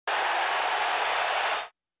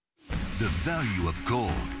The value of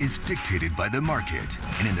gold is dictated by the market.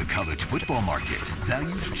 And in the college football market,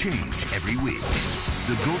 values change every week.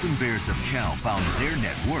 The Golden Bears of Cal found their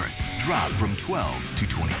net worth dropped from 12 to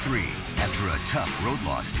 23 after a tough road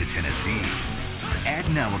loss to Tennessee. Add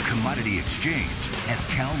now a commodity exchange as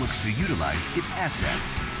Cal looks to utilize its assets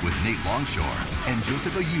with Nate Longshore and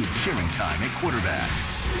Joseph Ayub sharing time at quarterback.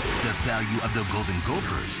 The value of the Golden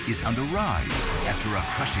Gophers is on the rise after a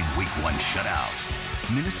crushing Week 1 shutout.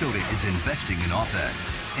 Minnesota is investing in offense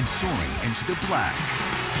and soaring into the black.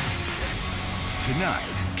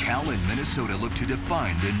 Tonight, Cal and Minnesota look to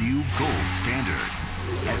define the new gold standard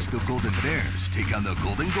as the Golden Bears take on the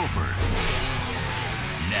Golden Gophers.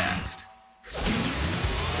 Next.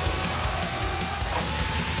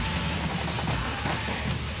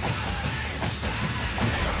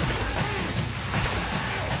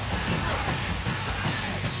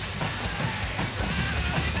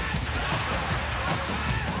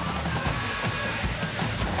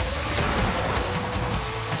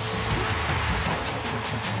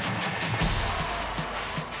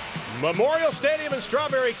 Memorial Stadium in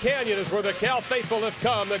Strawberry Canyon is where the Cal faithful have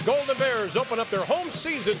come. The Golden Bears open up their home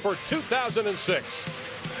season for 2006.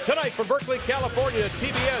 Tonight from Berkeley, California,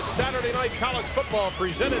 TBS Saturday Night College Football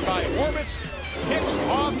presented by Orbitz kicks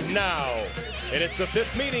off now. And it's the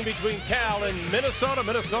 5th meeting between Cal and Minnesota.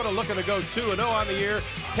 Minnesota looking to go 2-0 on the year.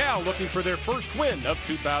 Cal looking for their first win of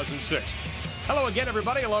 2006. Hello again,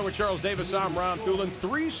 everybody. Along with Charles Davis, I'm Ron Thulin.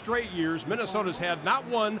 3 straight years, Minnesota's had not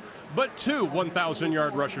one, but 2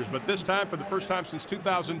 1,000-yard rushers. But this time, for the first time since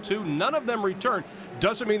 2002, none of them returned.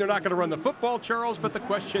 Doesn't mean they're not going to run the football, Charles, but the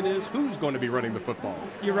question is, who's going to be running the football?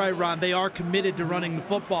 You're right, Ron. They are committed to running the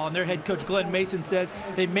football, and their head coach, Glenn Mason, says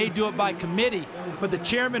they may do it by committee. But the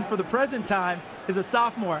chairman for the present time is a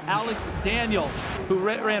sophomore, Alex Daniels, who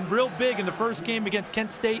ran real big in the first game against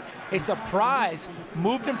Kent State. A surprise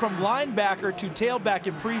moved him from linebacker to tailback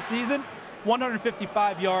in preseason.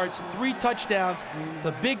 155 yards, 3 touchdowns,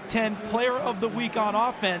 the Big Ten Player of the Week on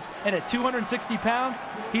offense, and at 260 pounds,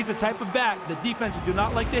 he's the type of back the defenses do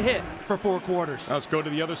not like to hit for 4 quarters. Let's go to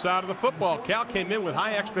the other side of the football. Cal came in with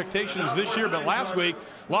high expectations this year, but last week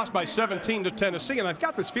lost by 17 to Tennessee, and I've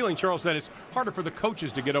got this feeling, Charles, that it's harder for the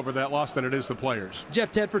coaches to get over that loss than it is the players.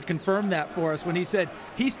 Jeff Tedford confirmed that for us when he said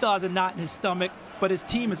he still has a knot in his stomach, but his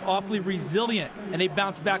team is awfully resilient, and they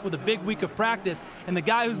bounced back with a big week of practice. And the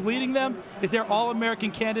guy who's leading them is their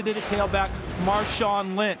All-American candidate at tailback,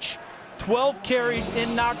 Marshawn Lynch. 12 carries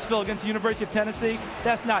in Knoxville against the University of Tennessee.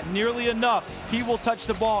 That's not nearly enough. He will touch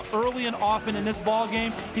the ball early and often in this ball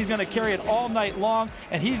game. He's going to carry it all night long,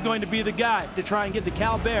 and he's going to be the guy to try and get the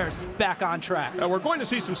Cal Bears back on track. Now, we're going to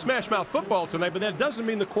see some smash-mouth football tonight, but that doesn't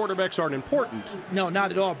mean the quarterbacks aren't important. No,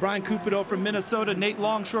 not at all. Brian Cupido from Minnesota, Nate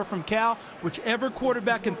Longshore from Cal. Whichever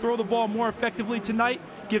quarterback can throw the ball more effectively tonight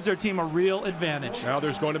gives their team a real advantage. Now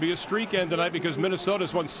there's going to be a streak end tonight because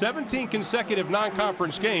Minnesota's won 17 consecutive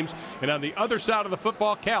non-conference games, and on the other side of the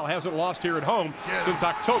football, Cal hasn't lost here at home since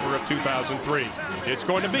October of 2003. It's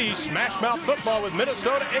going to be smash mouth football with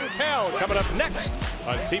Minnesota and Cal coming up next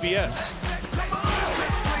on TBS.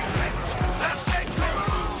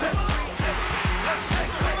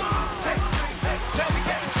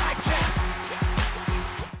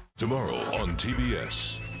 Tomorrow on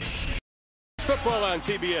TBS. Football on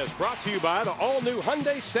TBS, brought to you by the all-new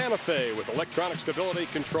Hyundai Santa Fe with electronic stability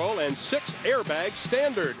control and 6 airbags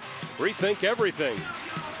standard. Rethink everything.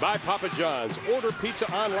 By Papa John's. Order pizza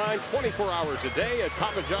online 24 hours a day at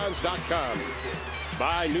papajohns.com.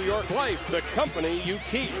 By New York Life, the company you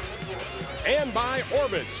keep. And by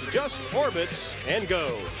Orbitz. Just Orbitz and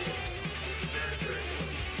go.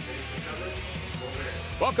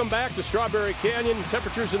 Welcome back to Strawberry Canyon.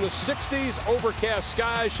 Temperatures in the 60s, overcast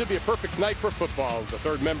skies. Should be a perfect night for football. The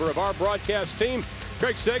third member of our broadcast team,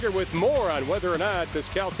 Craig Sager, with more on whether or not this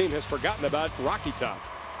Cal team has forgotten about Rocky Top.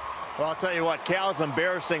 Well, I'll tell you what, Cal's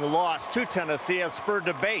embarrassing loss to Tennessee has spurred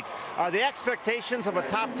debate. Are the expectations of a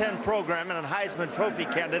top 10 program and a Heisman Trophy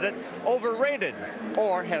candidate overrated?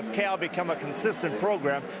 Or has Cal become a consistent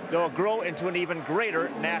program that will grow into an even greater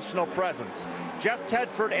national presence? Jeff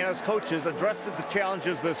Tedford and his coaches addressed the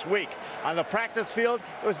challenges this week. On the practice field,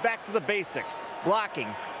 it was back to the basics: blocking,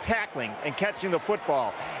 tackling, and catching the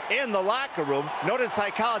football. In the locker room, noted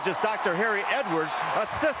psychologist Dr. Harry Edwards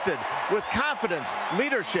assisted with confidence,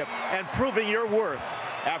 leadership, and proving your worth.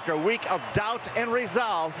 After a week of doubt and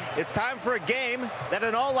resolve, it's time for a game that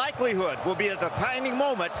in all likelihood will be a defining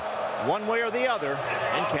moment, one way or the other,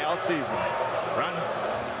 in Cal's season. Ron?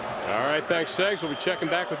 All right, thanks, Segs. We'll be checking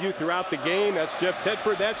back with you throughout the game. That's Jeff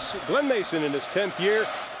Tedford. That's Glenn Mason in his 10th year.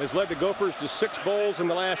 has led the Gophers to 6 bowls in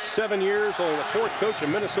the last 7 years. Only the 4th coach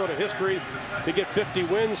in Minnesota history to get 50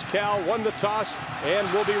 wins. Cal won the toss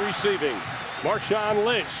and will be receiving. Marshawn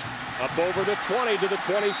Lynch up over the 20 to the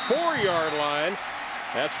 24-yard line.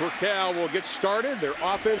 That's where Cal will get started. Their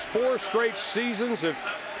offense, 4 straight seasons have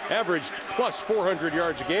averaged plus 400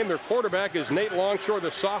 yards a game. Their quarterback is Nate Longshore,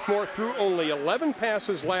 the sophomore, threw only 11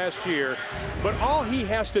 passes last year. But all he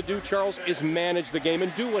has to do, Charles, is manage the game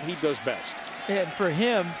and do what he does best. And for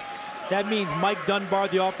him, that means Mike Dunbar,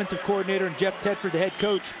 the offensive coordinator, and Jeff Tedford, the head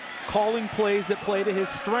coach, calling plays that play to his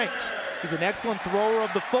strengths. He's an excellent thrower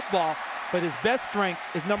of the football, but his best strength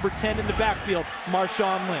is number 10 in the backfield,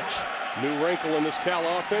 Marshawn Lynch. New wrinkle in this Cal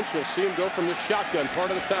offense. You'll see him go from the shotgun part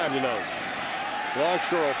of the time, you know.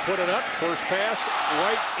 Longshore will put it up. First pass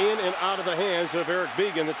right in and out of the hands of Eric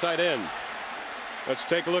Began, the tight end. Let's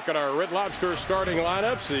take a look at our Red Lobster starting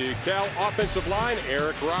lineups. The Cal offensive line,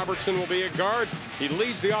 Eric Robertson will be a guard. He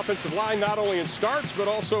leads the offensive line not only in starts but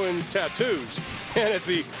also in tattoos. And at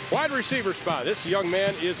the wide receiver spot, this young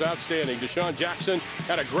man is outstanding. Deshaun Jackson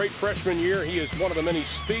had a great freshman year. He is one of the many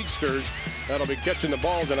speedsters that'll be catching the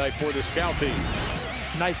ball tonight for this Cal team.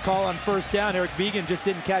 Nice call on first down. Eric Began just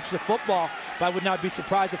didn't catch the football, but I would not be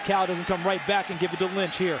surprised if Cal doesn't come right back and give it to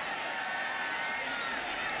Lynch here.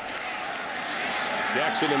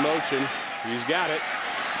 Jackson in motion. He's got it.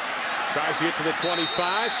 Tries to get to the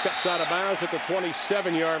 25. Steps out of bounds at the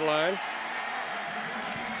 27-yard line.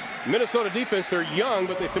 Minnesota defense, they're young,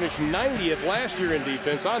 but they finished 90th last year in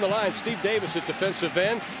defense. On the line, Steve Davis at defensive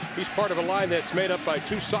end. He's part of a line that's made up by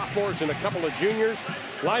 2 sophomores and a couple of juniors.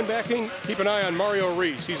 Linebacking, keep an eye on Mario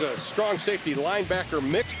Reese. He's a strong safety linebacker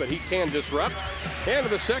mix, but he can disrupt. And to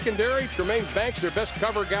the secondary, Tremaine Banks, their best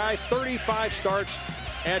cover guy, 35 starts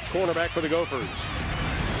at cornerback for the Gophers.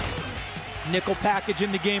 Nickel package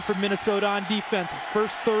in the game for Minnesota on defense.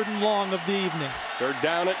 First 3rd and long of the evening. They're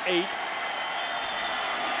down at 8.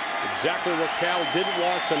 Exactly what Cal didn't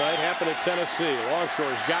want tonight happened at Tennessee.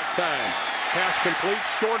 Longshore's got time. Pass complete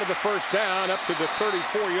short of the first down up to the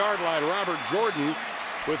 34-yard line. Robert Jordan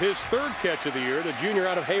with his 3rd catch of the year, the junior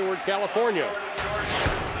out of Hayward, California.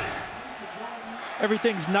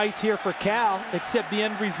 Everything's nice here for Cal except the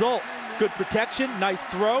end result. Good protection, nice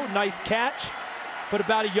throw, nice catch, but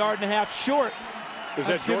about 1.5 yards short. Is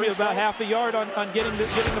that Jordan's about fault? Half a yard on getting the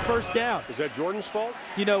first down. Is that Jordan's fault?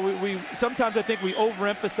 You know, we sometimes I think we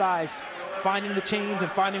overemphasize finding the chains and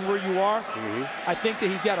finding where you are. I think that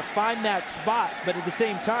he's got to find that spot, but at the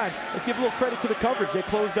same time, let's give a little credit to the coverage. They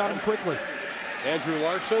closed on him quickly. Andrew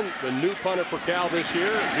Larson, the new punter for Cal this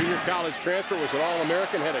year, junior college transfer, was an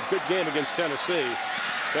All-American, had a good game against Tennessee.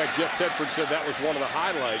 In fact, Jeff Tedford said that was one of the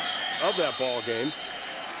highlights of that ball game.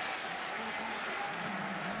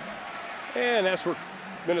 And that's where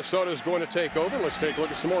Minnesota is going to take over. Let's take a look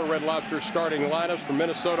at some more Red Lobster starting lineups for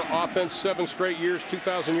Minnesota offense. 7 straight years,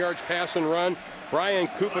 2,000 yards pass and run. Brian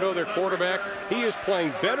Cupido, their quarterback, he is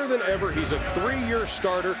playing better than ever. He's a 3-year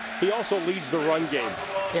starter. He also leads the run game.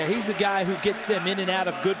 Yeah, he's the guy who gets them in and out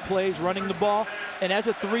of good plays running the ball. And as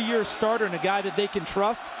a 3-year starter and a guy that they can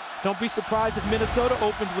trust, don't be surprised if Minnesota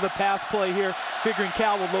opens with a pass play here, figuring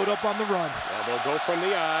Cal will load up on the run. Well, they'll go from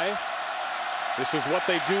the eye. This is what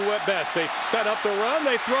they do at best. They set up the run.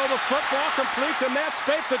 They throw the football complete to Matt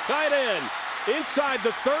Spaeth, the tight end. Inside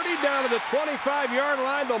the 30, down to the 25-yard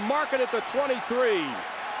line. They'll mark it at the 23.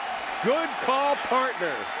 Good call,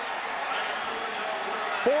 partner.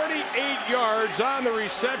 48 yards on the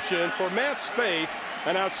reception for Matt Spaeth,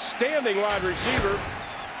 an outstanding wide receiver.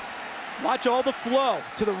 Watch all the flow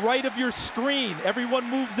to the right of your screen. Everyone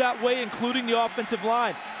moves that way, including the offensive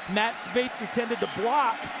line. Matt Spaeth pretended to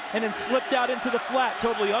block and then slipped out into the flat,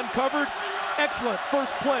 totally uncovered. Excellent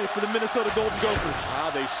first play for the Minnesota Golden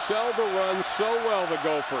Gophers. They sell the run so well, the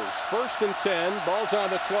Gophers. 1st and 10, ball's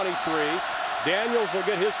on the 23. Daniels will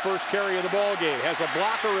get his first carry of the ball game. Has a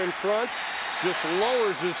blocker in front, just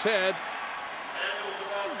lowers his head.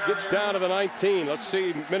 Gets down to the 19. Let's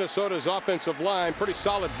see Minnesota's offensive line. Pretty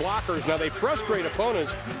solid blockers. Now they frustrate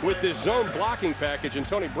opponents with this zone blocking package, and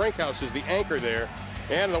Tony Brinkhouse is the anchor there.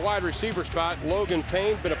 And in the wide receiver spot, Logan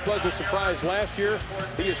Payne, been a pleasant surprise last year.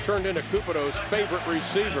 He has turned into Cupido's favorite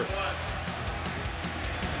receiver.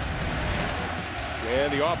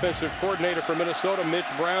 And the offensive coordinator for Minnesota, Mitch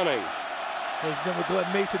Browning. He's been with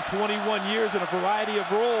Glenn Mason 21 years in a variety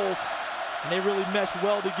of roles, and they really mesh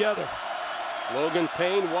well together. Logan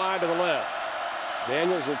Payne wide to the left.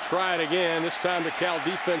 Daniels will try it again. This time the Cal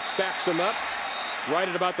defense stacks him up right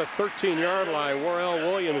at about the 13-yard line. Warrell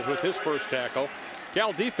Williams with his first tackle.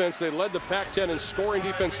 Cal defense, they led the Pac-10 in scoring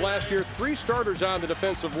defense last year. 3 starters on the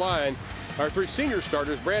defensive line. Our 3 senior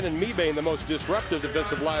starters, Brandon Mebane, the most disruptive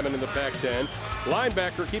defensive lineman in the Pac-10.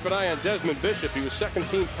 Linebacker, keep an eye on Desmond Bishop. He was second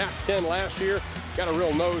team Pac-10 last year. Got a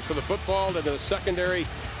real nose for the football. And then the secondary,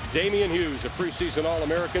 Damian Hughes, a preseason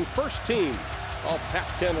All-American. First team All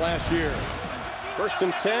Pac-10 last year. 1st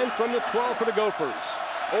and 10 from the 12 for the Gophers.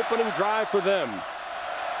 Opening drive for them.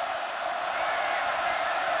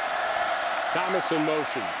 Thomas in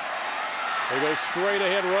motion. They go straight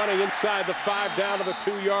ahead running inside the 5 down to the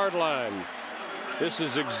 2-yard line. This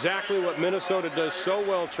is exactly what Minnesota does so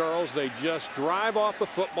well, Charles. They just drive off the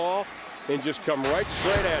football and just come right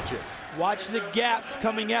straight at you. Watch the gaps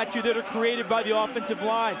coming at you that are created by the offensive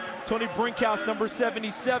line. Tony Brinkhouse, number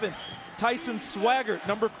 77. Tyson Swaggart,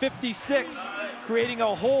 number 56, creating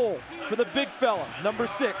a hole for the big fella, number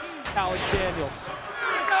 6, Alex Daniels.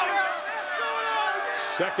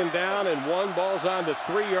 2nd down and 1. Ball's on the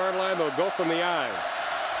 3-yard line. They'll go from the eye.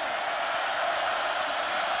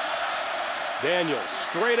 Daniels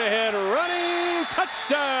straight ahead running.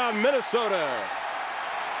 Touchdown, Minnesota.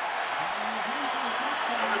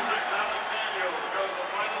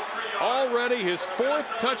 Already his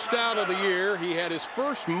 4th touchdown of the year. He had his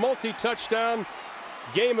first multi-touchdown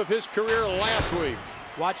game of his career last week.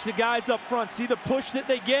 Watch the guys up front. See the push that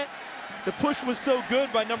they get? The push was so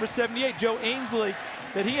good by number 78, Joe Ainsley,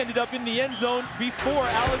 that he ended up in the end zone before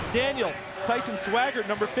Alex Daniels. Tyson Swaggart,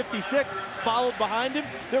 number 56, followed behind him.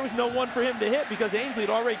 There was no one for him to hit because Ainsley had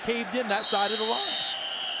already caved in that side of the line.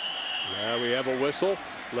 Now we have a whistle.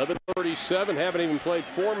 11:37, haven't even played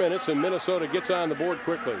 4 minutes, and Minnesota gets on the board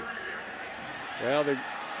quickly. Well,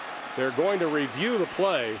 they're going to review the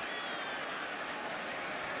play.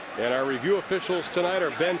 And our review officials tonight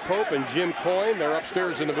are Ben Pope and Jim Coyne. They're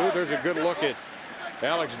upstairs in the booth. There's a good look at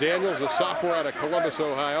Alex Daniels, a sophomore out of Columbus,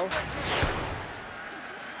 Ohio.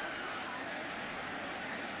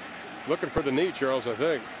 Looking for the knee, Charles, I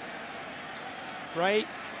think. Right.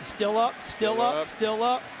 Still up, still up, still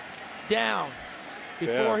up. Down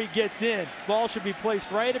before he gets in. Ball should be placed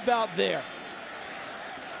right about there.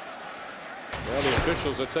 Well, the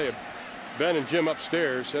officials, I tell you, Ben and Jim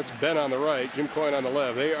upstairs. That's Ben on the right, Jim Coyne on the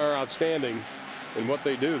left. They are outstanding in what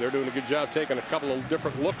they do. They're doing a good job taking a couple of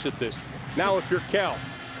different looks at this. Now, if you're Cal,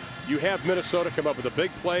 you have Minnesota come up with a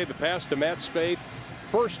big play, the pass to Matt Spaeth.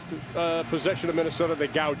 First possession of Minnesota, they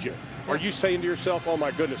gouge you. Are you saying to yourself, oh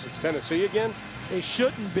my goodness, it's Tennessee again? They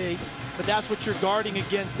shouldn't be, but that's what you're guarding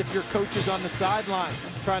against if your coach is on the sideline,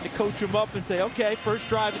 trying to coach them up and say, okay, first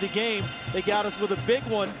drive of the game, they got us with a big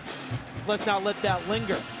one. Let's not let that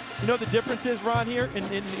linger. You know the difference is, Ron, here in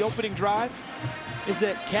the opening drive is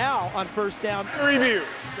that Cal on first down. Review.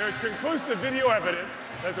 There's conclusive video evidence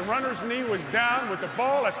that the runner's knee was down with the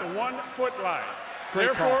ball at the 1-foot line.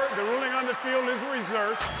 Therefore, the ruling on the field is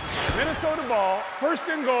reversed. Minnesota ball,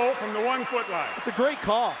 1st and goal from the 1-foot line. It's a great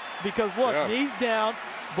call because, look, knees down,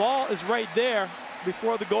 ball is right there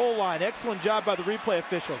before the goal line. Excellent job by the replay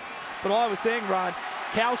officials. But all I was saying, Ron,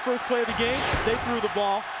 Cal's first play of the game, they threw the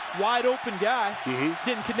ball. Wide open guy,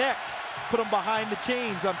 didn't connect. Put him behind the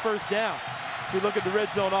chains on first down. So we look at the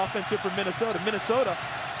red zone offense here for Minnesota. Minnesota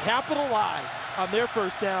capitalized on their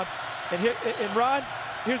first down. And Ron,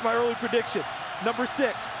 here's my early prediction. Number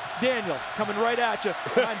 6, Daniels, coming right at you.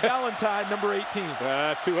 Behind Valentine, number 18.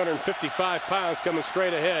 255 pounds coming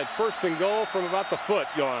straight ahead. 1st and goal from about the foot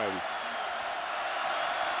line.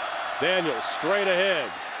 Daniels straight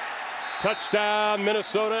ahead. Touchdown,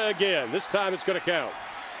 Minnesota again. This time it's going to count.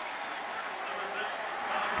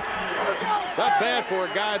 Not bad for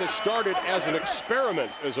a guy that started as an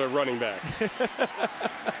experiment as a running back.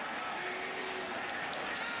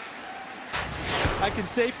 I can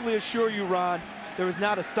safely assure you, Ron, there was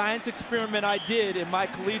not a science experiment I did in my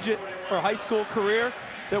collegiate or high school career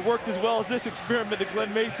that worked as well as this experiment that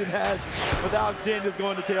Glenn Mason has with Alex Daniels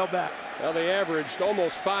going to tailback. Well, they averaged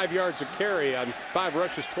almost 5 yards a carry on 5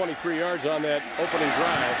 rushes, 23 yards on that opening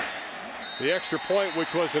drive. The extra point,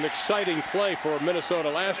 which was an exciting play for Minnesota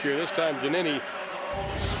last year. This time, Giannini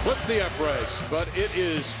splits the uprights, but it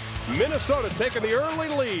is Minnesota taking the early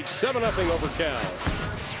lead, 7-0 over Cal.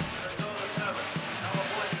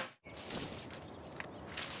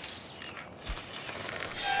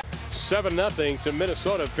 $7-0 to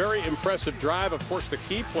Minnesota. Very impressive drive. Of course, the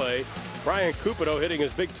key play, Brian Cupido hitting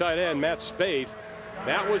his big tight end, Matt Spaeth.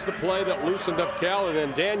 That was the play that loosened up Cal, and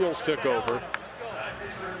then Daniels took over.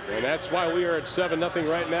 And that's why we are at 7-0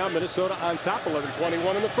 right now. Minnesota on top,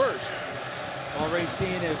 11:21 in the first. Already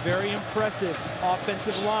seeing a very impressive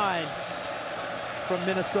offensive line from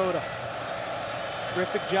Minnesota.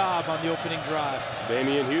 Terrific job on the opening drive.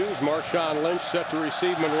 Damian Hughes, Marshawn Lynch set to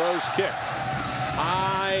receive Monroe's kick.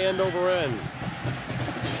 High end over end.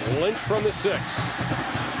 Lynch from the 6.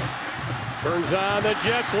 Turns on the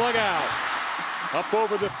Jets, look out. Up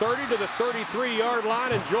over the 30 to the 33-yard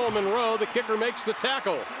line, and Joel Monroe, the kicker, makes the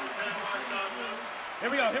tackle. Here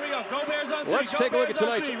we go. Go Bears on three. Let's take a look at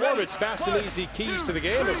tonight's Orbit's fast and easy keys to the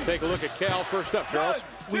game. Let's take a look at Cal first up, Charles.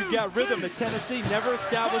 We've got rhythm at Tennessee. Never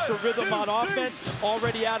established a rhythm on offense.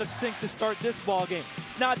 Already out of sync to start this ball game.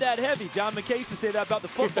 It's not that heavy. John McKay used to say that about the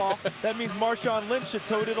football. That means Marshawn Lynch should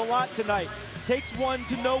tote it a lot tonight. Takes one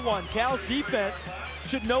to no one. Cal's defense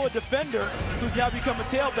should know a defender who's now become a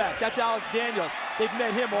tailback. That's Alex Daniels. They've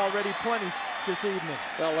met him already plenty this evening.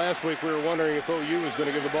 Well, last week we were wondering if OU was going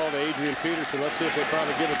to give the ball to Adrian Peterson. Let's see if they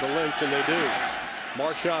probably give it to Lynch, and they do.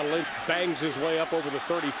 Marshawn Lynch bangs his way up over the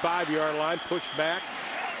 35-yard line, pushed back.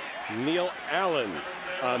 Neil Allen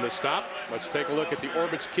on the stop. Let's take a look at the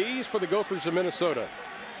Orbit's keys for the Gophers of Minnesota.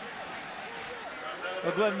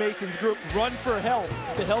 Well, Glenn Mason's group run for health.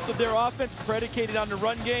 The health of their offense predicated on the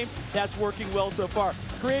run game. That's working well so far.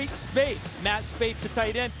 Create Spate. Matt Spate, the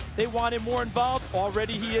tight end. They want him more involved.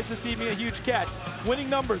 Already he is this evening, a huge catch. Winning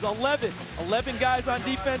numbers, 11. 11 guys on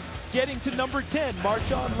defense. Getting to number 10,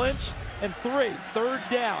 Marshawn Lynch. And 3, third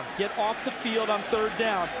down. Get off the field on third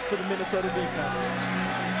down for the Minnesota defense.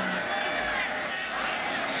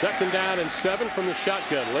 Second down and 7 from the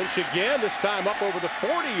shotgun. Lynch again, this time up over the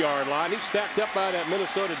 40-yard line. He's stacked up by that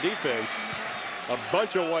Minnesota defense. A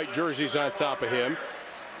bunch of white jerseys on top of him.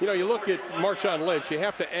 You know, you look at Marshawn Lynch, you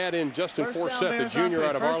have to add in Justin Forsett, the junior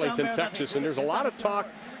out of Arlington, Texas. And there's a lot of talk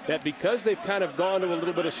that because they've kind of gone to a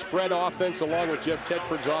little bit of spread offense along with Jeff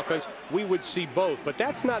Tedford's offense, we would see both. But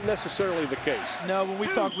that's not necessarily the case. No, when we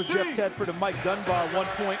talked with Jeff Tedford and Mike Dunbar, one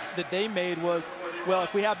point that they made was, well,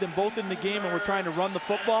 if we have them both in the game and we're trying to run the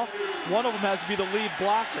football, one of them has to be the lead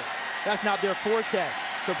blocker. That's not their forte.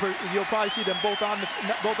 So you'll probably see them both on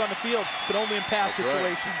the field, but only in pass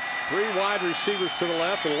situations. Right. 3 wide receivers to the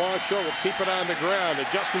left, and Longshore will keep it on the ground. And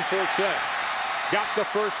Justin Forsett got the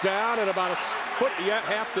first down, and about a foot and a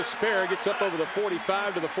half to spare. Gets up over the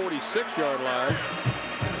 45 to the 46-yard line.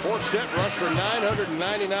 Forsett rushed for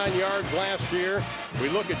 999 yards last year. We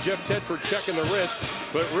look at Jeff Tedford checking the wrist,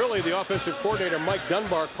 but really the offensive coordinator, Mike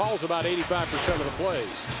Dunbar, calls about 85% of the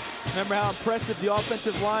plays. Remember how impressive the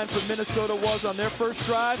offensive line for Minnesota was on their first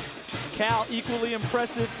drive? Cal equally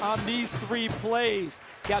impressive on these 3 plays.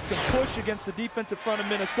 Got some push against the defensive front of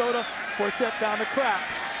Minnesota. Forsett found a crack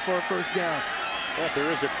for a first down. Well, if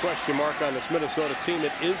there is a question mark on this Minnesota team,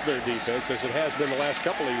 it is their defense, as it has been the last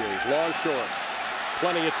couple of years. Long short.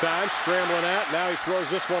 Plenty of time, scrambling out. Now he throws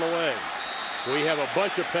this one away. We have a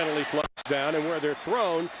bunch of penalty flags down, and where they're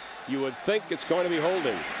thrown, you would think it's going to be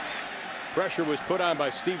holding. Pressure was put on by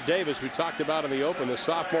Steve Davis, we talked about in the open, the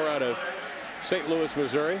sophomore out of St. Louis,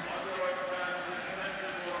 Missouri.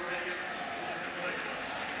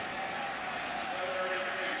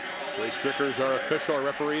 Jay Stricker is our official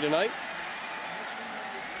referee tonight.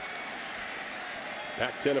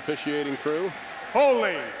 Pac-10 officiating crew.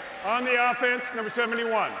 Holding on the offense, number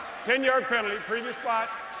 71. 10-yard penalty, previous spot,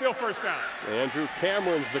 still first down. Andrew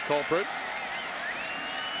Cameron's the culprit.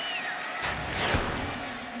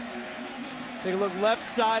 Take a look left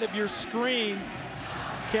side of your screen.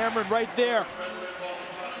 Cameron right there.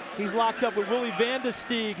 He's locked up with Willie Van de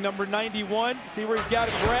Steeg, number 91. See where he's got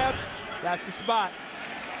him grabbed? That's the spot.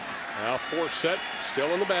 Now Forsett still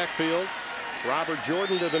in the backfield. Robert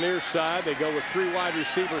Jordan to the near side. They go with 3 wide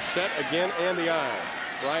receivers set again and the aisle.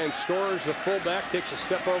 Ryan Storrs, the fullback, takes a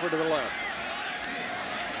step over to the left.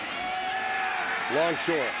 Long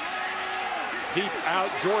short. Deep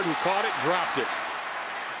out. Jordan caught it, dropped it.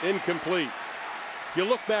 Incomplete. You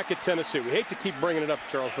look back at Tennessee. We hate to keep bringing it up,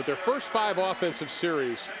 Charles, but their first 5 offensive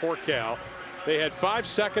series for Cal, they had 5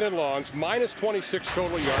 second and longs, minus 26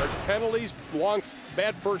 total yards, penalties, long,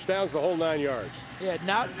 bad first downs, the whole 9 yards. Yeah,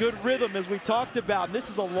 not good rhythm as we talked about. And this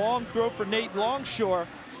is a long throw for Nate Longshore.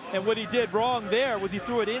 And what he did wrong there was he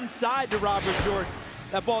threw it inside to Robert Jordan.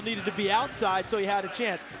 That ball needed to be outside, so he had a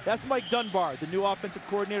chance. That's Mike Dunbar, the new offensive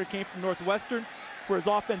coordinator, came from Northwestern, where his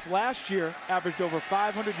offense last year averaged over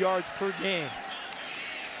 500 yards per game.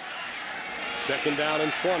 Second down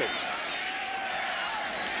and 20.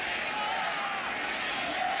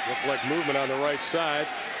 Looked like movement on the right side,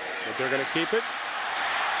 but they're going to keep it.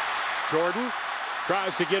 Jordan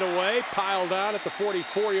tries to get away, piled on at the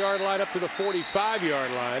 44-yard line up to the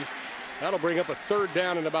 45-yard line. That'll bring up a third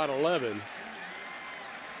down and about 11.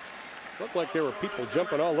 Looked like there were people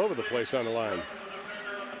jumping all over the place on the line.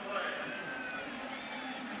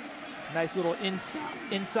 Nice little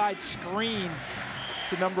inside screen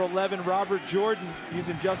to number 11, Robert Jordan,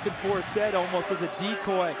 using Justin Forsett almost as a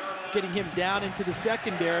decoy, getting him down into the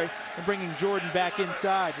secondary and bringing Jordan back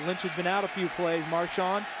inside. Lynch has been out a few plays,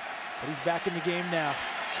 Marshawn, but he's back in the game now.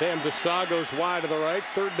 Sam Desa goes wide to the right.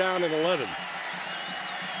 3rd down and 11.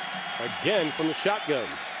 Again from the shotgun.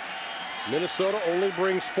 Minnesota only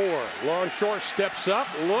brings 4. Longshore steps up,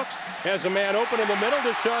 looks, has a man open in the middle.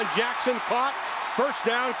 Deshaun Jackson caught. 1st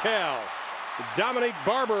down, Cal. Dominique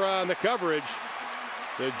Barber on the coverage.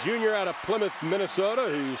 The junior out of Plymouth, Minnesota,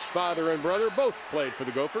 whose father and brother both played for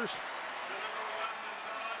the Gophers.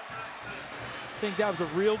 I think that was a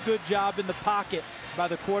real good job in the pocket by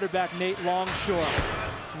the quarterback, Nate Longshore.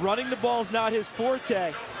 Running the ball is not his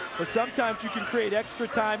forte, but sometimes you can create extra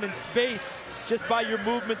time and space just by your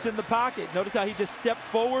movements in the pocket. Notice how he just stepped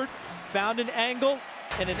forward, found an angle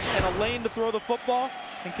and a lane to throw the football,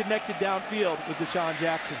 and connected downfield with Deshaun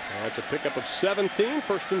Jackson. That's a pickup of 17.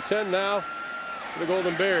 1st and 10 now for the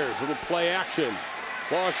Golden Bears. Little play action.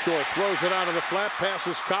 Longshore throws it out of the flat. Pass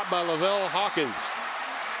is caught by Lavelle Hawkins.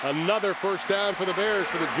 Another 1st down for the Bears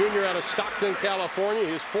for the junior out of Stockton, California.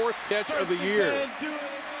 His 4th catch of the year.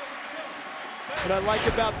 What I like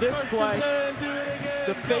about this play,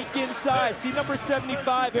 the fake inside. See number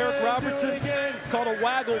 75, Eric Robertson? It's called a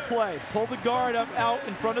waggle play. Pull the guard out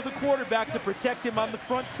in front of the quarterback to protect him on the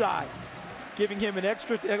front side, giving him a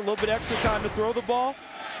little bit extra time to throw the ball.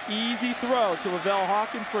 Easy throw to Lavelle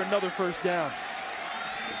Hawkins for another 1st down.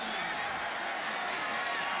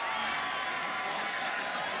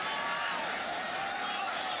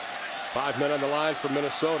 Five men on the line for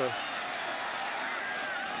Minnesota.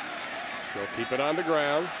 They'll keep it on the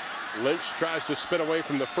ground. Lynch tries to spin away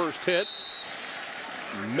from the first hit.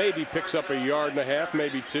 Maybe picks up 1.5 yards,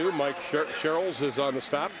 maybe 2. Mike Sherrills is on the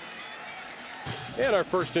stop. And our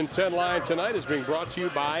 1st and 10 line tonight is being brought to you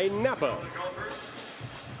by Napa.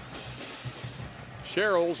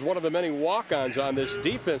 Sherrills, one of the many walk-ons on this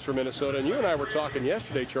defense for Minnesota. And you and I were talking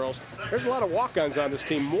yesterday, Charles. There's a lot of walk-ons on this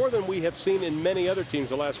team, more than we have seen in many other teams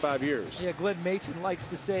the last 5 years. Yeah, Glenn Mason likes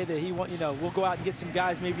to say that we'll go out and get some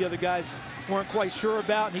guys maybe other guys weren't quite sure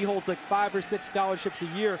about, and he holds like 5 or 6 scholarships a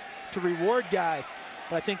year to reward guys.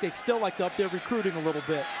 But I think they still like to up their recruiting a little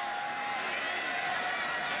bit.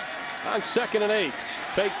 On 2nd and 8,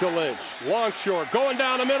 fake to Lynch. Longshore going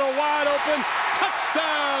down the middle, wide open.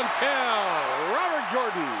 Touchdown, Cal. Robert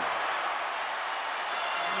Jordan.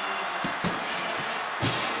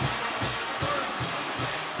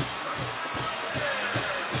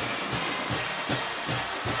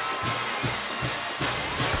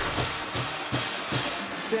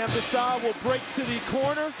 Sam Desa will break to the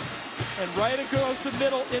corner, and right across the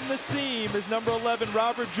middle in the seam is number 11,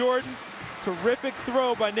 Robert Jordan. Terrific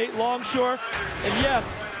throw by Nate Longshore. And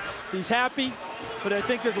yes, he's happy, but I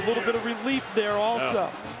think there's a little bit of relief there also.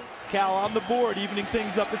 Cal on the board, evening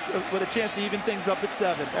things up with a chance to even things up at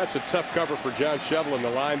 7. That's a tough cover for John Shevlin, the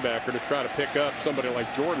linebacker, to try to pick up somebody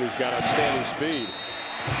like Jordan, who's got outstanding speed.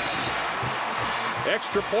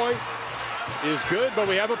 Extra point is good, but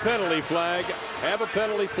we have a penalty flag. Have a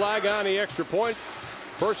penalty flag on the extra point.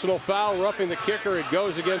 Personal foul, roughing the kicker. It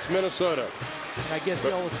goes against Minnesota. I guess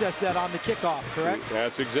they'll assess that on the kickoff, correct?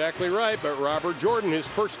 That's exactly right. But Robert Jordan, his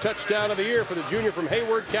 1st touchdown of the year for the junior from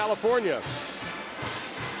Hayward, California.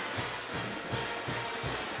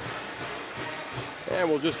 And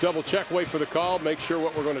we'll just double check, wait for the call, make sure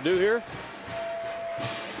what we're going to do here.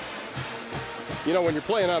 You know, when you're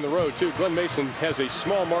playing on the road, too, Glenn Mason has a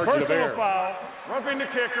small margin of error. Personal foul, roughing the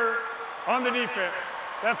kicker on the defense.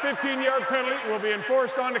 That 15-yard penalty will be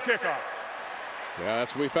enforced on the kickoff. Yeah,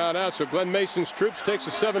 that's what we found out. So Glenn Mason's troops takes a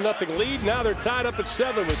 7-0 lead. Now they're tied up at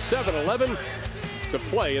 7 with 7:11 to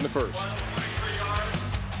play in the 1st.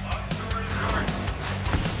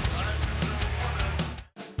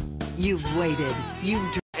 You've waited.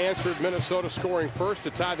 You've answered Minnesota scoring first to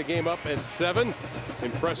tie the game up at 7.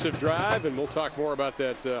 Impressive drive, and we'll talk more about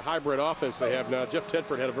that hybrid offense they have now. Jeff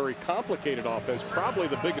Tedford had a very complicated offense, probably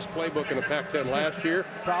the biggest playbook in the Pac-10 last year.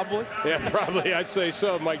 Probably. Yeah, probably, I'd say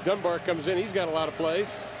so. Mike Dunbar comes in, he's got a lot of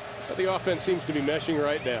plays, but the offense seems to be meshing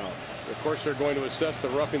right now. Of course, they're going to assess the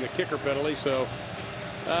roughing the kicker penalty, so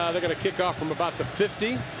they're going to kick off from about the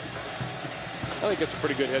 50. I think that's a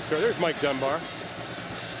pretty good head start. There's Mike Dunbar.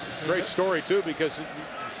 Great story, too, because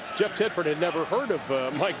Jeff Tedford had never heard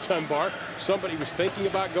of Mike Dunbar. Somebody was thinking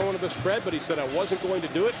about going to the spread, but he said, I wasn't going to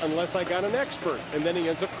do it unless I got an expert. And then he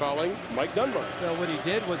ends up calling Mike Dunbar. Well, what he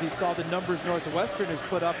did was he saw the numbers Northwestern has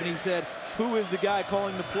put up, and he said, who is the guy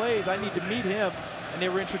calling the plays? I need to meet him. And they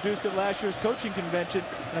were introduced at last year's coaching convention.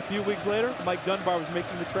 And a few weeks later, Mike Dunbar was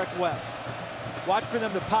making the trek west. Watch for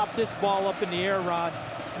them to pop this ball up in the air, Ron.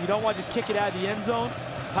 You don't want to just kick it out of the end zone.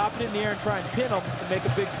 Pop it in the air and try and pin them and make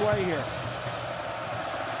a big play here.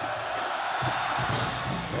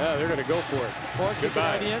 Yeah, they're going to go for it. Or kick it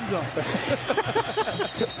out of the end zone.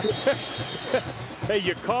 Hey,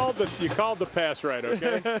 you called the pass right,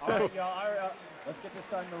 okay? All right, y'all. Let's get this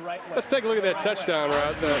done the right way. Let's take a look at that touchdown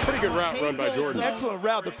route. Pretty good route run by Jordan. Excellent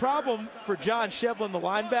route. The problem for John Shevlin, the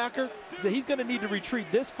linebacker, is that he's going to need to retreat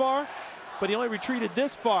this far, but he only retreated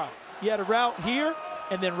this far. He had a route here,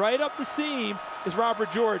 and then right up the seam is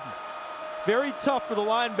Robert Jordan. Very tough for the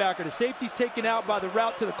linebacker. The safety's taken out by the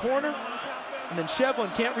route to the corner, and then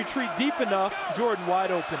Shevlin can't retreat deep enough. Jordan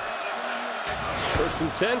wide open. 1st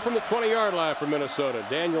and 10 from the 20-yard line for Minnesota.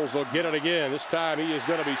 Daniels will get it again. This time he is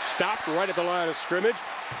going to be stopped right at the line of scrimmage.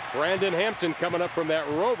 Brandon Hampton coming up from that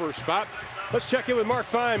rover spot. Let's check in with Mark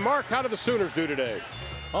Fine. Mark, how did the Sooners do today?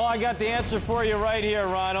 Oh, I got the answer for you right here,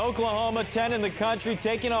 Ron. Oklahoma, 10 in the country,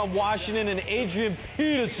 taking on Washington, and Adrian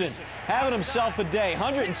Peterson having himself a day.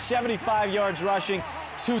 175 yards rushing,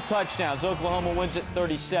 2 touchdowns. Oklahoma wins it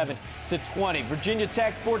 37-20. Virginia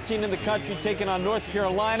Tech, 14 in the country, taking on North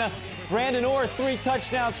Carolina. Brandon Orr, 3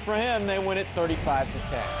 touchdowns for him. They win it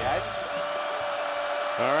 35-10, guys.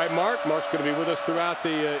 All right, Mark. Mark's going to be with us throughout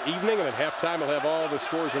the evening, and at halftime we'll have all the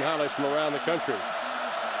scores and highlights from around the country.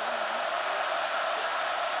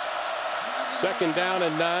 2nd down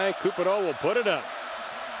and 9. Cupido will put it up.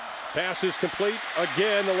 Pass is complete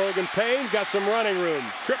again to Logan Payne. Got some running room.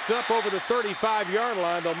 Tripped up over the 35-yard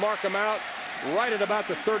line. They'll mark him out right at about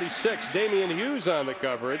the 36. Damian Hughes on the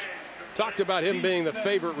coverage. Talked about him being the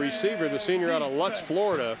favorite receiver, the senior out of Lutz,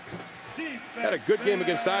 Florida. Had a good game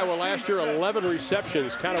against Iowa last year, 11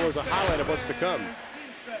 receptions. Kind of was a highlight of what's to come.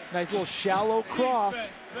 Nice little shallow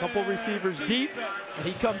cross. A couple receivers deep, and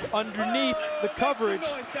he comes underneath the coverage.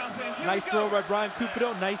 Nice throw by Brian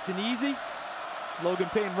Cupido, nice and easy. Logan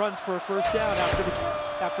Payne runs for a 1st down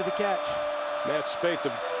after the catch. Matt Spaeth,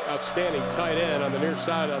 the outstanding tight end on the near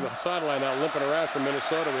side, on the sideline, now limping around from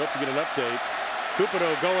Minnesota. We hope to get an update.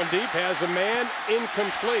 Cupido going deep, has a man,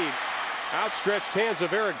 incomplete. Outstretched hands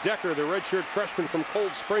of Eric Decker, the redshirt freshman from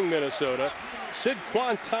Cold Spring, Minnesota.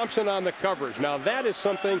 Sidquan Thompson on the coverage. Now that is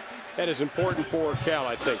something that is important for Cal,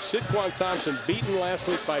 I think. Sidquan Thompson beaten last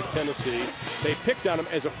week by Tennessee. They picked on him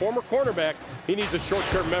as a former cornerback. He needs a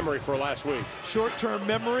short-term memory for last week. Short-term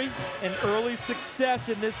memory and early success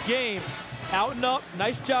in this game. Out and up,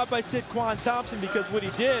 nice job by Sidquan Thompson, because what he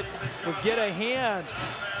did was get a hand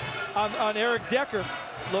on Eric Decker.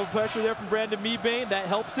 Low pressure there from Brandon Mebane. That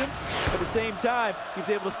helps him. At the same time, he was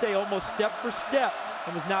able to stay almost step for step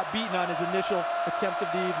and was not beaten on his initial attempt of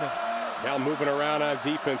the evening. Cal moving around on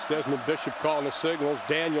defense. Desmond Bishop calling the signals.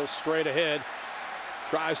 Daniels straight ahead.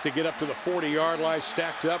 Tries to get up to the 40-yard line,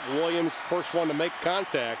 stacked up. Williams, first one to make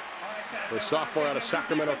contact. The sophomore out of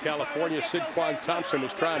Sacramento, California, Sidquan Thompson,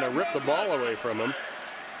 was trying to rip the ball away from him.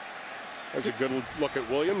 There's a good look at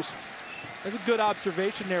Williams. That's a good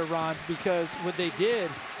observation there, Ron, because what they did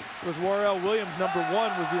was Warrell Williams, number 1,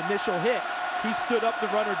 was the initial hit. He stood up the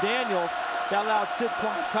runner Daniels. That allowed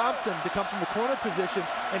Sidquan Thompson to come from the corner position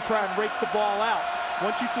and try and rake the ball out.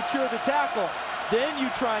 Once you secure the tackle, then you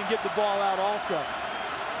try and get the ball out also.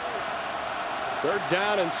 3rd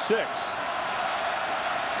down and 6.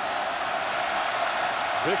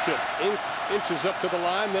 Bishop inches up to the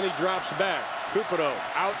line, then he drops back. Cupido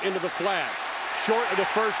out into the flat. Short of the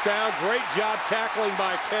 1st down. Great job tackling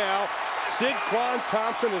by Cal. Sidquan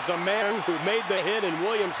Thompson is the man who made the hit, and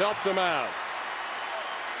Williams helped him out.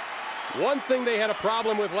 One thing they had a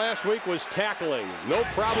problem with last week was tackling. No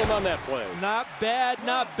problem on that play. Not bad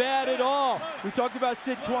at all. We talked about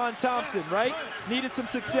Sidquan Thompson, right? Needed some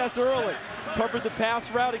success early. Covered the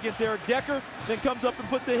pass route against Eric Decker, then comes up and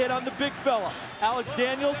puts a hit on the big fella. Alex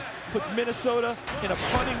Daniels puts Minnesota in a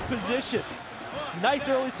punting position. Nice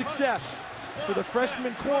early success for the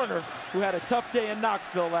freshman corner who had a tough day in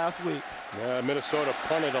Knoxville last week. Minnesota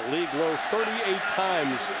punted a league low 38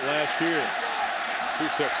 times last year.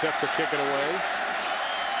 Kusek set to kick it away.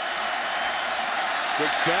 Good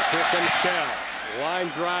snap. Here comes Cal. Line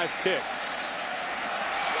drive kick.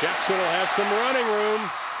 Jackson will have some running room.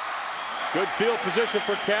 Good field position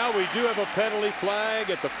for Cal. We do have a penalty flag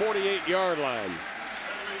at the 48-yard line.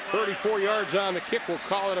 34 yards on the kick. We'll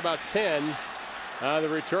call it about 10 on the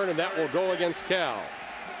return, and that will go against Cal.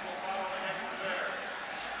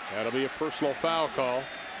 That'll be a personal foul call.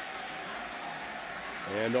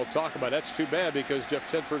 And they'll talk about that's too bad because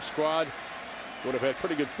Jeff Tedford's squad would have had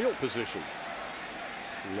pretty good field position.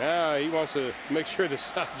 Now he wants to make sure the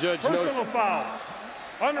judge knows. Personal foul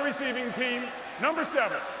on the receiving team, number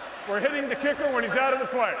 7. We're hitting the kicker when he's out of the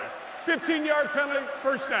play. 15-yard penalty,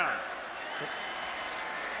 1st down.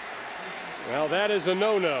 Well, that is a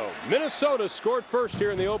no-no. Minnesota scored first here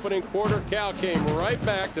in the opening quarter. Cal came right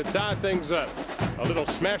back to tie things up. A little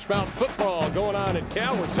smash mouth football going on at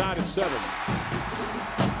Cal. We're tied at 7.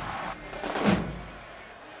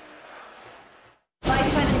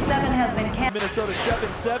 leading Minnesota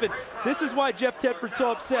 7-7. This is why Jeff Tedford's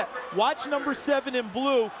so upset. Watch number 7 in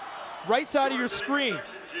blue, right side of your screen.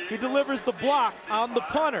 He delivers the block on the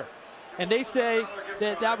punter. And they say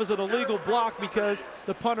that that was an illegal block because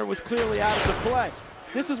the punter was clearly out of the play.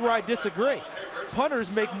 This is where I disagree.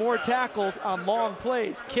 Punters make more tackles on long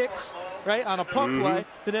plays, kicks, right, on a punt play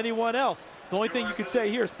than anyone else. The only thing you could say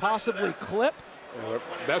here is possibly clip.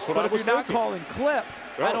 That's what I was thinking. But if you're not calling clip,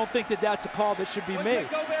 I don't think that that's a call that should be made.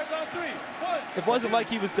 It wasn't like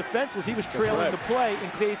he was defenseless. He was trailing the play in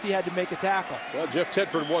case he had to make a tackle. Well, Jeff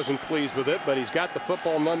Tedford wasn't pleased with it, but he's got the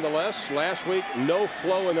football nonetheless. Last week, no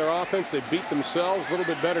flow in their offense. They beat themselves. A little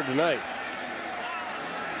bit better tonight.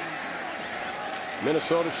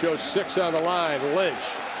 Minnesota shows 6 on the line. Lynch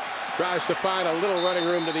tries to find a little running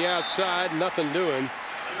room to the outside. Nothing doing.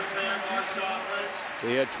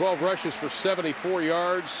 He had 12 rushes for 74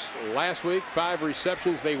 yards last week, 5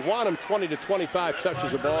 receptions. They want him 20 to 25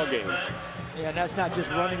 touches a ball game. Yeah, and that's not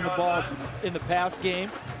just running the ball. It's in the pass game.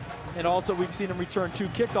 And also we've seen him return 2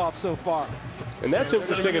 kickoffs so far. And that's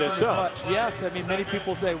interesting in itself. Yes, I mean, many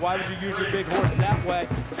people say, why would you use your big horse that way?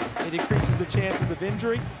 It increases the chances of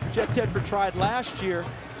injury. Jeff Tedford tried last year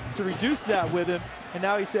to reduce that with him, and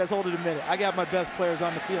now he says, hold it a minute. I got my best players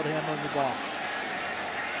on the field handling the ball.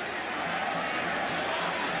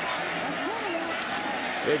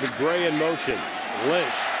 David Gray in motion.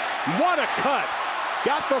 Lynch. What a cut.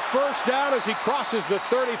 Got the first down as he crosses the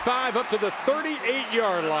 35 up to the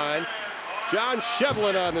 38-yard line. John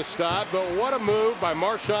Shevlin on the stop, but what a move by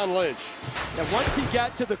Marshawn Lynch. And once he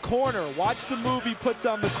got to the corner, watch the move he puts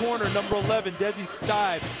on the corner, number 11, Desi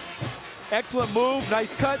Stibe. Excellent move,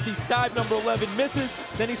 nice cuts. He Stibe, number 11, misses.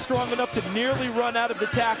 Then he's strong enough to nearly run out of the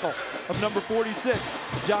tackle of number 46,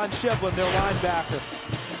 John Shevlin, their linebacker.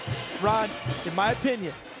 Ron, in my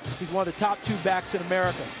opinion, he's one of the top 2 backs in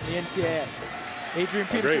America in the NCAA. Adrian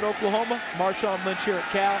Peterson, Oklahoma, Marshawn Lynch here at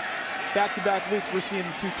Cal. Back-to-back weeks, we're seeing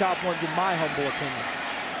the 2 top ones in my humble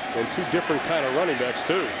opinion. And 2 different kind of running backs,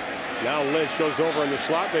 too. Now Lynch goes over in the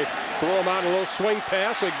slot. They throw him out a little swing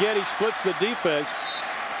pass. Again, he splits the defense.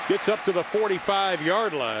 Gets up to the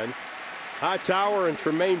 45-yard line. Hightower and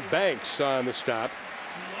Tremaine Banks on the stop.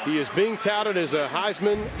 He is being touted as a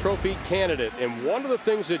Heisman Trophy candidate. And one of the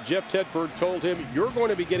things that Jeff Tedford told him, you're going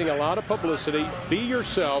to be getting a lot of publicity. Be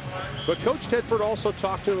yourself. But Coach Tedford also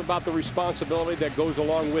talked to him about the responsibility that goes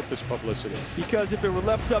along with this publicity. Because if it were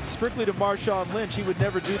left up strictly to Marshawn Lynch, he would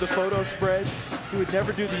never do the photo spreads. He would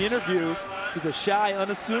never do the interviews. He's a shy,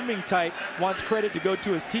 unassuming type, wants credit to go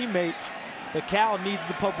to his teammates. But Cal needs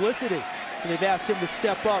the publicity. So they've asked him to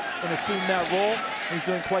step up and assume that role. And he's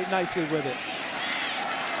doing quite nicely with it.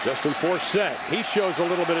 Justin Forsett, he shows a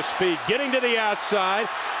little bit of speed, getting to the outside,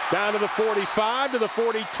 down to the 45, to the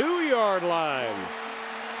 42-yard line.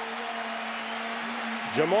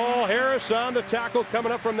 Jamal Harris on the tackle,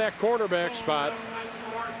 coming up from that cornerback spot.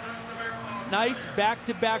 Nice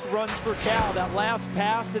back-to-back runs for Cal. That last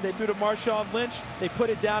pass that they threw to Marshawn Lynch, they put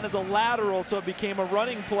it down as a lateral, so it became a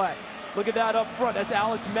running play. Look at that up front. That's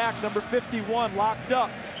Alex Mack, number 51, locked up.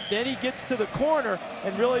 Then he gets to the corner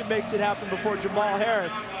and really makes it happen before Jamal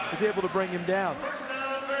Harris is able to bring him down.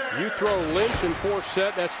 You throw Lynch and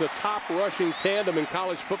Forsett, that's the top rushing tandem in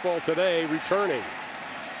college football today, returning.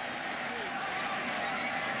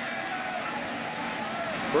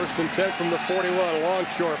 First and 10 from the 41,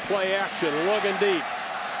 Longshore, play action, looking deep.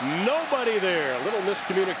 Nobody there. A little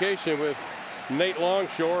miscommunication with Nate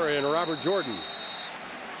Longshore and Robert Jordan.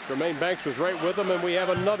 Tremaine Banks was right with him, and we have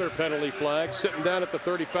another penalty flag sitting down at the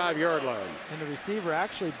 35-yard line. And the receiver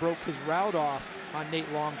actually broke his route off on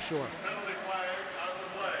Nate Longshore.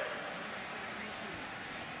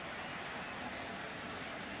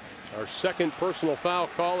 Our second personal foul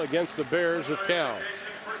call against the Bears of Cal.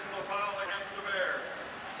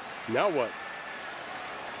 Now what?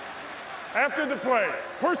 After the play,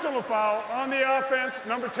 personal foul on the offense,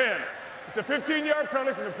 number 10. It's a 15-yard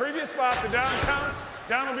penalty from the previous spot. The down counts.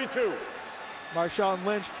 Down will be 2. Marshawn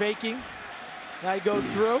Lynch faking. Now he goes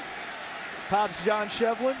through. Pops John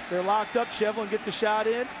Shevlin. They're locked up. Shevlin gets a shot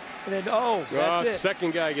in. And then, that's it.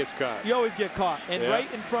 Second guy gets caught. You always get caught. And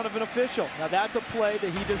right in front of an official. Now that's a play that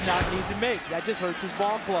he does not need to make. That just hurts his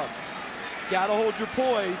ball club. Got to hold your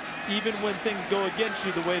poise even when things go against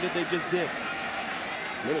you the way that they just did.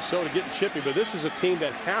 Minnesota getting chippy, but this is a team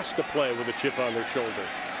that has to play with a chip on their shoulder.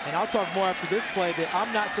 And I'll talk more after this play that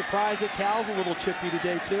I'm not surprised that Cal's a little chippy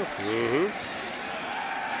today, too.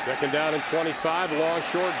 Second down and 25.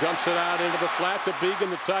 Longshore dumps it out into the flat to Began,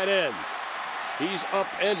 the tight end. He's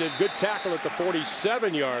upended. Good tackle at the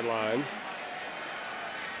 47-yard line.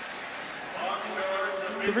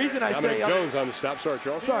 The reason I say Jones on the stop. Sorry,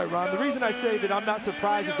 Charles. Sorry, Ron. The reason I say that I'm not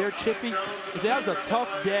surprised if they're chippy is that was a tough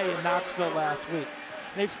day in Knoxville last week.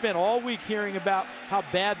 They've spent all week hearing about how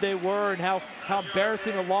bad they were and how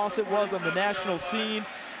embarrassing a loss it was on the national scene.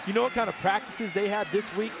 You know what kind of practices they had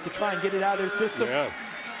this week to try and get it out of their system? Yeah.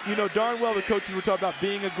 You know darn well the coaches were talking about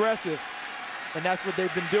being aggressive, and that's what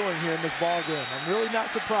they've been doing here in this ball game. I'm really not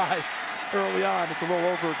surprised early on it's a little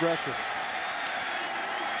over-aggressive.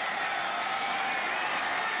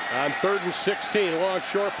 On 3rd and 16, long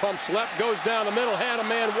short pumps left, goes down the middle, had a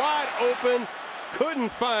man wide open,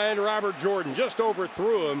 couldn't find Robert Jordan, just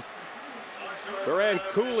overthrew him. Duran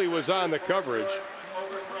Cooley was on the coverage.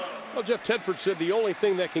 Well, Jeff Tedford said the only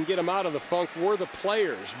thing that can get him out of the funk were the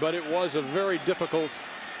players, but it was a very difficult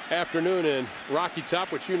afternoon in Rocky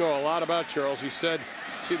Top, which you know a lot about, Charles. He said,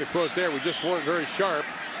 see the quote there, we just weren't very sharp,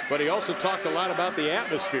 but he also talked a lot about the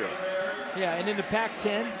atmosphere. Yeah, and in the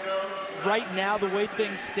Pac-10, right now, the way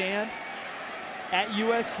things stand, at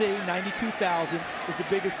USC, 92,000 is the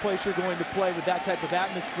biggest place you're going to play with that type of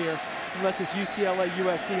atmosphere, unless it's UCLA,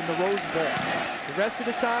 USC in the Rose Bowl. The rest of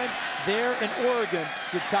the time, there in Oregon,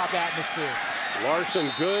 your top atmospheres.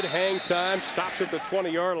 Larson, good hang time, stops at the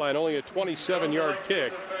 20-yard line, only a 27-yard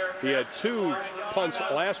kick. He had 2 punts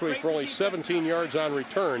last week for only 17 yards on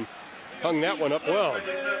return. Hung that one up well.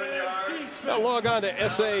 Now log on to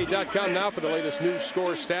SA.com now for the latest news,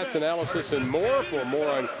 scores, stats, analysis, and more. For more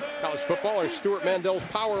on college football or Stuart Mandel's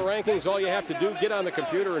power rankings, all you have to do, get on the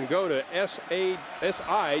computer and go to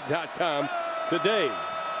SI.com today.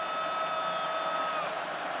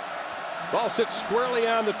 Ball sits squarely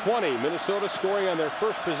on the 20. Minnesota scoring on their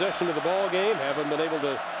first possession of the ball game. Haven't been able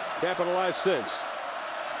to capitalize since.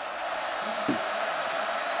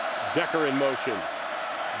 Decker in motion.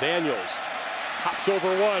 Daniels hops over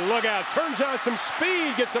one. Look out. Turns on some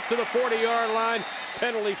speed. Gets up to the 40-yard line.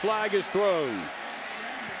 Penalty flag is thrown.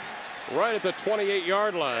 Right at the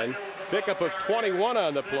 28-yard line. Pickup of 21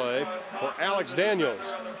 on the play for Alex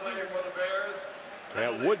Daniels.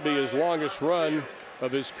 That would be his longest run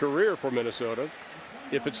of his career for Minnesota,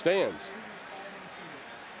 if it stands.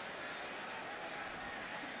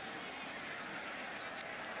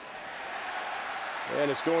 And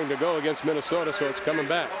it's going to go against Minnesota, so it's coming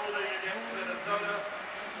back.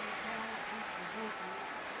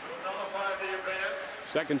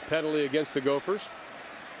 Second penalty against the Gophers.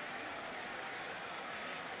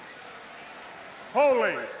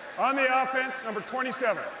 Holding on the offense, number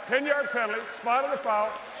 27. 10-yard penalty, spot of the foul,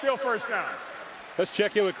 still first down. Let's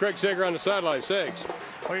check in with Craig Sager on the sideline. Sags.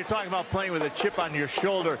 When you're talking about playing with a chip on your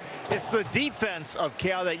shoulder, it's the defense of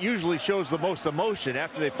Cal that usually shows the most emotion.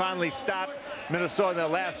 After they finally stopped Minnesota in the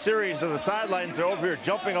last series of the sidelines, they're over here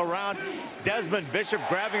jumping around. Desmond Bishop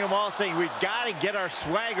grabbing them all, saying, we've got to get our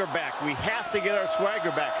swagger back. We have to get our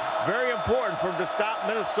swagger back. Very important for them to stop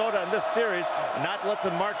Minnesota in this series and not let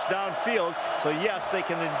them march downfield. So, yes, they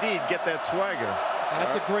can indeed get that swagger.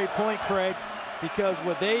 That's a great point, Craig, because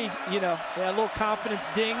what they had a little confidence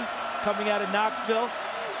ding coming out of Knoxville.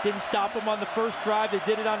 Didn't stop them on the first drive. They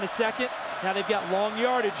did it on the second. Now they've got long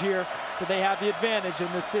yardage here, so they have the advantage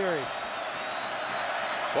in this series.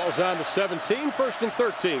 Ball's on to 17, 1st and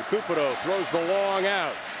 13. Cupido throws the long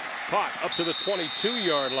out. Caught up to the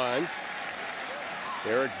 22-yard line.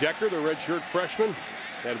 Eric Decker, the redshirt freshman,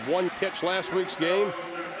 had 1 catch last week's game.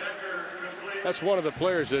 That's one of the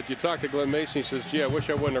players that you talk to Glenn Mason. He says, gee, I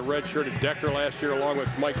wish I wouldn't have redshirted Decker last year, along with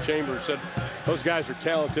Mike Chambers. Said those guys are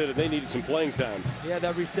talented and they needed some playing time. Yeah,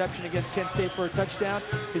 that reception against Kent State for a touchdown,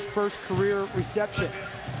 his first career reception.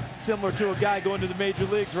 Similar to a guy going to the major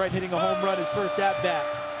leagues, right, hitting a home run his first at-bat.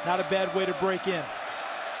 Not a bad way to break in.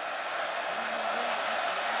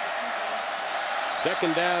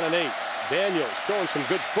 2nd down and 8. Daniels showing some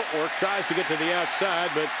good footwork, tries to get to the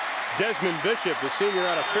outside, but Desmond Bishop, the senior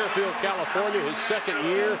out of Fairfield, California, his 2nd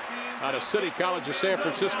year out of City College of San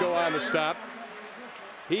Francisco on the stop.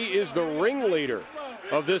 He is the ringleader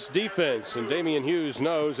of this defense, and Damian Hughes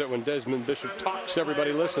knows that when Desmond Bishop talks,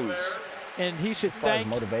 everybody listens. And he should thank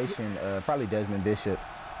motivation, probably Desmond Bishop.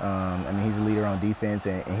 I mean, he's a leader on defense,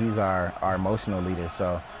 and he's our emotional leader.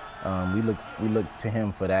 So we look to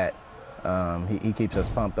him for that. He keeps us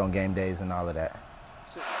pumped on game days and all of that.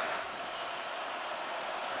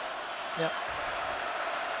 Yep.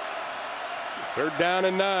 3rd down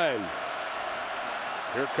and 9.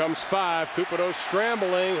 Here comes 5. Cupido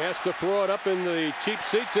scrambling, has to throw it up in the cheap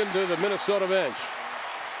seats into the Minnesota bench.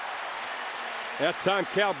 That time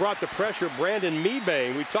Cal brought the pressure. Brandon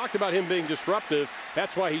Mebane, we talked about him being disruptive.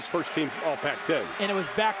 That's why he's first team All Pac-10. And it was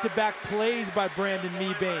back-to-back plays by Brandon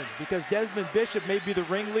Mebane, because Desmond Bishop may be the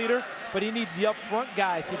ringleader, but he needs the up front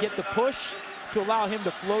guys to get the push, to allow him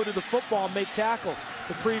to flow to the football and make tackles.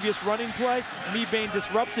 The previous running play, Mebane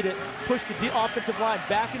disrupted it, pushed the offensive line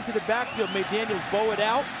back into the backfield, made Daniels bow it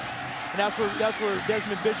out, and that's where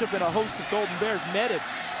Desmond Bishop and a host of Golden Bears met it.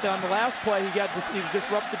 Then on the last play, he was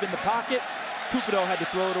disruptive in the pocket. Cupido had to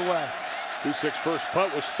throw it away. 2-6 first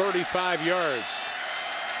punt was 35 yards.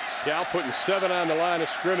 Cal putting 7 on the line of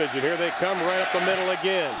scrimmage, and here they come right up the middle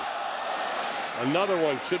again. Another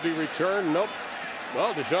one should be returned. Nope.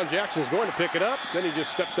 Well, Deshaun Jackson's going to pick it up. Then he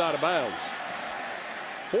just steps out of bounds.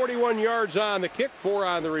 41 yards on the kick, 4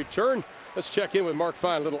 on the return. Let's check in with Mark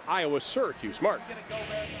Fine, little Iowa-Syracuse. Mark.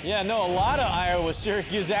 Yeah, no, a lot of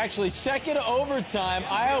Iowa-Syracuse actually. Second overtime.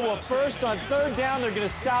 Iowa first on third down. They're going to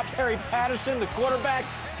stop Perry Patterson, the quarterback.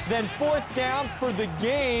 Then fourth down for the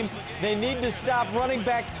game. They need to stop running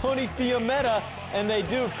back Tony Fiumetta, and they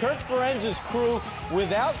do. Kirk Ferenz's crew,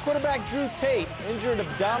 without quarterback Drew Tate, injured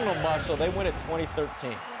abdominal muscle. They win at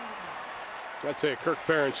 2013. I tell you, Kirk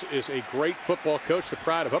Ferentz is a great football coach, the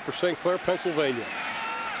pride of Upper St. Clair, Pennsylvania.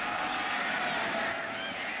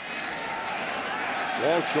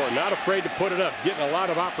 Longshore, not afraid to put it up, getting a lot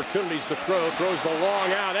of opportunities to throw. Throws the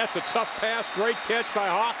long out. That's a tough pass. Great catch by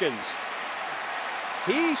Hawkins.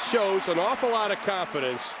 He shows an awful lot of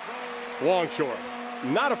confidence. Longshore,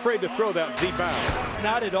 not afraid to throw that deep out.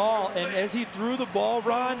 Not at all. And as he threw the ball,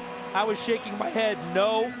 Ron, I was shaking my head.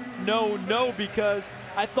 No, no, no, because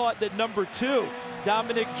I thought that number 2,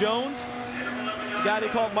 Dominic Jones, the guy they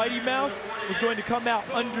call Mighty Mouse, was going to come out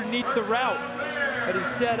underneath the route. But he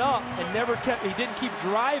set up and he didn't keep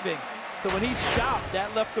driving. So when he stopped,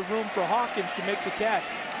 that left the room for Hawkins to make the catch.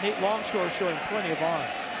 Nate Longshore showing plenty of arm.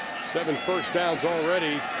 7 first downs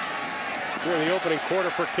already here in the opening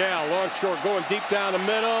quarter for Cal. Longshore going deep down the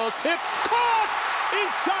middle. Tip caught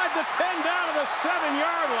inside the 10 down to the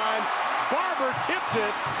 7-yard line. Barber tipped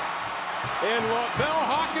it, and Bell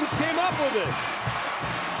Hawkins came up with it.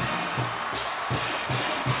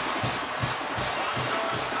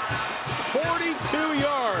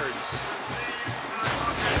 Yards.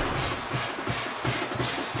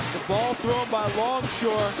 The ball thrown by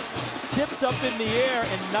Longshore, tipped up in the air,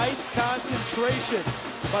 and nice concentration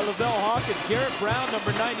by Lavelle Hawkins. Garrett Brown,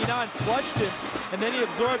 number 99, flushed him, and then he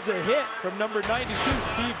absorbs a hit from number 92,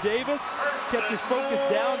 Steve Davis. Kept his focus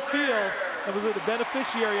downfield and was the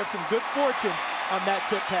beneficiary of some good fortune on that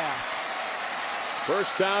tip pass.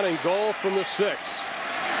 First down and goal from the 6.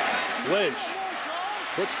 Lynch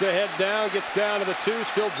puts the head down, gets down to the 2,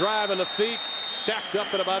 still driving the feet, stacked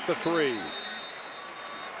up at about the 3.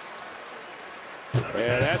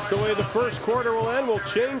 And that's the way the first quarter will end. We'll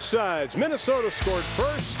change sides. Minnesota scored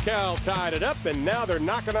first. Cal tied it up, and now they're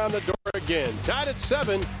knocking on the door again. Tied at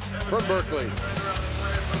 7 from Berkeley.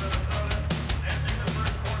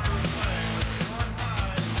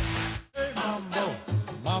 Mambo,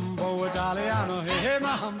 mambo Italiano, hey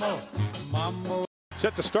mambo, mambo.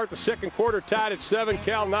 Set to start the second quarter, tied at 7.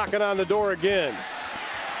 Cal knocking on the door again.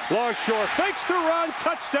 Longshore fakes the run,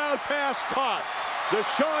 touchdown pass caught.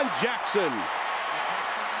 Deshaun Jackson.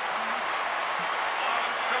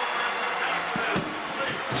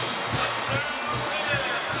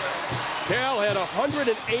 Cal had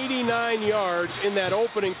 189 yards in that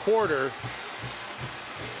opening quarter.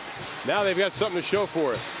 Now they've got something to show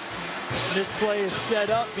for it. This play is set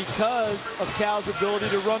up because of Cal's ability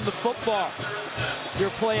to run the football. Your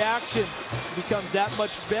play action becomes that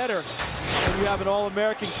much better when you have an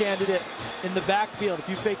All-American candidate in the backfield. If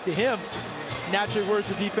you fake to him, naturally, where's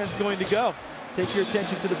the defense going to go? Take your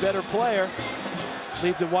attention to the better player.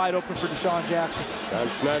 Leaves it wide open for Deshaun Jackson. John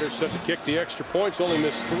Schneider set to kick the extra points. Only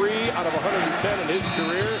missed 3 out of 110 in his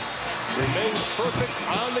career. Remains perfect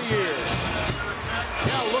on the year.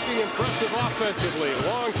 Cal looking impressive offensively.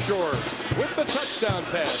 Longshore with the touchdown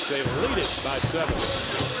pass. They lead it by 7.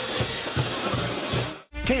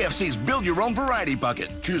 KFC's Build Your Own Variety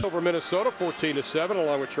Bucket. Choose over Minnesota 14-7,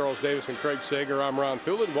 along with Charles Davis and Craig Sager. I'm Ron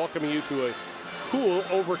Philbin, welcoming you to a cool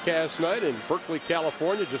overcast night in Berkeley,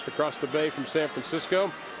 California, just across the bay from San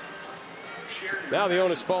Francisco. Now the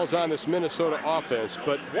onus falls on this Minnesota offense,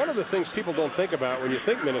 but one of the things people don't think about when you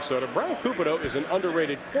think Minnesota, Brian Cupido is an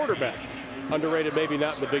underrated quarterback. Underrated maybe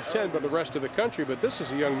not in the Big Ten, but the rest of the country. But this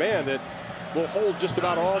is a young man that will hold just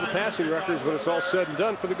about all the passing records when it's all said and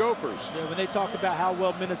done for the Gophers. Yeah, when they talk about how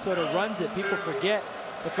well Minnesota runs it, people forget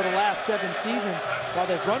that for the last 7 seasons, while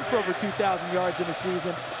they've run for over 2,000 yards in a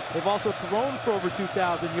season, they've also thrown for over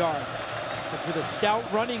 2,000 yards. And for the stout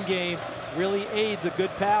running game, really aids a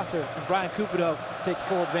good passer, and Brian Cupido takes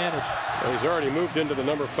full advantage. Well, he's already moved into the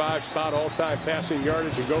number 5 spot, all-time passing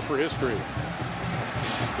yardage in Gopher history.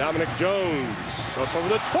 Dominic Jones up over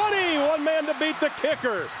the 20, one man to beat the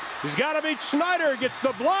kicker. He's got to beat Schneider, gets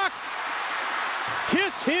the block,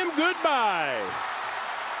 kiss him goodbye.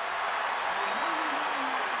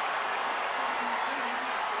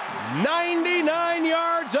 "99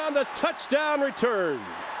 yards on the touchdown return.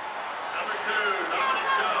 Number 2, Dominic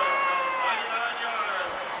Jones, 99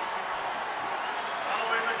 yards.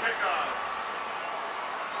 Following the kickoff.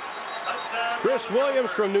 Touchdown. Chris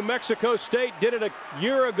Williams from New Mexico State did it a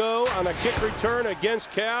year ago on a kick return against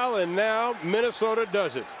Cal, and now Minnesota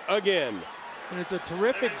does it again. And it's a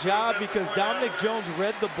terrific job because Dominic Jones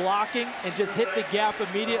read the blocking and just hit the gap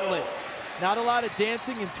immediately. Not a lot of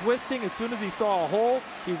dancing and twisting. As soon as he saw a hole,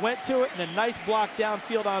 he went to it, and a nice block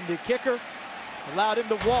downfield on the kicker allowed him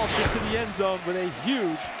to waltz into the end zone with a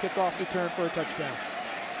huge kickoff return for a touchdown.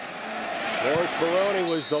 Lawrence Baroni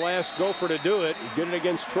was the last Gopher to do it. He did it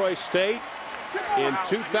against Troy State in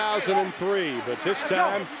 2003, but this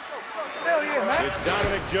time it's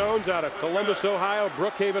Dominic Jones out of Columbus, Ohio,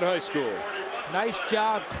 Brookhaven High School. Nice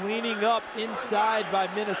job cleaning up inside by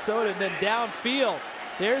Minnesota, and then downfield.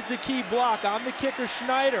 There's the key block on the kicker,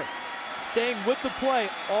 Schneider, staying with the play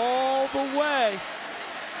all the way.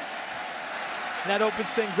 And that opens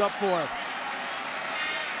things up for him.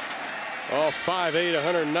 All 5'8",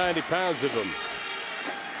 190 pounds of him.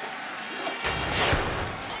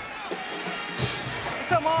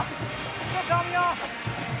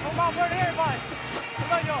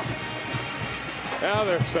 Now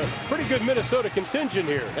there's a pretty good Minnesota contingent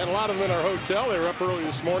here. Had a lot of them in our hotel. They were up early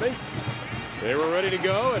this morning. They were ready to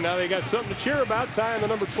go, and now they got something to cheer about, tying the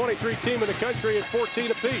number 23 team in the country at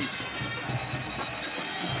 14 apiece.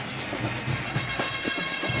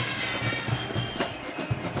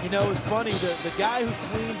 You know, it's funny, the guy who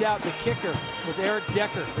cleaned out the kicker was Eric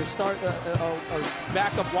Decker, their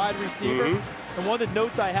backup wide receiver. And one of the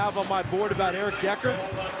notes I have on my board about Eric Decker,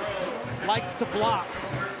 likes to block,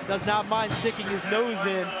 does not mind sticking his nose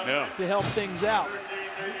in to help things out.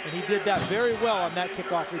 And he did that very well on that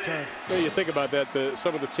kickoff return. Yeah, you think about that,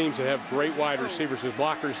 some of the teams that have great wide receivers as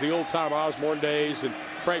blockers, the old Tom Osborne days and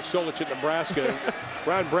Frank Solich at Nebraska.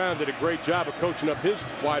 Ron Brown did a great job of coaching up his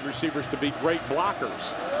wide receivers to be great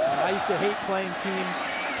blockers. I used to hate playing teams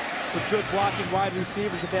with good blocking wide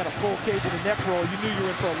receivers. If they had a full cage and a neck roll, you knew you were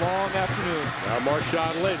in for a long afternoon. Now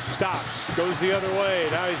Marshawn Lynch stops, goes the other way.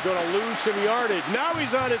 Now he's going to lose some yardage. Now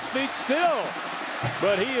he's on his feet still.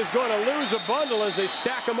 But he is going to lose a bundle as they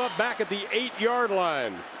stack him up back at the 8-yard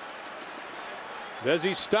line.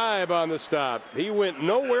 Desi Stibe on the stop. He went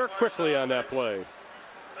nowhere quickly on that play.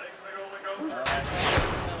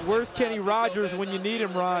 Where's Kenny Rogers when you need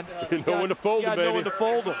him, Ron? You know when to fold him, baby. Know when to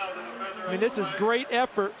fold him. I mean, this is great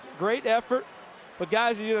effort, great effort. But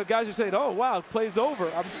guys, guys are saying, "Oh wow, play's over.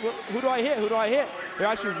 Who do I hit? Who do I hit?" They're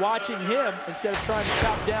actually watching him instead of trying to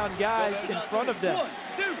chop down guys in front of them.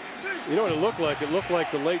 You know what it looked like? It looked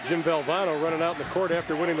like the late Jim Valvano running out in the court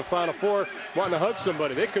after winning the Final Four, wanting to hug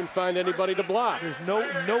somebody. They couldn't find anybody to block. There's no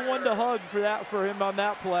one to hug for him on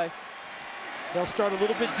that play. They'll start a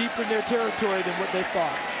little bit deeper in their territory than what they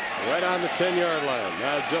thought. Right on the 10-yard line.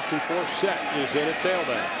 Now Justin Forsett is in at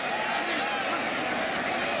tailback.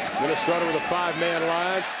 Minnesota with a 5-man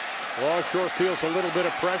line. Longshore feels a little bit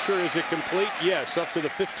of pressure. Is it complete? Yes, up to the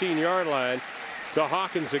 15-yard line to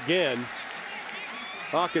Hawkins again.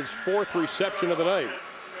 Hawkins' 4th reception of the night.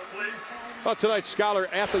 Well, tonight's Scholar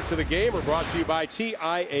Athletes of the Game are brought to you by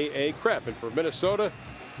TIAA Cref. And for Minnesota,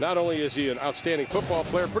 not only is he an outstanding football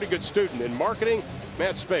player, pretty good student in marketing.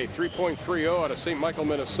 Matt Spay, 3.30 out of St. Michael,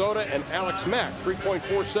 Minnesota. And Alex Mack,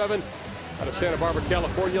 3.47 out of Santa Barbara,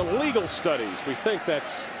 California. Legal studies. We think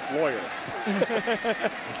that's lawyer.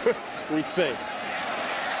 We think.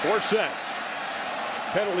 Forsett.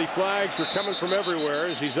 Penalty flags are coming from everywhere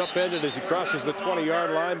as he's upended as he crosses the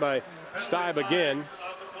 20-yard line by Stibe again.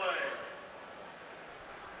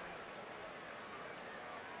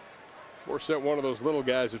 Forsett, one of those little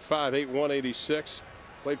guys at 5'8", 186.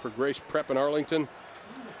 Played for Grace Prep in Arlington.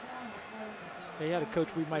 He had a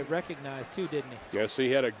coach we might recognize too, didn't he? Yes,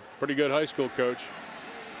 he had a pretty good high school coach.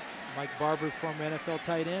 Mike Barber, former NFL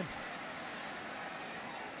tight end.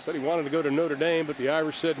 Said he wanted to go to Notre Dame, but the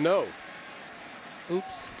Irish said no.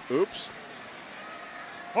 Oops. Oops.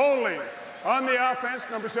 Holding on the offense,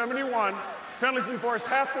 number 71. Penalties enforced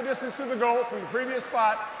half the distance to the goal from the previous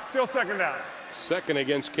spot. Still second down. Second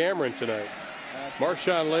against Cameron tonight.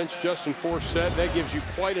 Marshawn Lynch, Justin Forsett, that gives you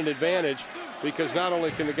quite an advantage because not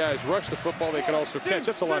only can the guys rush the football, they can also catch.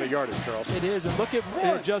 That's a lot of yardage, Charles. It is, and look at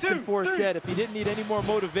Justin Forsett. If he didn't need any more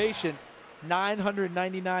motivation,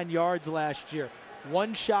 999 yards last year,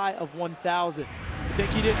 one shy of 1,000. You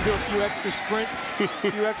think he didn't do a few extra sprints, a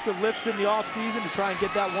few extra lifts in the offseason to try and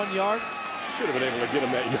get that 1 yard? Should have been able to get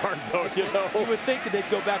him that yard, though, you know. You would think that they'd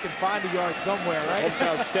go back and find a yard somewhere, right?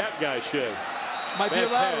 Hometown stat guy should. Might be a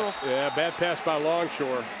lateral. Yeah, bad pass by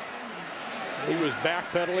Longshore. He was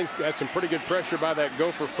backpedaling. Had some pretty good pressure by that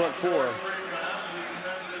Gopher front four.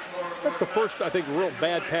 That's the first, I think, real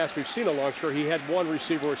bad pass we've seen of Longshore. He had one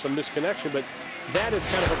receiver with some misconnection, but that is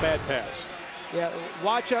kind of a bad pass. Yeah,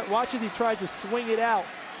 watch as he tries to swing it out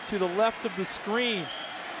to the left of the screen.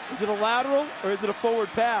 Is it a lateral or is it a forward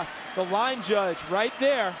pass? The line judge right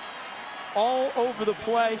there, all over the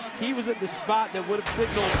play. He was at the spot that would have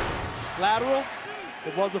signaled lateral.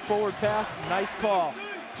 It was a forward pass. Nice call.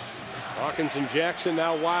 Hawkins and Jackson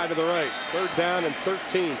now wide to the right. 3rd down and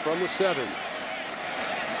 13 from the 7.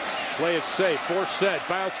 Play it safe. Forsett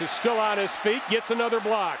bounces, still on his feet, gets another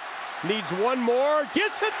block. Needs one more,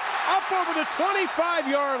 gets it up over the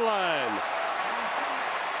 25-yard line.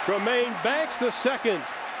 Tremaine Banks, the second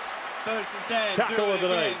tackle of the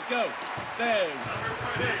night. Go.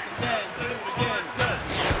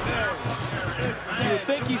 You would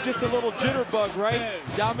think he's just a little jitterbug, right?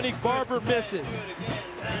 Dominique Barber misses.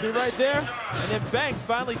 Is he right there? And then Banks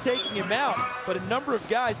finally taking him out. But a number of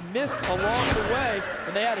guys missed along the way,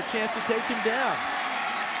 and they had a chance to take him down.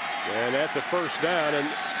 And that's a first down, and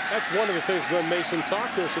that's one of the things Glenn Mason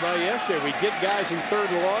talked to us about yesterday. We get guys in 3rd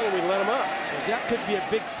and long, and we let them up. Well, that could be a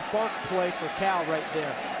big spark play for Cal right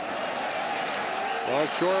there.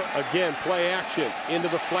 Longshore, again, play action. Into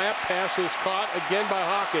the flat, pass is caught again by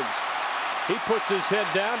Hawkins. He puts his head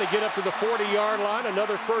down to get up to the 40-yard line.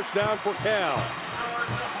 Another first down for Cal.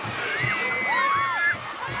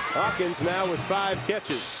 Hawkins now with 5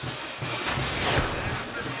 catches.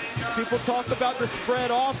 People talk about the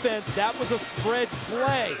spread offense. That was a spread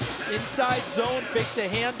play. Inside zone, faked the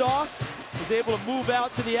handoff. Was able to move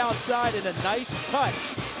out to the outside, and a nice touch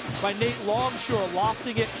by Nate Longshore,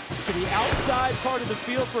 lofting it to the outside part of the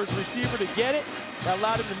field for his receiver to get it. That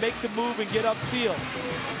allowed him to make the move and get upfield.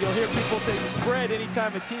 You'll hear people say spread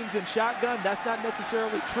anytime a team's in shotgun. That's not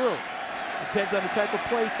necessarily true. Depends on the type of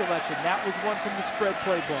play selection. That was one from the spread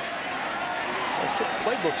playbook. The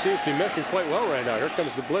playbook seems to be meshing quite well right now. Here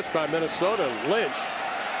comes the blitz by Minnesota. Lynch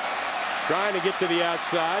trying to get to the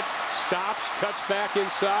outside. Stops, cuts back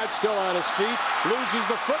inside, still on his feet. Loses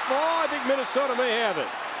the football. I think Minnesota may have it.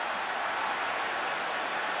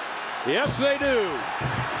 Yes, they do.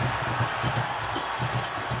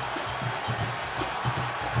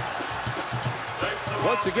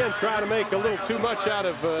 Once again, trying to make a little too much out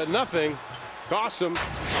of nothing. Costs them.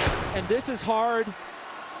 And this is hard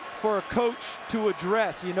for a coach to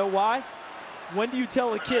address. You know why? When do you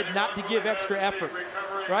tell a kid not to give extra effort,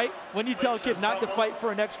 right? When do you tell a kid not to fight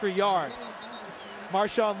for an extra yard?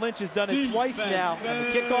 Marshawn Lynch has done it twice now on the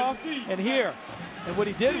kickoff and here. And what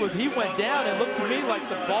he did was he went down and looked to me like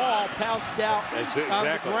the ball pounced out on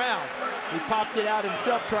the ground. He popped it out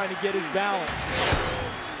himself trying to get his balance.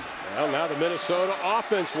 Well, now the Minnesota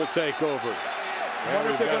offense will take over. I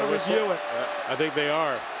wonder if they're going to review it. I think they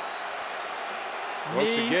are.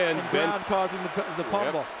 Once again, and Brown causing the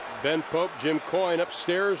fumble. Yep. Ben Pope, Jim Coyne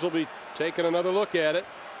upstairs will be taking another look at it.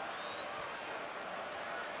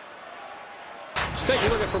 Let's take a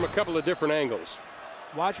look at it from a couple of different angles.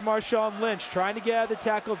 Watch Marshawn Lynch trying to get out of the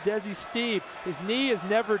tackle of Desi Steve. His knee is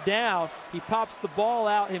never down. He pops the ball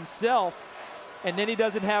out himself, and then he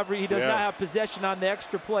does not have possession on the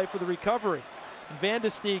extra play for the recovery. And Van de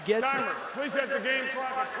Stee gets it. Please set the game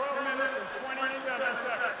clock at 12 minutes and 27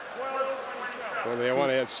 seconds. 12:27. Well, they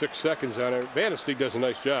want to add 6 seconds on it. Van de Stee does a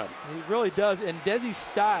nice job. He really does. And Desi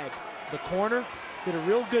Steib, the corner, did a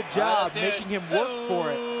real good job making him work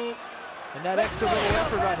for it. And that extra little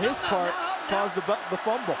effort on his part caused the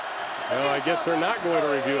fumble. Well, I guess they're not going to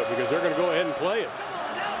review it because they're going to go ahead and play it.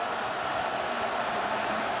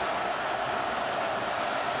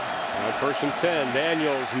 Now, 1st and 10.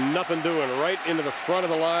 Daniels, nothing doing, right into the front of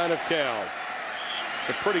the line of Cal. It's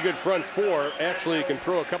a pretty good front four. Actually, you can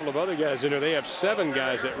throw a couple of other guys in there. They have 7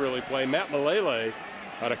 guys that really play. Matt Malele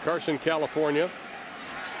out of Carson, California.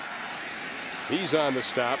 He's on the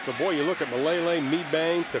stop. The boy, you look at Malele,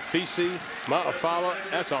 Mebang, Tafisi, Ma'afala.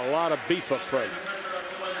 That's a lot of beef up front.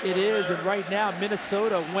 It is, and right now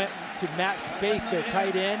Minnesota went to Matt Spaeth, their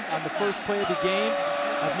tight end, on the first play of the game.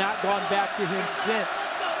 Have not gone back to him since.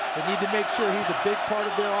 They need to make sure he's a big part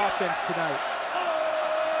of their offense tonight.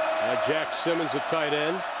 Jack Simmons, a tight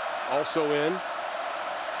end, also in.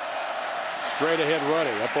 Straight ahead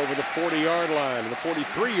running up over the 40-yard line, the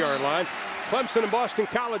 43-yard line. Clemson and Boston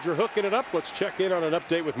College are hooking it up. Let's check in on an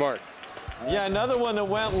update with Mark. Yeah, another one that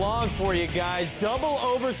went long for you guys. Double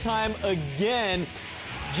overtime again.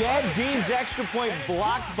 Jad Dean's extra point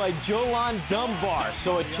blocked by Jolan Dunbar.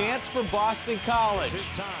 So a chance for Boston College.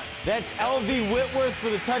 That's L.V. Whitworth for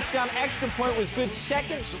the touchdown. Extra point was good.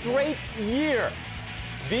 2nd straight year.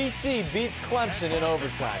 BC beats Clemson in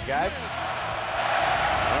overtime, guys.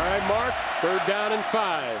 All right, Mark, 3rd down and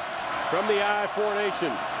 5 from the I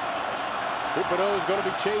formation. Cupido is going to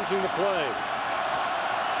be changing the play.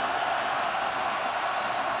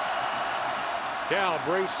 Cal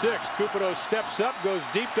brings 6. Cupido steps up, goes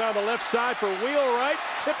deep down the left side for Wheelwright,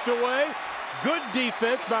 tipped away. Good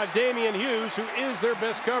defense by Damian Hughes, who is their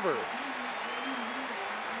best cover.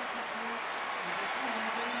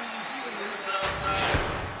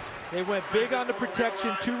 They went big on the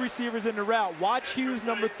protection, 2 receivers in the route. Watch Hughes,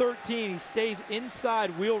 number 13. He stays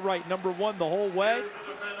inside Wheelwright, number 1, the whole way,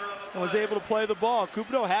 and was able to play the ball.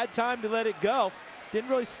 Cupido had time to let it go. Didn't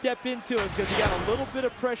really step into it because he got a little bit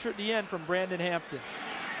of pressure at the end from Brandon Hampton.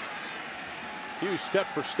 Hughes step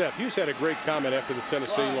for step. Hughes had a great comment after the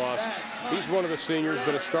Tennessee loss. He's one of the seniors,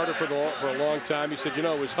 been a starter for a long time. He said, you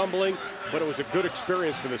know, it was humbling, but it was a good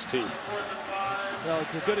experience for this team. Well,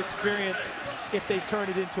 it's a good experience if they turn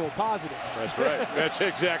it into a positive. That's right. That's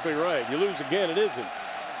exactly right. You lose again, it isn't.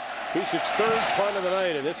 Kusick's 3rd punt of the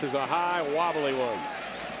night, and this is a high, wobbly one.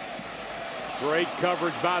 Great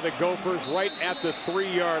coverage by the Gophers right at the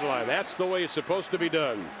 3-yard line. That's the way it's supposed to be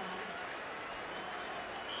done.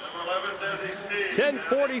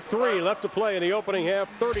 10:43 left to play in the opening half.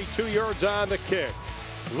 32 yards on the kick.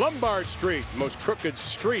 Lombard Street, most crooked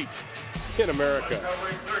street in America.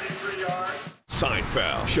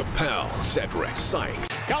 Seinfeld, Chappelle, Cedric, Sykes.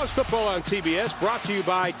 College football on TBS brought to you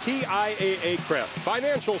by TIAA Craft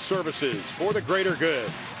Financial Services for the greater good.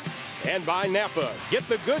 And by Napa. Get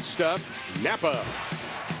the good stuff, Napa.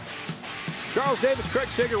 Charles Davis,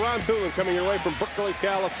 Craig Sager, Ron Thulin coming your way from Berkeley,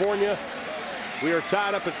 California. We are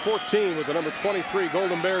tied up at 14 with the number 23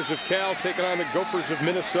 Golden Bears of Cal taking on the Gophers of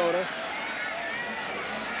Minnesota.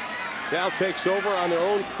 Cal takes over on their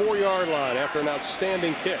own 4-yard line after an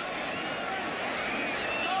outstanding kick.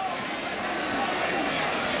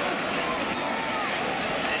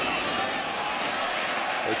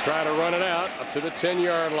 They try to run it out up to the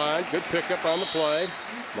 10-yard line. Good pickup on the play.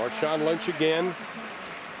 Marshawn Lynch again.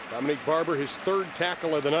 Dominique Barber, his 3rd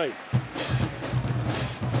tackle of the night.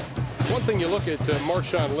 One thing you look at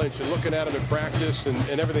Marshawn Lynch and looking at him in practice and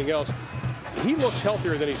everything else, he looks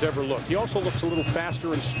healthier than he's ever looked. He also looks a little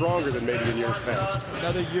faster and stronger than maybe in years past.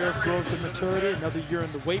 Another year of growth and maturity, another year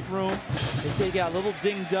in the weight room. They say he got a little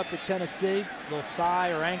dinged up at Tennessee, a little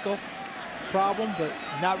thigh or ankle problem, but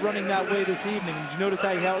not running that way this evening. Did you notice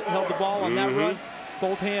how he held the ball on that run?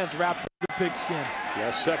 Both hands wrapped in the pigskin.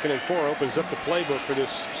 Now 2nd and 4 opens up the playbook for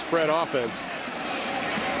this spread offense.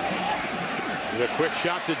 And a quick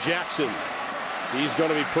shot to Jackson. He's going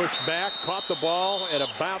to be pushed back, caught the ball at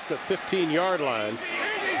about the 15-yard line.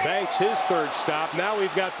 Banks his 3rd stop. Now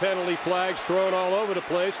we've got penalty flags thrown all over the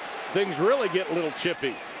place. Things really get a little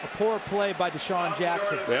chippy. A poor play by Deshaun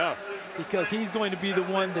Jackson. Yeah. Because he's going to be the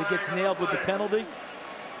one that gets nailed with the penalty.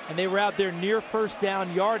 And they were out there near 1st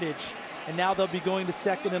down yardage, and now they'll be going to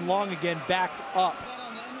 2nd and long again, backed up.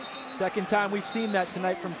 2nd time we've seen that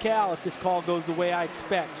tonight from Cal if this call goes the way I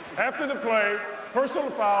expect. After the play,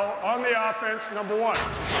 personal foul on the offense, number 1.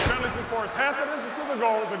 Penalty force half the distance to the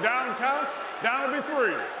goal. The down counts. Down will be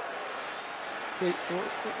 3. See,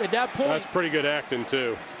 at that point, that's pretty good acting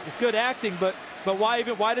too. It's good acting, but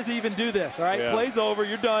why does he even do this? All right, yeah. Play's over,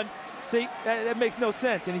 you're done. See, that makes no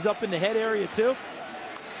sense, and he's up in the head area too.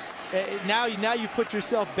 Now you put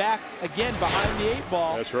yourself back again behind the 8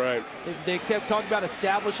 ball. That's right. They kept talking about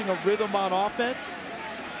establishing a rhythm on offense.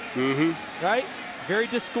 Right? Very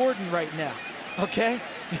discordant right now. Okay?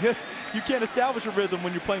 Because you can't establish a rhythm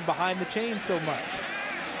when you're playing behind the chains so much.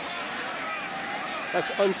 That's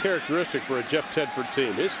uncharacteristic for a Jeff Tedford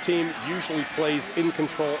team. His team usually plays in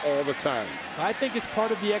control all the time. I think it's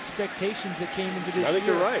part of the expectations that came into this year. I think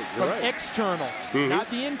you're right. From external, not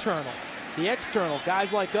the internal. The external,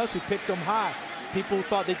 guys like us who picked them high. People who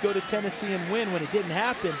thought they'd go to Tennessee and win when it didn't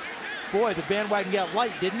happen. Boy, the bandwagon got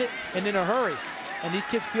light, didn't it? And in a hurry. And these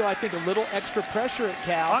kids feel, I think, a little extra pressure at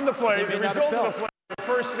Cal. On the play, the result of the play,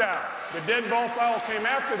 first down. The dead ball foul came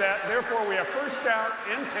after that. Therefore, we have first down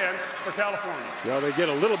and 10 for California. Now they get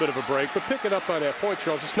a little bit of a break, but picking up on that point,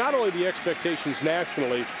 Charles, it's not only the expectations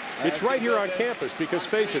nationally, it's right here on campus. Because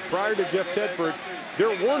face it, prior to Jeff Tedford, there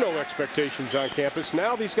were no expectations on campus.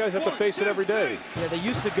 Now these guys have to face it every day. Yeah, they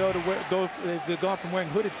used to they've gone from wearing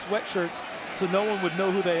hooded sweatshirts so no one would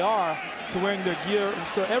know who they are to wearing their gear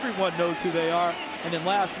so everyone knows who they are. And then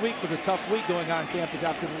last week was a tough week going on campus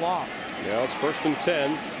after the loss. Yeah, it's 1st and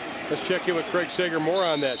 10. Let's check in with Craig Sager more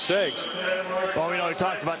on that. Segs. Well, we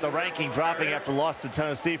talked about the ranking dropping after loss to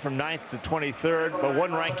Tennessee from 9th to 23rd, but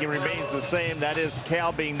one ranking remains the same. That is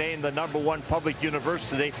Cal being named the #1 public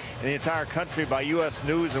university in the entire country by U.S.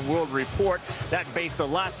 News and World Report. That based a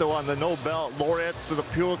lot, though, on the Nobel laureates, the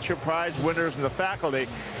Pulitzer Prize winners, and the faculty.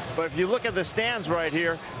 But if you look at the stands right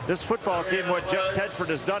here, this football team, what Jeff Tedford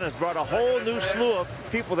has done is brought a whole new slew of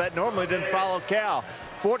people that normally didn't follow Cal.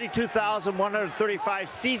 42,135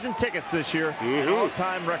 season tickets this year, an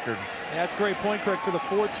all-time record. Yeah, that's a great point, Craig. For the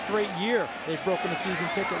 4th straight year, they've broken a season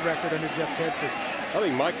ticket record under Jeff Tedford. I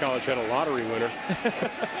think my college had a lottery winner.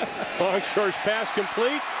 Longshore's pass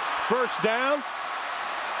complete. First down.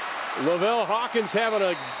 Lavelle Hawkins having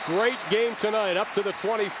a great game tonight, up to the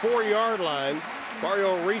 24-yard line.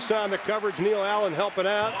 Mario Reese on the coverage. Neil Allen helping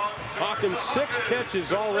out. Hawkins 6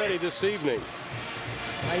 catches already this evening.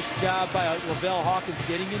 Nice job by Lavelle Hawkins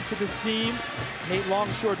getting into the seam. Nate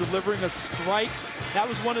Longshore delivering a strike. That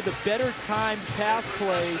was one of the better timed pass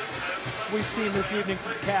plays we've seen this evening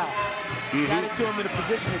from Cal. Got it to him in a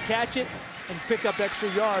position to catch it and pick up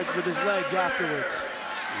extra yards with his legs afterwards.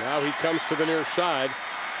 Now he comes to the near side.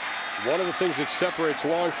 One of the things that separates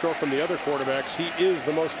Longshore from the other quarterbacks, he is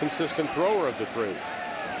the most consistent thrower of the three.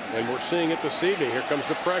 And we're seeing it this evening. Here comes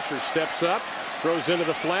the pressure. Steps up. Throws into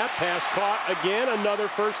the flat, pass caught again, another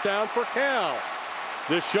first down for Cal.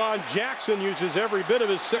 Deshaun Jackson uses every bit of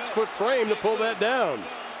his 6-foot frame to pull that down.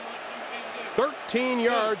 13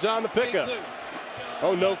 yards on the pickup.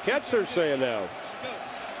 Oh, no catch, they're saying now.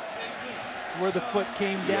 It's where the foot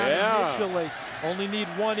came down initially. Only need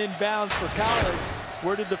one inbounds for college.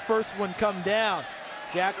 Where did the first one come down?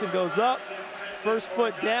 Jackson goes up. First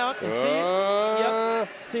foot down, and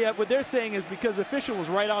see what they're saying is because the official was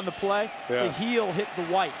right on the play, the heel hit the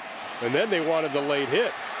white. And then they wanted the late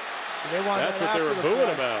hit. So that's what they were booing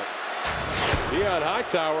about. Deion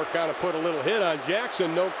Hightower kind of put a little hit on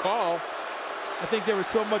Jackson, no call. I think there was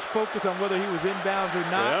so much focus on whether he was inbounds or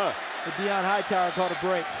not that Deion Hightower caught a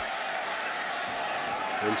break.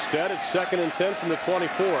 Instead, it's 2nd and 10 from the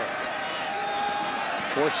 24.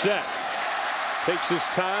 Forsett takes his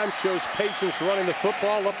time, shows patience running the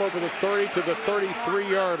football up over the 30 to the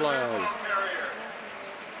 33-yard line.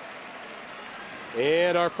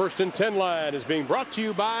 And our 1st and 10 line is being brought to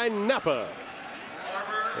you by Napa.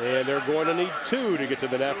 And they're going to need 2 to get to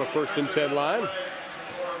the Napa 1st and 10 line.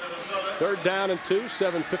 3rd down and 2,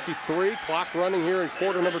 7:53. Clock running here in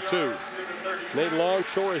quarter number 2. Nate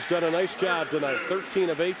Longshore has done a nice job tonight. 13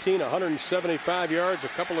 of 18, 175 yards, a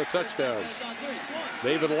couple of touchdowns.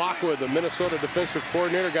 David Lockwood, the Minnesota defensive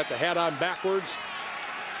coordinator, got the hat on backwards,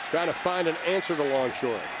 trying to find an answer to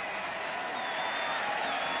Longshore.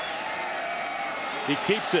 He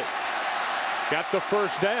keeps it. Got the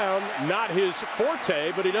first down. Not his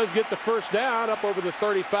forte, but he does get the first down up over the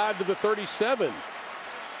 35 to the 37.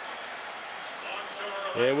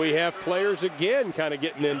 And we have players again kind of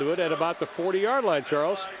getting into it at about the 40-yard line,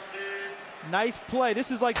 Charles. Nice play. This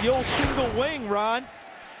is like the old single wing, Ron.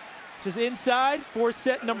 Just inside,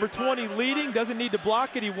 Forsett, number 20, leading. Doesn't need to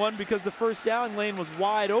block anyone because the first down lane was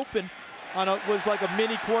wide open on was like a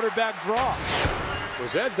mini quarterback draw.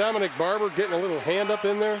 Was that Dominic Barber getting a little hand up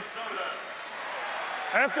in there?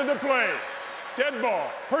 After the play, dead ball,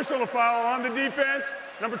 personal foul on the defense,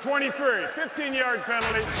 number 23, 15-yard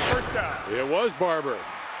penalty, first down. It was Barber.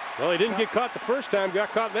 Well, he didn't get caught the first time, got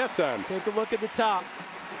caught that time. Take a look at the top.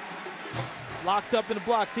 Locked up in the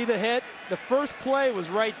block. See the head? The first play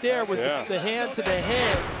was right there, was the hand to the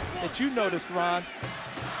head that you noticed, Ron.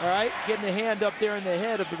 All right, getting the hand up there in the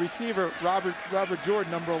head of the receiver, Robert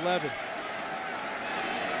Jordan, number 11.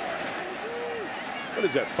 What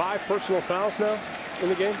is that, 5 personal fouls now in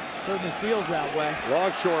the game? Certainly feels that way.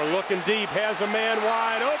 Longshore looking deep, has a man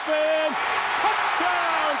wide open.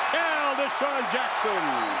 Touchdown, Cal, Deshaun Jackson.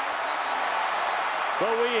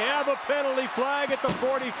 But we have a penalty flag at the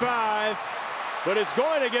 45. But it's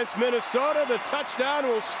going against Minnesota. The touchdown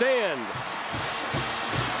will stand.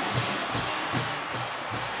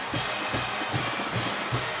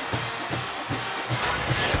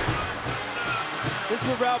 This is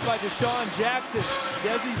a route by Deshaun Jackson.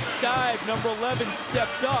 Desi Skive, number 11,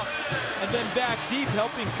 stepped up and then back deep,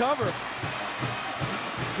 helping cover.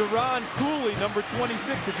 Deron Cooley, number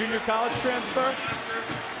 26, the junior college transfer.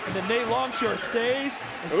 And then Nate Longshore stays.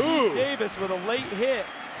 And Steve Davis with a late hit,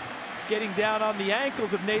 getting down on the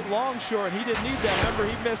ankles of Nate Longshore, and he didn't need that. Remember,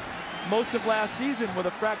 he missed most of last season with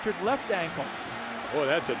a fractured left ankle. Boy,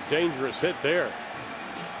 that's a dangerous hit there.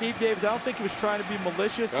 Steve Davis, I don't think he was trying to be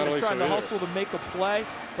malicious. He was trying to hustle to make a play,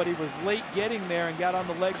 but he was late getting there and got on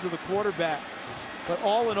the legs of the quarterback. But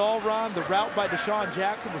all in all, Ron, the route by Deshaun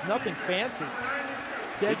Jackson was nothing fancy.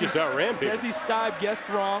 He just outran people. Desi Stibe guessed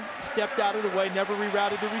wrong, stepped out of the way, never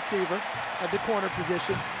rerouted the receiver at the corner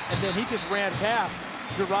position, and then he just ran past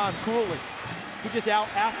Duran Cooley. He just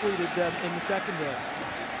out-athleted them in the secondary.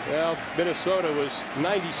 Well, Minnesota was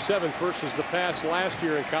 97th versus the pass last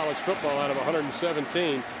year in college football out of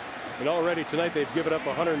 117. And already tonight they've given up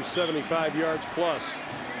 175 yards plus.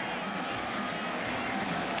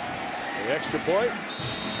 The extra point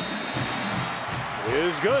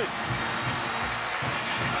is good.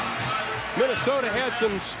 Minnesota had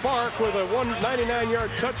some spark with a 199-yard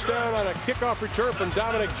touchdown on a kickoff return from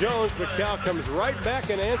Dominic Jones, but Cal comes right back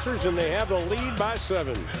and answers, and they have the lead by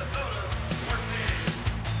 7.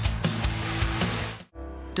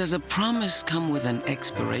 Does a promise come with an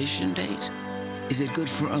expiration date? Is it good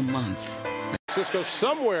for a month? Cisco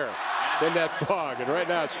somewhere in that fog, and right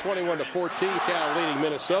now it's 21-14. Cal leading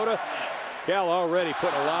Minnesota. Cal already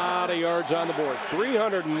put a lot of yards on the board.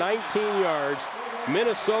 319 yards.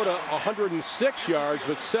 Minnesota 106 yards,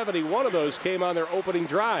 but 71 of those came on their opening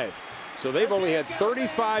drive. So they've only had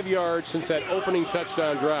 35 yards since that opening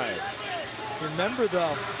touchdown drive. Remember,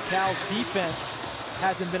 though, Cal's defense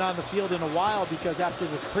hasn't been on the field in a while because after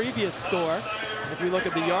the previous score, as we look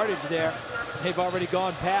at the yardage there, they've already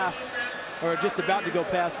gone past, or just about to go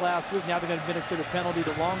past last week. Now they're going to administer the penalty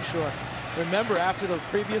to Longshore. Remember, after the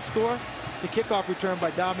previous score, the kickoff return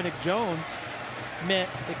by Dominic Jones meant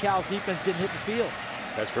that Cal's defense didn't hit the field.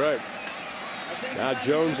 That's right. Now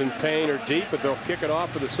Jones and Payne are deep, but they'll kick it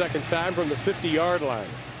off for the second time from the 50-yard line.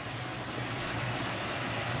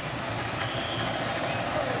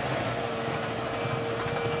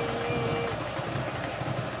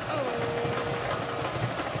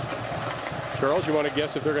 Charles, you want to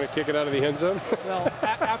guess if they're going to kick it out of the end zone? Well,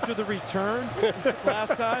 after the return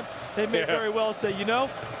last time, they may very well say, you know,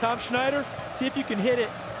 Tom Schneider, see if you can hit it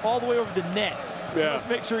all the way over the net. Yeah. Let's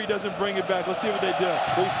make sure he doesn't bring it back. Let's see what they do.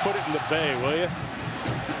 Please put it in the bay, will you?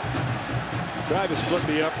 Try to split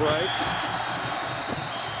the uprights.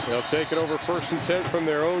 They'll take it over 1st and 10 from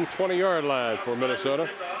their own 20-yard line for Minnesota.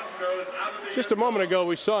 Just a moment ago,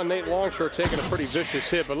 we saw Nate Longshore taking a pretty vicious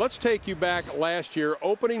hit, but let's take you back last year.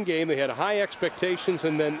 Opening game, they had high expectations,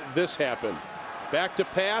 and then this happened. Back to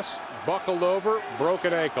pass, buckled over,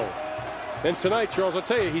 broken ankle. And tonight, Charles, I'll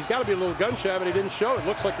tell you, he's got to be a little gun shy, but he didn't show it.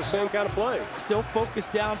 Looks like the same kind of play. Still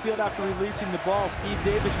focused downfield after releasing the ball. Steve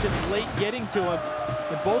Davis just late getting to him.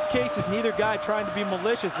 In both cases, neither guy trying to be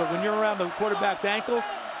malicious, but when you're around the quarterback's ankles,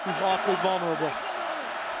 he's awfully vulnerable.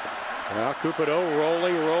 Now Cupido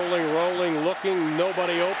rolling, looking,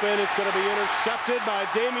 nobody open. It's going to be intercepted by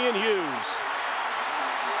Damian Hughes.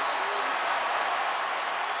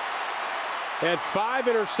 Had 5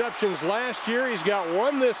 interceptions last year. He's got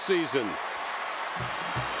 1 this season.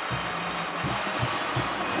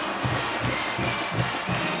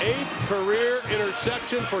 Eighth career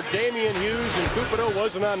interception for Damian Hughes, and Cupido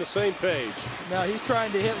wasn't on the same page. Now he's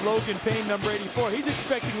trying to hit Logan Payne, number 84. He's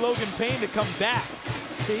expecting Logan Payne to come back.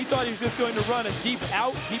 See, he thought he was just going to run a deep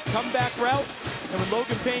comeback route. And when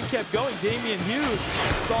Logan Payne kept going, Damian Hughes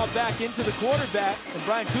saw back into the quarterback, and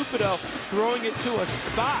Brian Cupido throwing it to a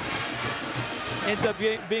spot ends up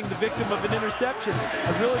being the victim of an interception.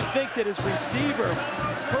 I really think that his receiver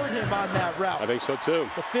hurt him on that route. I think so too.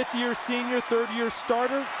 It's a 5th-year senior, 3rd-year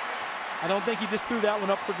starter. I don't think he just threw that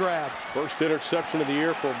one up for grabs. First interception of the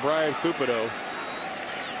year for Brian Cupido.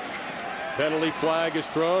 Penalty flag is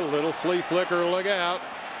thrown. A little flea flicker, look out.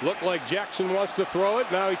 Looked like Jackson wants to throw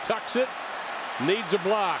it. Now he tucks it. Needs a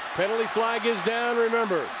block. Penalty flag is down,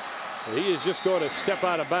 remember. He is just going to step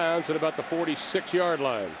out of bounds at about the 46-yard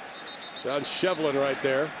line. John Shevlin right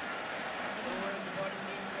there.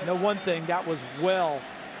 You know one thing, that was well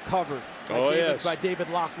covered by David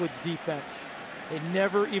Lockwood's defense. They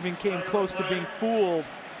never even came close to being fooled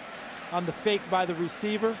on the fake by the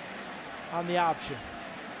receiver on the option.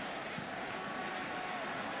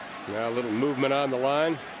 Now a little movement on the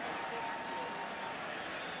line.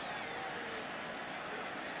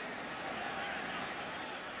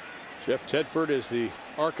 Jeff Tedford is the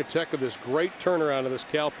architect of this great turnaround of this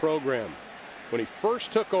Cal program. When he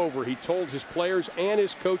first took over, he told his players and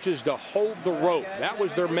his coaches to hold the rope. That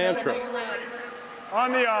was their mantra.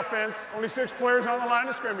 On the offense, only 6 players on the line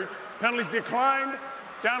of scrimmage. Penalties declined.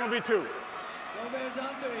 Down will be 2.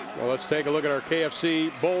 Well, let's take a look at our KFC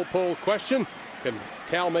Bowl poll question. Can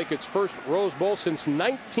Cal make its first Rose Bowl since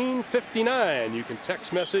 1959? You can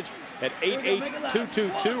text message at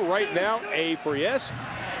 88222 right now. A for yes,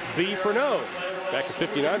 B for no. Back in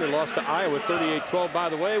 '59, they lost to Iowa 38-12, by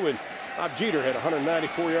the way, when Bob Jeter had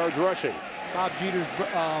 194 yards rushing. Bob Jeter's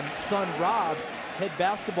son, Rob, head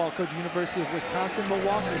basketball coach, University of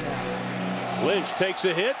Wisconsin-Milwaukee now. Lynch takes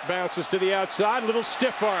a hit, bounces to the outside, little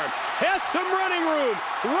stiff arm. Has some running room.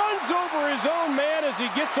 Runs over his own man as he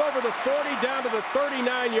gets over the 40 down to the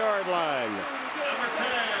 39-yard line.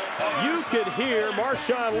 You could hear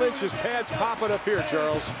Marshawn Lynch's pads popping up here,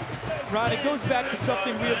 Charles. Ron, it goes back to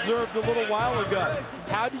something we observed a little while ago.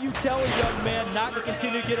 How do you tell a young man not to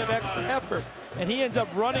continue to get an extra effort? And he ends up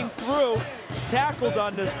running through tackles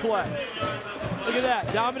on this play. Look at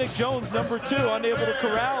that. Dominic Jones, number 2, unable to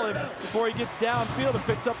corral him before he gets downfield and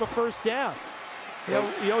picks up a first down. You know,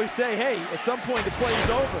 you always say, hey, at some point the play's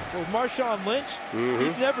over. With Marshawn Lynch, he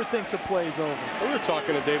never thinks a play's over. We were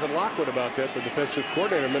talking to David Lockwood about that, the defensive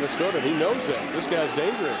coordinator of Minnesota, and he knows that. This guy's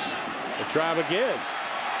dangerous. They try him again.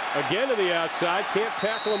 Again to the outside. Can't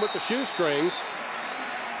tackle him with the shoestrings.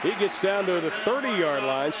 He gets down to the 30-yard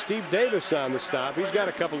line. Steve Davis on the stop. He's got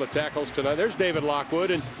a couple of tackles tonight. There's David Lockwood,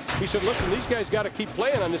 and he said, listen, these guys got to keep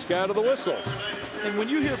playing on this guy to the whistle. And when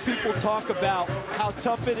you hear people talk about how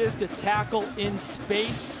tough it is to tackle in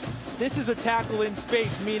space, this is a tackle in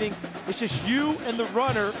space, meaning it's just you and the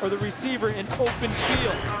runner or the receiver in open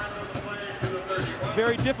field.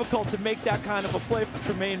 Very difficult to make that kind of a play for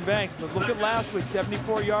Tremaine Banks. But look at last week,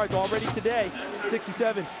 74 yards already today,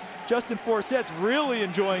 67. Justin Forsett's really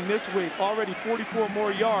enjoying this week. Already 44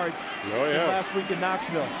 more yards than last week in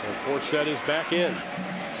Knoxville. And Forsett is back in.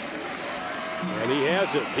 And he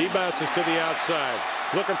has it. He bounces to the outside.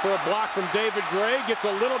 Looking for a block from David Gray. Gets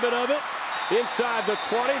a little bit of it. Inside the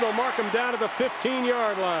 20. They'll mark him down to the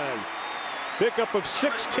 15-yard line. Pickup of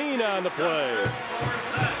 16 on the play.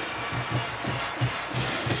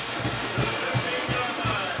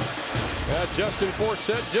 Justin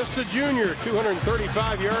Forsett, just a junior,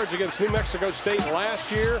 235 yards against New Mexico State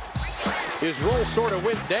last year. His role sort of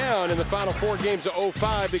went down in the final 4 games of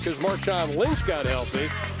 05 because Marshawn Lynch got healthy.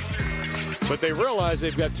 But they realize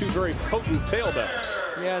they've got 2 very potent tailbacks.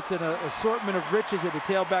 Yeah, it's an assortment of riches at the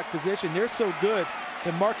tailback position. They're so good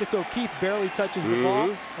that Marcus O'Keefe barely touches the ball,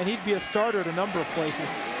 and he'd be a starter at a number of places.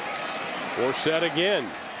 Forsett again.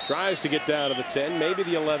 Tries to get down to the 10, maybe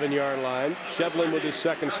the 11-yard line. Shevlin with his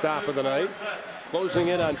second stop of the night. Closing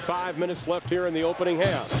in on 5 minutes left here in the opening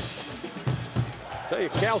half. Tell you,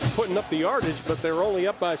 Cal's putting up the yardage, but they're only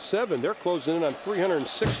up by 7. They're closing in on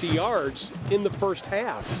 360 yards in the first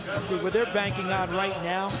half. See, what they're banking on right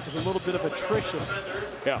now is a little bit of attrition.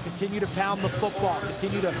 Yeah. Continue to pound the football.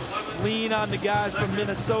 Continue to lean on the guys from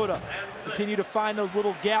Minnesota. Continue to find those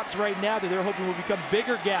little gaps right now that they're hoping will become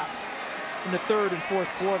bigger gaps in the 3rd and 4th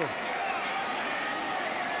quarter.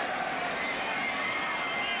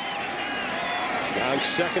 Down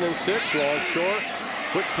 2nd and 6, long short.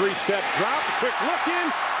 Quick 3-step drop, quick look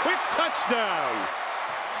in, quick touchdown.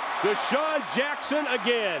 Deshaun Jackson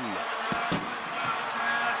again.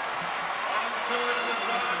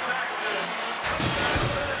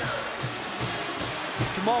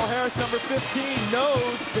 Jamal Harris, number 15,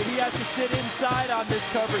 knows that he has to sit inside on this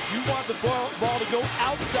coverage. You want the ball to go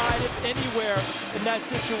outside, if anywhere, in that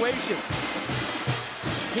situation.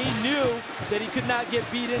 He knew that he could not get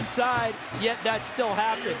beat inside, yet that still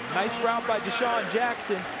happened. Nice route by Deshaun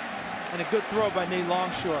Jackson, and a good throw by Nate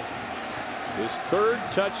Longshore. His 3rd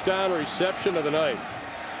touchdown reception of the night.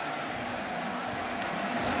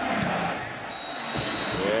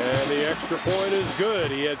 And the extra point is good.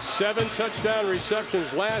 He had 7 touchdown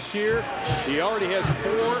receptions last year. He already has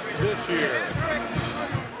 4 this year.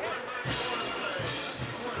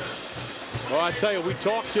 Well, I tell you, we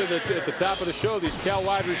talked to at the top of the show, these Cal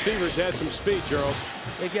wide receivers had some speed, Charles.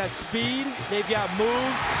 They've got speed, they've got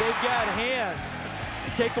moves, they've got hands.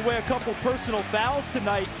 You take away a couple personal fouls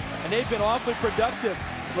tonight, and they've been awfully productive.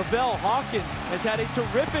 Lavelle Hawkins has had a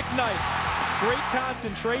terrific night. Great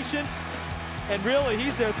concentration, and really,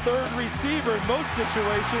 he's their 3rd receiver in most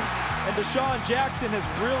situations, and Deshaun Jackson has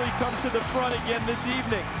really come to the front again this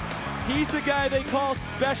evening. He's the guy they call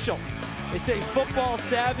special. They say he's football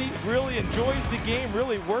savvy, really enjoys the game,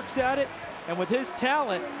 really works at it, and with his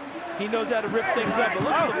talent, he knows how to rip things up. But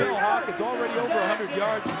look at Lavelle Hawkins, already over 100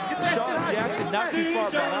 yards. Deshaun Jackson not too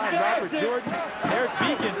far behind. Robert Jordan, Eric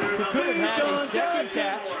Beacon, who could have had a 2nd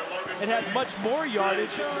catch and had much more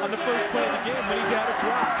yardage on the first play of the game when he had a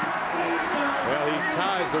drop. Well, he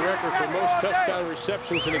ties the record for most touchdown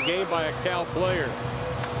receptions in a game by a Cal player.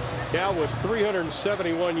 Cal with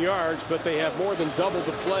 371 yards, but they have more than double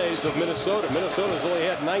the plays of Minnesota. Minnesota's only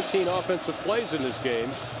had 19 offensive plays in this game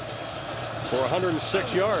for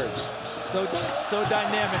 106 yards. So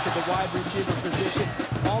dynamic at the wide receiver position.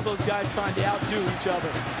 All those guys trying to outdo each other.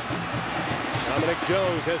 Dominic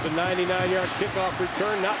Jones has a 99-yard kickoff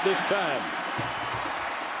return, not this time.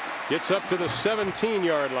 Gets up to the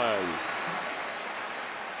 17-yard line.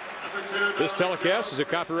 This telecast is a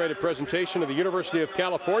copyrighted presentation of the University of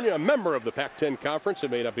California, a member of the Pac-10 Conference.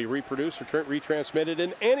 It may not be reproduced or retransmitted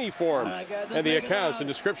in any form, and the accounts and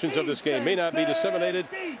descriptions of this game may not be disseminated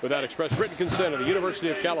without express written consent of the University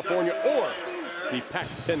of California or the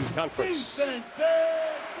Pac-10 Conference.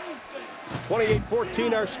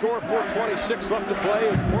 28-14 our score, 4:26 left to play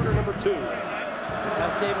in quarter number 2.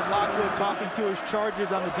 That's David Lockwood talking to his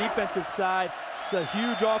Chargers on the defensive side. It's a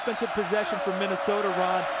huge offensive possession for Minnesota,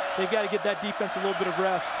 Ron. They've got to get that defense a little bit of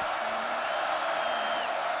rest.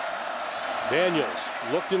 Daniels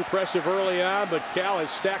looked impressive early on, but Cal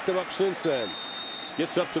has stacked them up since then.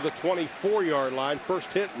 Gets up to the 24-yard line.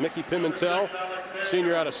 First hit, Mickey Pimentel,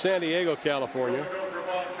 senior out of San Diego, California.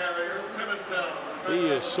 He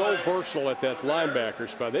is so versatile at that linebacker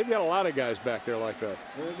spot. They've got a lot of guys back there like that.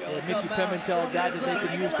 Yeah, Mickey Pimentel, a guy that they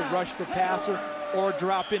can use to rush the passer or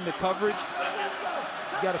drop into coverage.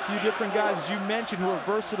 You got a few different guys, as you mentioned, who are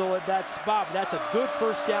versatile at that spot. But that's a good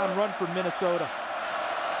first down run for Minnesota.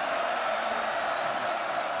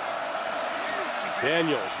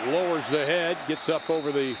 Daniels lowers the head, gets up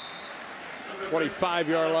over the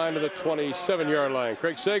 25-yard line to the 27-yard line.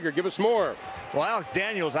 Craig Sager, give us more. Well, Alex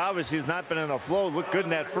Daniels obviously has not been in a flow. Looked good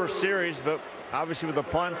in that first series, but obviously with the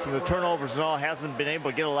punts and the turnovers and all, hasn't been able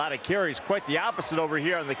to get a lot of carries. Quite the opposite over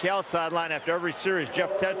here on the Cal sideline. After every series,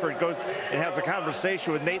 Jeff Tedford goes and has a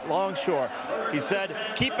conversation with Nate Longshore. He said,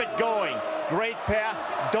 keep it going. Great pass.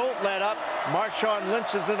 Don't let up. Marshawn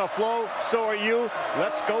Lynch is in a flow. So are you.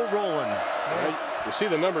 Let's go rolling. Well, you see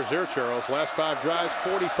the numbers there, Charles. Last 5 drives,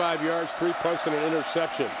 45 yards, 3 punts and an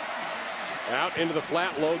interception. Out into the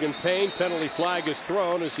flat, Logan Payne. Penalty flag is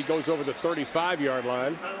thrown as he goes over the 35-yard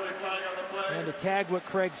line. And to tag what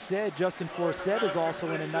Craig said, Justin Forsett is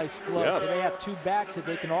also in a nice flow. Yeah. So they have 2 backs that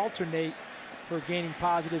they can alternate for gaining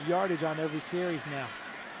positive yardage on every series now.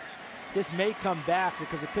 This may come back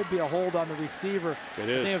because it could be a hold on the receiver. It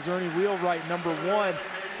is. I think it was Ernie Wheelwright, number 1,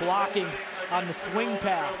 blocking on the swing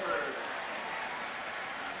pass.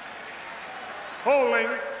 Holding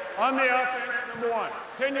on the outs, number 1.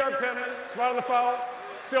 10-yard penalty, spot of the foul,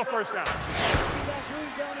 still first down.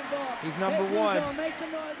 He's number 1.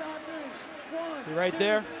 See right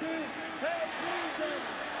there?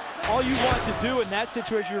 All you want to do in that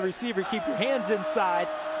situation, your receiver, keep your hands inside,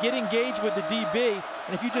 get engaged with the DB,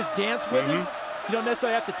 and if you just dance with him, you don't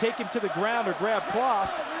necessarily have to take him to the ground or grab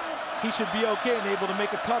cloth. He should be okay and able to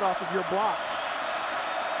make a cutoff of your block.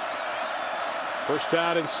 First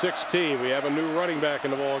down and 16. We have a new running back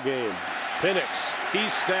in the ball game. Penix,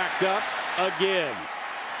 he's stacked up again.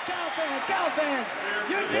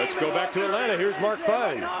 Let's go back to Atlanta. Here's Mark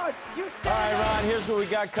Fine. All right, Ron, here's what we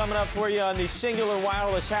got coming up for you on the Singular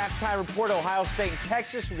Wireless Halftime Report. Ohio State and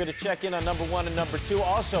Texas. We're going to check in on number 1 and number 2.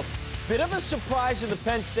 Also, bit of a surprise in the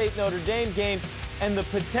Penn State-Notre Dame game and the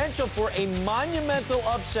potential for a monumental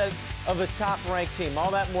upset of a top-ranked team. All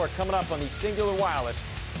that more coming up on the Singular Wireless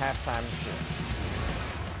Halftime Report.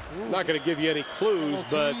 Not going to give you any clues,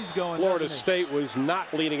 but Florida State was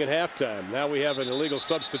not leading at halftime. Now we have an illegal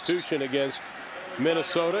substitution against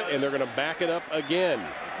Minnesota, and they're going to back it up again.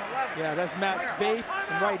 Yeah, that's Matt Spaeth.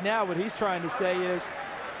 And right now what he's trying to say is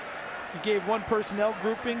he gave one personnel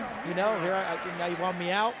grouping, you know, now you want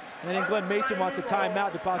me out. And then Glenn Mason wants a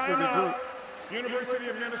timeout to possibly regroup. University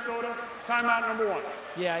of Minnesota, timeout number 1.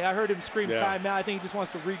 Yeah, I heard him scream timeout. I think he just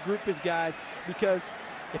wants to regroup his guys because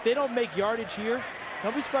if they don't make yardage here,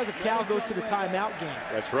 don't be surprised if Cal goes to the timeout game.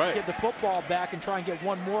 That's right. Get the football back and try and get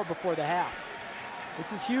one more before the half.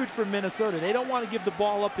 This is huge for Minnesota. They don't want to give the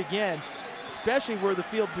ball up again, especially where the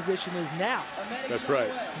field position is now. That's right.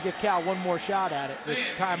 And give Cal one more shot at it with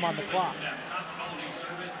time on the clock.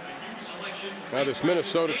 Now this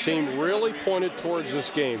Minnesota team really pointed towards this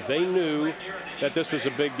game. They knew that this was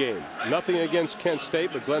a big game. Nothing against Kent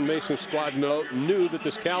State, but Glenn Mason's squad knew that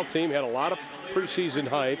this Cal team had a lot of preseason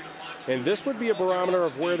hype. And this would be a barometer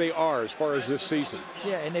of where they are as far as this season.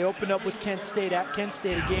 Yeah, and they opened up with Kent State at Kent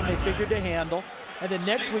State, a game they figured to handle. And then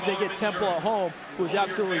next week they get Temple at home, who was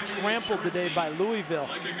absolutely trampled today by Louisville.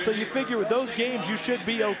 So you figure with those games you should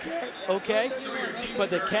be okay? But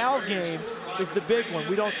the Cal game is the big one.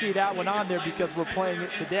 We don't see that one on there because we're playing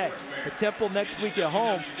it today. But Temple next week at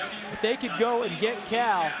home, if they could go and get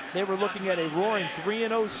Cal, they were looking at a roaring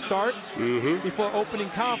 3-0 start before opening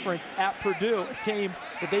conference at Purdue, a team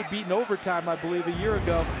that they beat in overtime, I believe, a year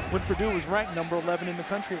ago when Purdue was ranked number 11 in the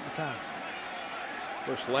country at the time. Of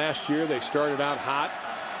course, last year they started out hot,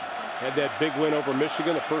 had that big win over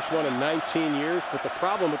Michigan, the first one in 19 years. But the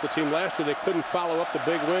problem with the team last year, they couldn't follow up the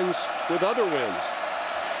big wins with other wins.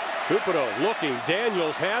 Cupido looking,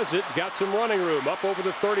 Daniels has it, got some running room, up over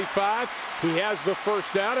the 35. He has the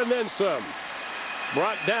first down and then some.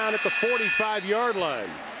 Brought down at the 45-yard line.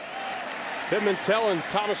 Pimentel and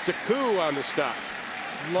Thomas Decoux on the stop.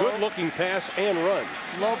 Good-looking pass and run.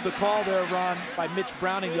 Love the call there, Ron, by Mitch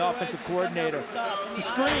Browning, the offensive coordinator. It's a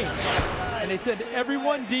screen, and they send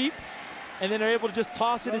everyone deep, and then they're able to just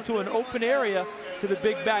toss it into an open area to the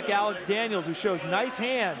big back Alex Daniels, who shows nice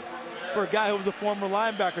hands for a guy who was a former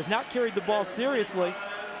linebacker. He's not carried the ball seriously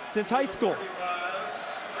since high school.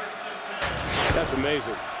 That's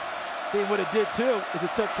amazing. See, what it did, too, is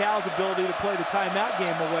it took Cal's ability to play the timeout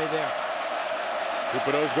game away there.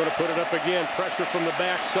 Hupedeau's going to put it up again. Pressure from the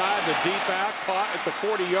backside. The deep out, caught at the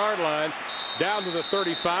 40-yard line. Down to the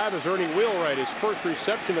 35 is Ernie Wheelwright, his first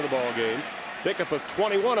reception of the ball game. Pickup of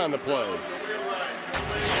 21 on the play.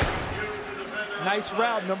 Nice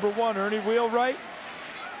route, number 1, Ernie Wheelwright.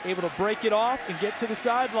 Able to break it off and get to the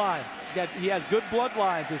sideline. He has good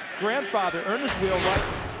bloodlines. His grandfather, Ernest Wheelwright,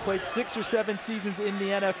 played 6 or 7 seasons in the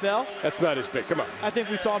NFL. That's not as big. Come on. I think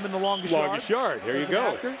we saw him in the longest yard. Longest yard. There you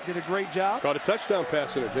go. Actor, did a great job. Caught a touchdown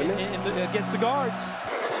pass in it, didn't he? Against the guards.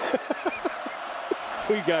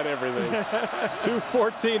 We got everything.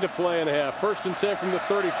 2:14 to play in a half. 1st and 10 from the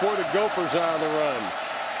 34. The Gophers on the run.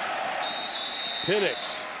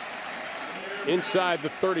 Penix inside the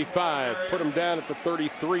 35. Put him down at the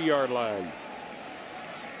 33-yard line.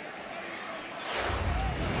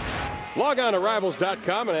 Log on to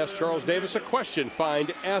Rivals.com and ask Charles Davis a question.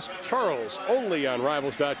 Find Ask Charles only on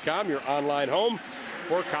Rivals.com, your online home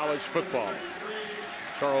for college football.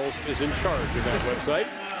 Charles is in charge of that website.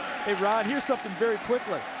 Hey, Ron, here's something very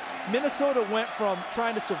quickly. Minnesota went from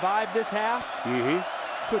trying to survive this half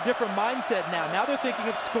to a different mindset now. Now they're thinking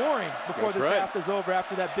of scoring before this half is over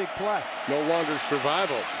after that big play. No longer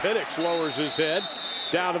survival. Penix lowers his head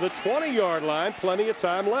down to the 20-yard line. Plenty of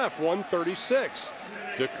time left. 1:36.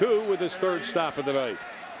 Decoux with his 3rd stop of the night.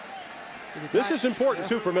 This is important,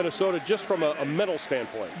 too, for Minnesota, just from a mental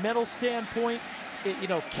standpoint. Mental standpoint,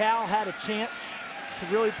 Cal had a chance to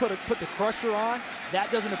really put the crusher on.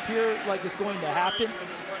 That doesn't appear like it's going to happen.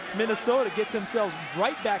 Minnesota gets themselves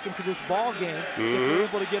right back into this ball game. If they're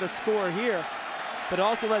able to get a score here. But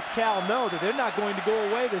also lets Cal know that they're not going to go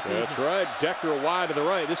away this evening. That's right. Decker wide to the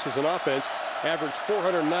right. This is an offense averaged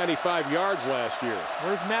 495 yards last year.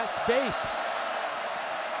 Where's Matt Spaeth?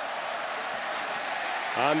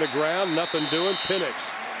 On the ground, nothing doing. Penix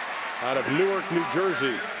out of Newark, New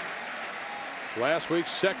Jersey. Last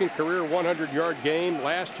week's 2nd career 100-yard game.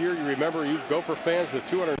 Last year, you remember, you Gopher fans, the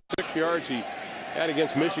 206 yards he had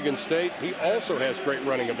against Michigan State. He also has great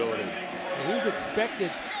running ability. He's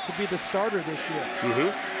expected to be the starter this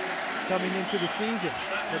year. Coming into the season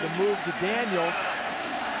with a move to Daniels.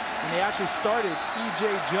 And they actually started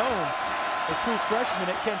E.J. Jones, a true freshman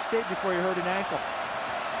at Kent State, before he hurt an ankle.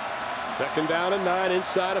 2nd down and 9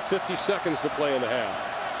 inside of 50 seconds to play in the half.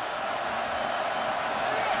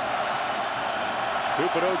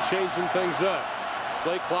 Hupedeau changing things up.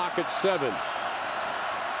 Play clock at 7.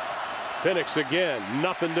 Penix again,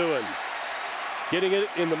 nothing doing. Getting it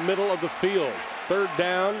in the middle of the field. 3rd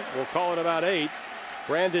down, we'll call it about 8.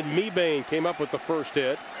 Brandon Mebane came up with the first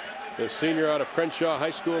hit. The senior out of Crenshaw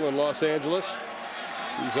High School in Los Angeles.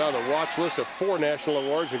 He's on the watch list of 4 national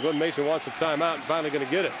awards, and Glenn Mason wants a timeout and finally going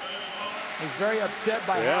to get it. He's very upset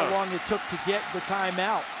by how long it took to get the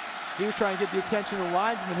timeout. He was trying to get the attention of the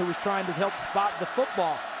linesman who was trying to help spot the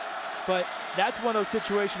football. But that's one of those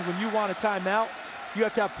situations when you want a timeout, you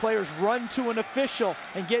have to have players run to an official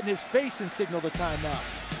and get in his face and signal the timeout.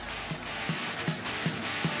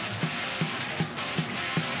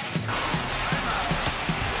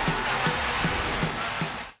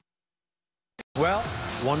 Well,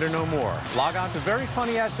 wonder no more. Log on to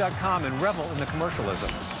veryfunnyads.com and revel in the commercialism,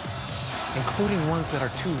 including ones that are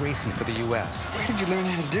too racy for the U.S. Where did you learn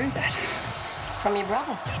how to do that? From your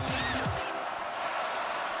brother.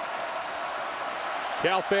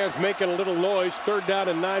 Cal fans making a little noise. 3rd down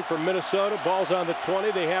and 9 for Minnesota. Ball's on the 20.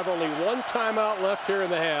 They have only 1 timeout left here in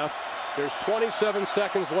the half. There's 27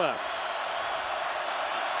 seconds left.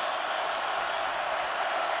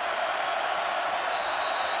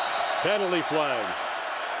 Penalty flag.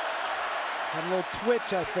 Had a little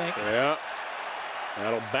twitch, I think. Yeah.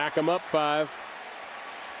 That'll back them up 5.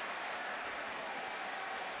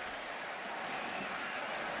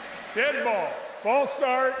 Dead ball. Ball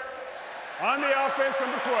start on the offense,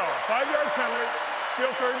 number 12. 5-yard penalty. Still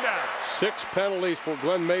 3rd down. 6 penalties for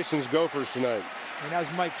Glenn Mason's Gophers tonight. And that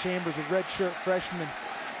was Mike Chambers, a redshirt freshman,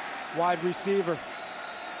 wide receiver.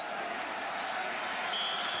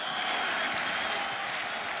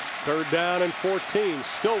 Third down and 14,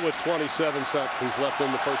 still with 27 seconds left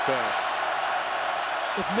in the first half.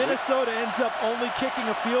 If Minnesota ends up only kicking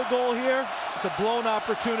a field goal here, it's a blown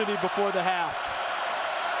opportunity before the half.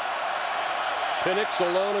 Penix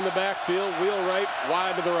alone in the backfield. Wheelwright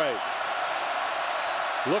wide to the right.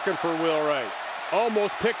 Looking for Wheelwright.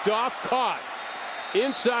 Almost picked off. Caught.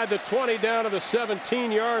 Inside the 20 down to the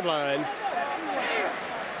 17-yard line.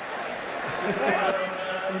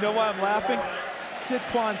 You know why I'm laughing?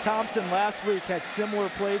 Sidquan Thompson last week had similar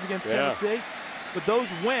plays against Tennessee, but those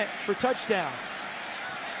went for touchdowns.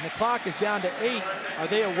 And the clock is down to 8. Are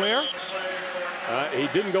they aware? He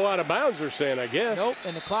didn't go out of bounds, they're saying, I guess. Nope,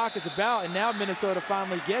 and the clock is about, and now Minnesota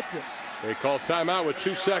finally gets it. They call timeout with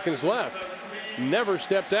 2 seconds left. Never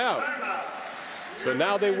stepped out. So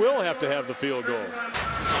now they will have to have the field goal.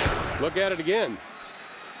 Look at it again.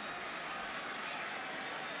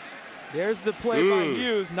 There's the play by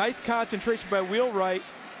Hughes. Nice concentration by Wheelwright,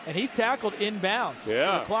 and he's tackled inbounds.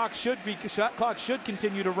 Yeah. So the clock should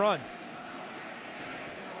continue to run.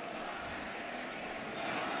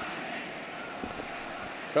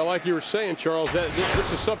 Well, like you were saying, Charles,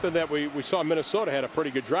 this is something that we saw. Minnesota had a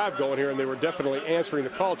pretty good drive going here, and they were definitely answering the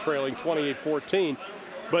call, trailing 28-14.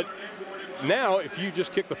 But now, if you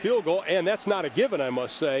just kick the field goal, and that's not a given, I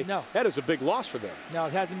must say, that is a big loss for them. Now,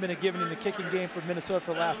 it hasn't been a given in the kicking game for Minnesota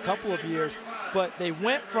for the last couple of years, but they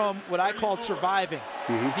went from what I called surviving,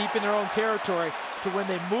 deep in their own territory, to when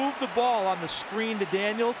they moved the ball on the screen to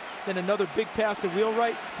Daniels, then another big pass to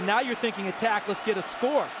Wheelwright. Now you're thinking attack, let's get a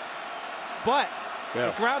score. But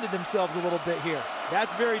they grounded themselves a little bit here.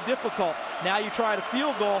 That's very difficult. Now you try a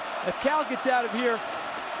field goal. If Cal gets out of here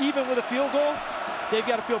even with a field goal, they've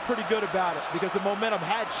got to feel pretty good about it because the momentum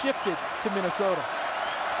had shifted to Minnesota.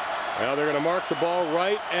 Now they're going to mark the ball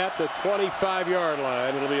right at the 25-yard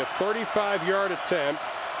line. It'll be a 35-yard attempt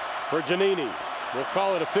for Giannini. We'll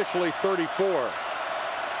call it officially 34.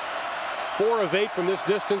 4 of 8 from this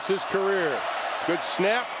distance his career. Good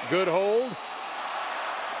snap, good hold,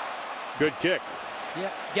 good kick. Yeah,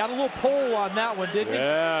 got a little pole on that one, didn't he?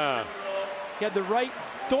 Yeah. He had the right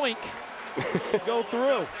doink to go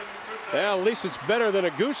through. Well, at least it's better than a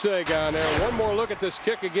goose egg on there. One more look at this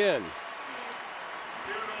kick again.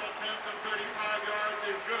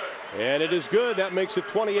 And it is good. That makes it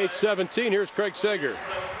 28-17. Here's Craig Sager.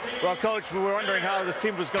 Well, Coach, we were wondering how this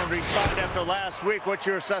team was going to respond after last week. What's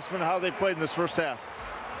your assessment of how they played in this first half?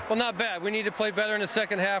 Well, not bad. We need to play better in the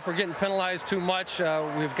second half. We're getting penalized too much.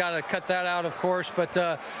 We've got to cut that out, of course. But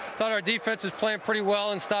thought our defense is playing pretty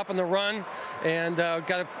well and stopping the run. And got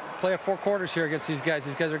to play 4 quarters here against these guys.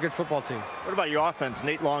 These guys are a good football team. What about your offense,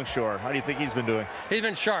 Nate Longshore? How do you think he's been doing? He's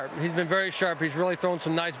been sharp. He's been very sharp. He's really throwing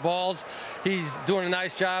some nice balls. He's doing a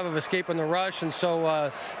nice job of escaping the rush. And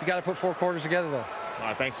so you got to put 4 quarters together, though. All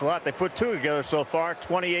right, thanks a lot. They put 2 together so far,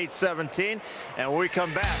 28-17. And when we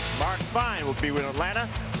come back, Mark Fine will be in Atlanta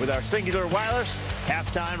with our Singular Wireless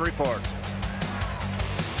halftime report.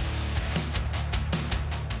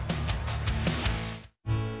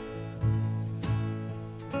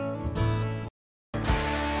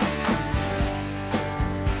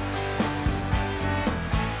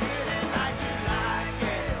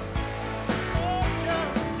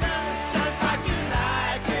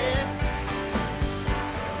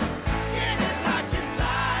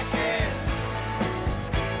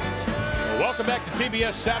 Welcome back to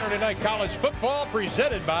TBS Saturday Night College Football,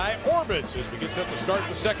 presented by Orbitz as we get set to start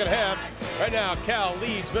the second half. Right now, Cal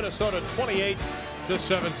leads Minnesota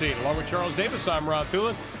 28-17. Along with Charles Davis, I'm Ron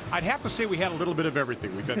Thulin. I'd have to say we had a little bit of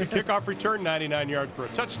everything. We've had the kickoff return, 99 yards for a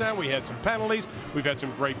touchdown. We had some penalties. We've had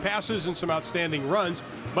some great passes and some outstanding runs.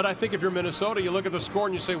 But I think if you're Minnesota, you look at the score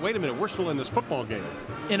and you say, wait a minute, we're still in this football game.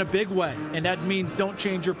 In a big way, and that means don't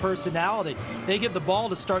change your personality. They get the ball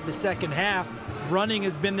to start the second half. Running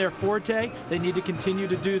has been their forte. They need to continue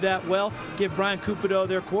to do that well. Give Brian Cupido,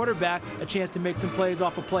 their quarterback, a chance to make some plays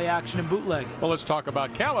off of play action and bootleg. Well, let's talk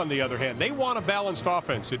about Cal on the other hand. They want a balanced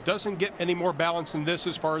offense. It doesn't get any more balanced than this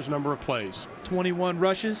as far as number of plays. 21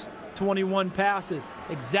 rushes, 21 passes.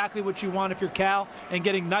 Exactly what you want if you're Cal, and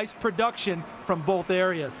getting nice production from both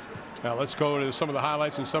areas. Now let's go to some of the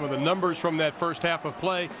highlights and some of the numbers from that first half of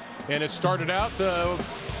play. And it started out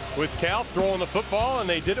with Cal throwing the football, and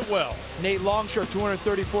they did it well. Nate Longshore,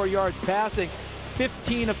 234 yards passing,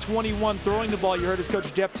 15 of 21 throwing the ball. You heard his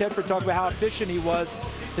coach Jeff Tedford talk about how efficient he was.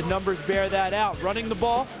 The numbers bear that out. Running the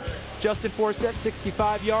ball, Justin Forsett,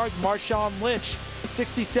 65 yards. Marshawn Lynch,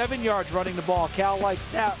 67 yards running the ball. Cal likes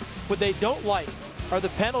that. What they don't like are the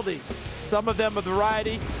penalties. Some of them a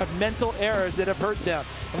variety of mental errors that have hurt them.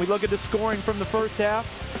 And we look at the scoring from the first half.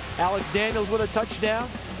 Alex Daniels with a touchdown.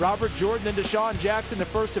 Robert Jordan and Deshaun Jackson, the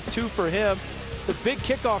first of 2 for him. The big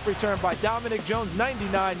kickoff return by Dominic Jones,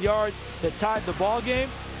 99 yards, that tied the ball game.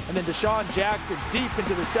 And then Deshaun Jackson deep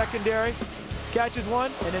into the secondary. Catches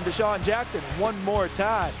one, and then Deshaun Jackson one more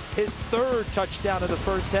time. His 3rd touchdown of the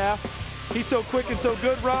first half. He's so quick and so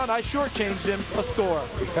good, Ron, I shortchanged him a score.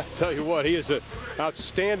 I'll tell you what, he is an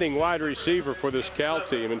outstanding wide receiver for this Cal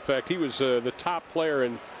team. In fact, he was the top player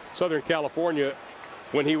in Southern California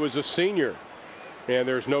when he was a senior. And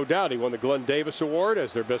there's no doubt he won the Glenn Davis Award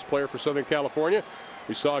as their best player for Southern California.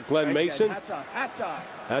 We saw Glenn Mason. Hats off.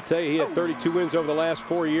 I tell you, he had 32 wins over the last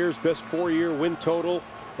 4 years. Best 4-year win total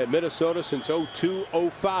at Minnesota since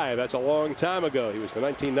 02-05. That's a long time ago. He was the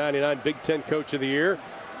 1999 Big Ten Coach of the Year.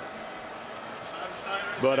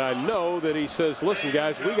 But I know that he says, listen,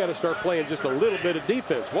 guys, we got to start playing just a little bit of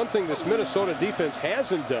defense. One thing this Minnesota defense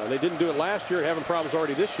hasn't done, they didn't do it last year, having problems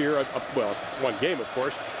already this year. Well, one game, of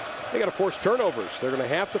course. They got to force turnovers. They're going to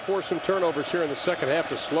have to force some turnovers here in the second half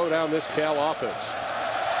to slow down this Cal offense.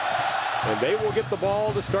 And they will get the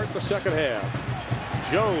ball to start the second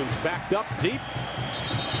half. Jones backed up deep.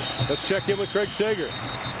 Let's check in with Craig Sager.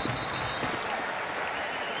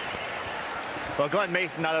 Well, Glenn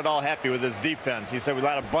Mason not at all happy with his defense. He said we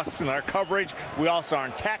had a lot of busts in our coverage. We also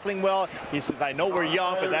aren't tackling well. He says, I know we're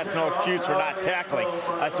young, but that's no excuse for not tackling.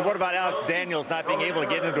 I said, what about Alex Daniels not being able to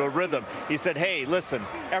get into a rhythm? He said, hey, listen,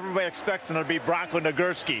 everybody expects him to be Bronco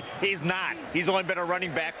Nagurski. He's not. He's only been a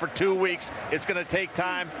running back for 2 weeks. It's going to take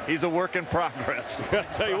time. He's a work in progress. I'll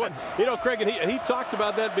tell you what, you know, Craig, and he talked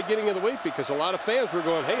about that beginning of the week because a lot of fans were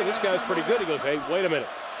going, hey, this guy's pretty good. He goes, hey, wait a minute.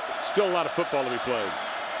 Still a lot of football to be played.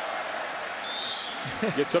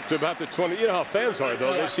 Gets up to about the 20. You know how fans are,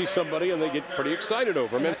 though. They see somebody and they get pretty excited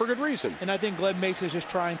over him, and for good reason. And I think Glenn Mason is just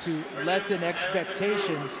trying to lessen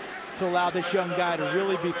expectations to allow this young guy to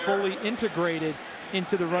really be fully integrated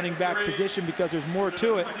into the running back position because there's more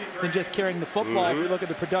to it than just carrying the football. As we look at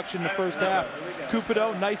the production in the first half,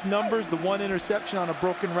 Cupido, nice numbers, the one interception on a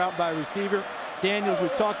broken route by a receiver. Daniels,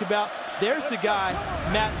 we've talked about. There's the guy,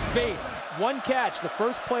 Matt Spade. One catch, the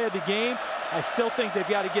first play of the game. I still think they've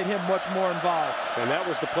got to get him much more involved. And that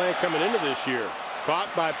was the plan coming into this year.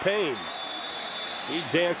 Caught by Payne. He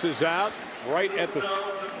dances out right at the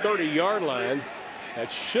 30-yard line.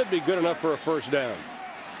 That should be good enough for a first down.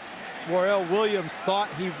 Warrell Williams thought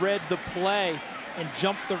he read the play and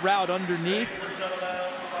jumped the route underneath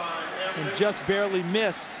and just barely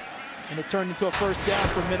missed. And it turned into a first down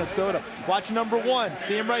for Minnesota. Watch number 1.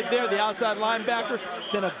 See him right there, the outside linebacker.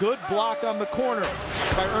 Then a good block on the corner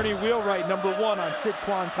by Ernie Wheelwright, number 1 on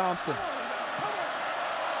Sidquan Thompson.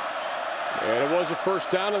 And it was a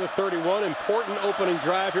first down on the 31. Important opening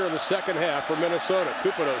drive here in the second half for Minnesota.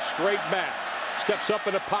 Cupido straight back. Steps up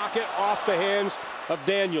in the pocket off the hands of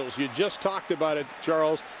Daniels. You just talked about it,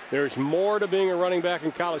 Charles. There's more to being a running back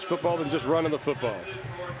in college football than just running the football.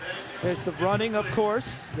 There's the running, of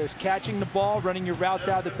course. There's catching the ball, running your routes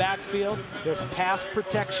out of the backfield. There's pass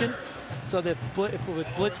protection, so that with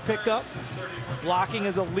blitz pickup, blocking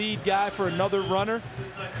as a lead guy for another runner.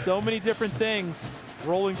 So many different things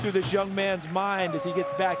rolling through this young man's mind as he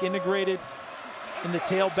gets back integrated in the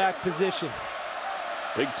tailback position.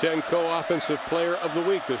 Big Ten co-offensive player of the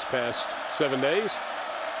week this past 7 days.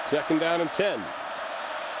 Second down and 10.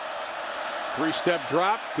 Three-step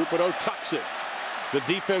drop. Cupido tucks it. The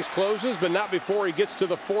defense closes, but not before he gets to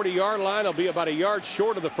the 40-yard line. He'll be about a yard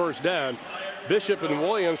short of the first down. Bishop and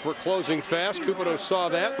Williams were closing fast. Cupido saw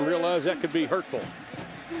that and realized that could be hurtful.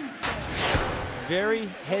 Very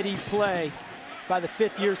heady play by the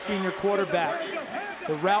fifth-year senior quarterback.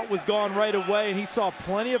 The route was gone right away, and he saw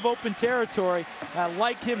plenty of open territory. I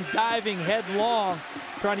like him diving headlong,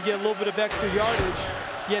 trying to get a little bit of extra yardage,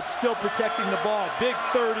 yet still protecting the ball. Big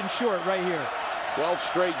third and short right here. 12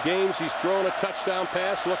 straight games he's thrown a touchdown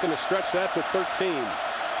pass, looking to stretch that to 13.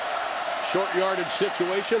 Short yardage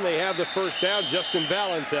situation. They have the first down. Justin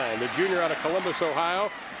Valentine, the junior out of Columbus,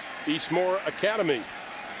 Ohio, Eastmore Academy.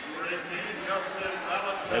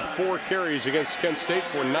 Had 4 carries against Kent State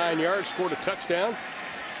for 9 yards, scored a touchdown.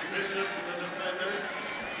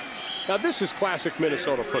 Now this is classic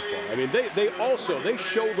Minnesota football. I mean, they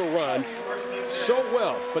show the run so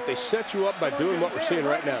well, but they set you up by doing what we're seeing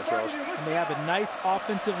right now, Charles. And they have a nice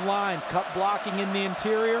offensive line, cut blocking in the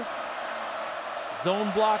interior,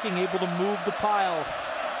 zone blocking, able to move the pile.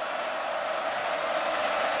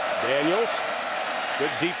 Daniels,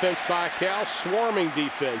 good defense by Cal, swarming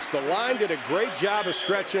defense. The line did a great job of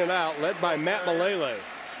stretching it out, led by Matt Malele.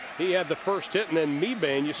 He had the first hit, and then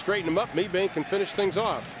Mebane, you straighten him up, Mebane can finish things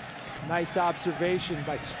off. Nice observation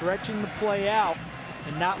by stretching the play out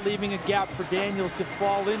and not leaving a gap for Daniels to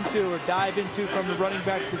fall into or dive into from the running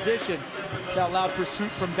back position. That allowed pursuit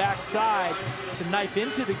from backside to knife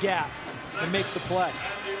into the gap and make the play.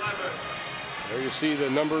 There you see the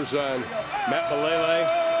numbers on Matt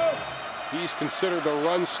Malele. He's considered a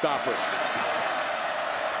run stopper.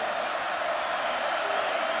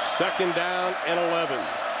 Second down and 11.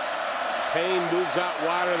 Payne moves out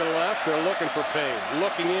wider to the left. They're looking for Payne.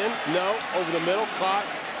 Looking in. No. Over the middle. Caught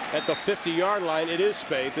at the 50-yard line. It is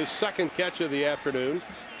Spaeth, his second catch of the afternoon.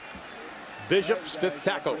 Bishop's fifth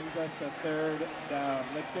tackle.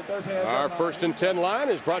 Our 1st and 10 line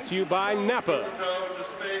is brought to you by Napa.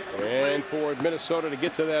 And for Minnesota to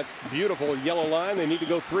get to that beautiful yellow line, they need to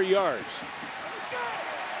go 3 yards.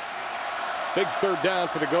 Big 3rd down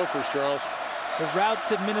for the Gophers, Charles. The routes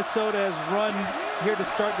that Minnesota has run here to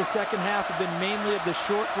start the second half have been mainly of the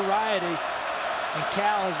short variety, and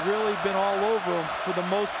Cal has really been all over them for the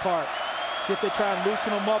most part. See if they try and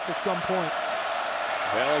loosen them up at some point.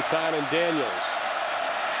 Valentine and Daniels.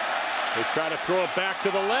 They try to throw it back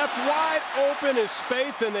to the left. Wide open is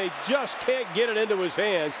Spaeth, and they just can't get it into his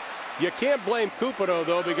hands. You can't blame Cupido,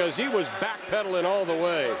 though, because he was backpedaling all the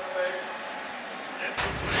way.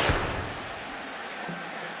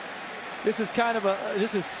 This is kind of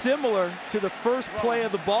this is similar to the first play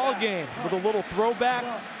of the ball game with a little throwback.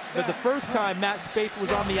 But the first time Matt Spaeth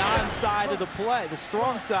was on the onside of the play, the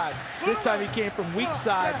strong side. This time he came from weak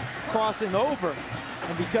side, crossing over.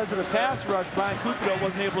 And because of the pass rush, Brian Cupido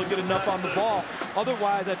wasn't able to get enough on the ball.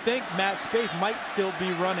 Otherwise, I think Matt Spaeth might still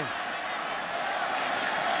be running.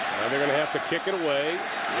 Now they're going to have to kick it away.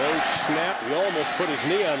 Low snap. He almost put his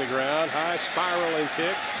knee on the ground. High spiraling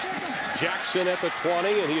kick. Jackson at the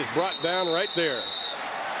 20, and he is brought down right there.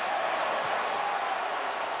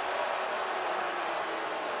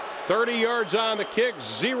 30 yards on the kick,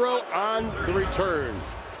 0 on the return.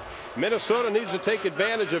 Minnesota needs to take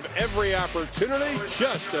advantage of every opportunity.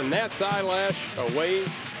 Just a gnat's eyelash away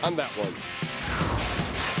on that one.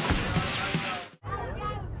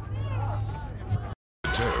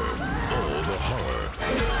 All the horror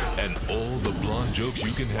and all the blonde jokes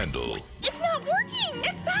you can handle. It's not working.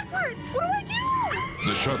 It's backwards. What do I do?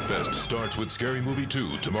 The Shark Fest starts with Scary Movie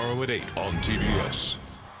 2 tomorrow at 8 on TBS.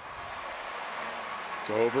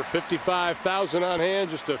 Over 55,000 on hand,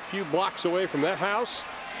 just a few blocks away from that house,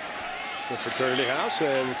 the fraternity house,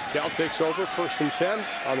 and Cal takes over 1st and 10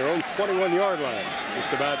 on their own 21-yard line.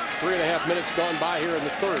 Just about 3.5 minutes gone by here in the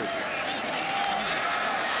 3rd.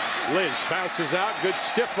 Lynch bounces out, good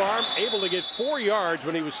stiff arm, able to get 4 yards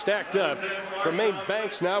when he was stacked up. Tremaine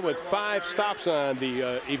Banks now with 5 stops on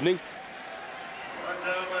the evening.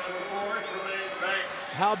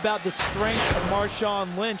 How about the strength of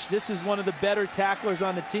Marshawn Lynch? This is one of the better tacklers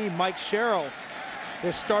on the team, Mike Sherrills.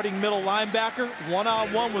 Their starting middle linebacker,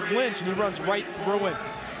 one-on-one with Lynch, and he runs right through him.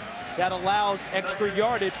 That allows extra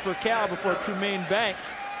yardage for Cal before Tremaine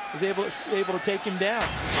Banks is able to take him down.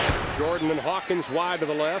 Jordan and Hawkins wide to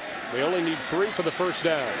the left. They only need 3 for the 1st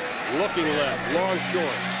down. Looking left, long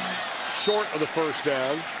short. Short of the 1st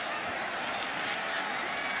down.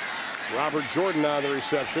 Robert Jordan on the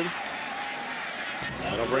reception.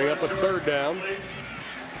 That'll bring up a 3rd down.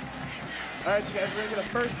 All right, you guys, we're going to get a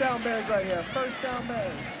 1st down Bears right here. 1st down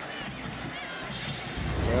Bears.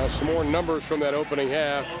 Some more numbers from that opening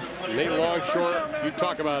half. Nate Longshore, you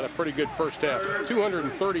talk about a pretty good first half.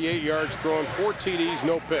 238 yards thrown, 4 TDs,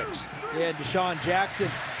 no picks. Yeah, Deshaun Jackson,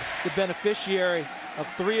 the beneficiary of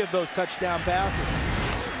 3 of those touchdown passes.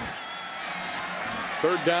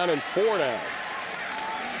 3rd down and 4 now.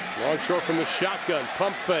 Longshore from the shotgun,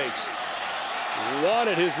 pump fakes.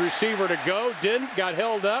 Wanted his receiver to go, didn't, got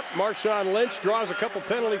held up. Marshawn Lynch draws a couple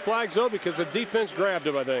penalty flags, though, because the defense grabbed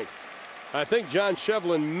him, I think. I think John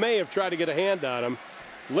Shevlin may have tried to get a hand on him.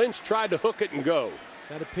 Lynch tried to hook it and go.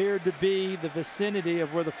 That appeared to be the vicinity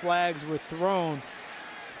of where the flags were thrown.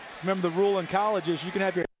 Remember, the rule in college is you can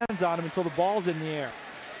have your hands on them until the ball's in the air.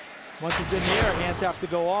 Once it's in the air, hands have to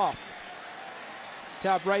go off.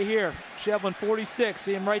 Top right here, Shevlin 46.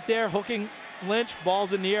 See him right there, hooking Lynch.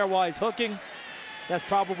 Ball's in the air while he's hooking. That's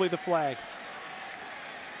probably the flag.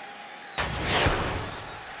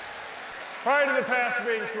 Prior to the pass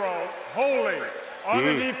being thrown, holding on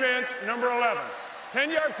the defense, number 11.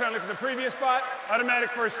 10-yard penalty for the previous spot, automatic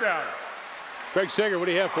 1st down. Greg Sager, what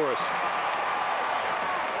do you have for us?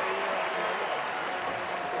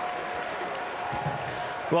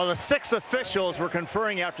 Well, the 6 officials were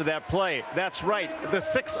conferring after that play. That's right, the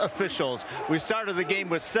 6 officials. We started the game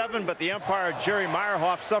with 7, but the umpire, Jerry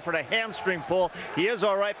Meyerhoff, suffered a hamstring pull. He is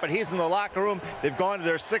all right, but he's in the locker room. They've gone to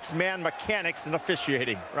their 6-man mechanics and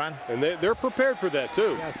officiating. Ron? And they're prepared for that,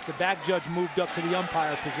 too. Yes, the back judge moved up to the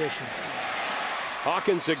umpire position.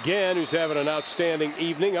 Hawkins again, who's having an outstanding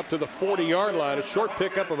evening, up to the 40-yard line. A short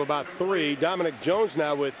pickup of about 3. Dominic Jones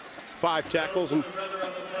now with 5 tackles. And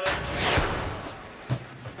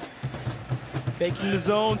faking the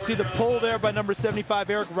zone. See the pull there by number 75,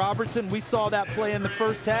 Eric Robertson. We saw that play in the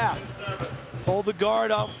first half. Pull the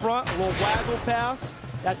guard out front, a little waggle pass.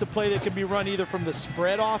 That's a play that can be run either from the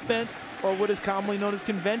spread offense or what is commonly known as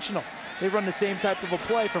conventional. They run the same type of a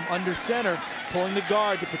play from under center, pulling the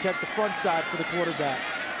guard to protect the front side for the quarterback.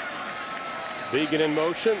 Began in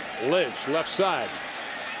motion. Lynch, left side.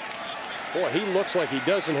 Boy, he looks like he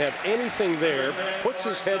doesn't have anything there. Puts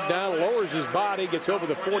his head down, lowers his body, gets over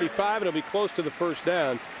the 45, and he'll be close to the first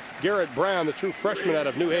down. Garrett Brown, the true freshman out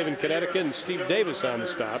of New Haven, Connecticut, and Steve Davis on the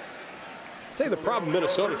stop. I'll tell you the problem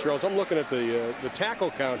Minnesota, Charles, I'm looking at the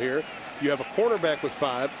tackle count here. You have a cornerback with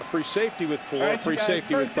 5, a free safety with 4, a free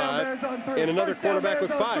safety with 5, and another cornerback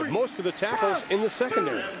with 5. Most of the tackles in the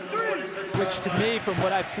secondary. Which to me, from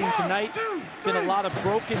what I've seen tonight, been a lot of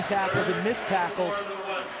broken tackles and missed tackles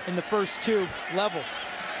in the first 2 levels.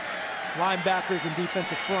 Linebackers and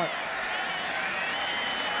defensive front.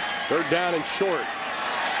 Third down and short.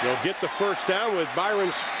 They'll get the first down with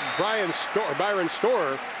Byron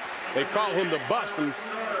Storer. They call him the bus from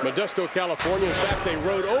Modesto, California. In fact, they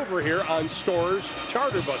rode over here on Storer's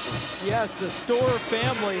charter buses. Yes, the Storer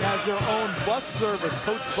family has their own bus service,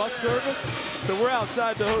 coach bus service. So we're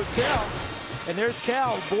outside the hotel, and there's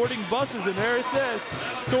Cal boarding buses, and there it says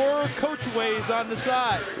Storer Coachways on the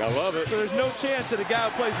side. I love it. So there's no chance that a guy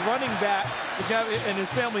who plays running back and his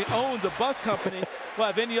family owns a bus company will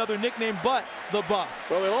have any other nickname but the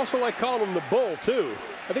bus. Well, they also like calling him the Bull, too.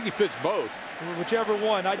 I think he fits both. Whichever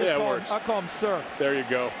one, I call him Sir. There you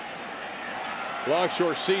go.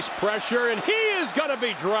 Longshore cease pressure, and he is going to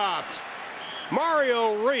be dropped.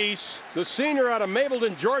 Mario Reese, the senior out of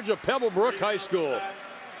Mableton, Georgia, Pebblebrook High School,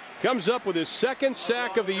 comes up with his 2nd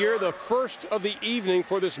sack of the year, the first of the evening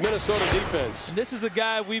for this Minnesota defense. And this is a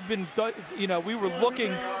guy we've been, we were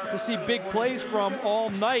looking to see big plays from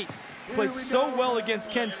all night. Played so well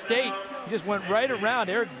against Kent State. He just went right around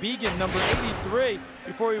Eric Began, number 83,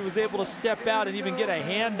 before he was able to step out and even get a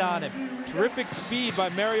hand on him. Terrific speed by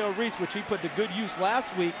Mario Reese, which he put to good use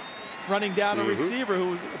last week, running down a receiver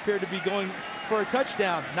who appeared to be going for a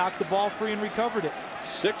touchdown. Knocked the ball free and recovered it.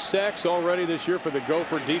 6 sacks already this year for the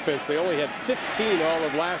Gopher defense. They only had 15 all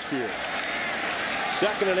of last year.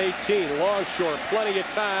 2nd and 18, Longshore, plenty of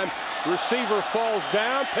time. Receiver falls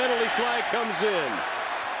down, penalty flag comes in.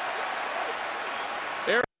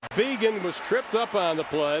 Eric Began was tripped up on the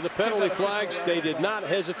play. The penalty flags, they did not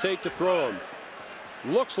hesitate to throw him.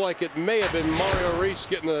 Looks like it may have been Mario Reese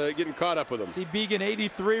getting caught up with him. See Began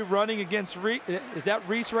 83 running against Reese. Is that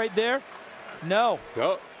Reese right there? No.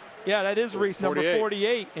 Oh. Yeah, that is Reese, 48. number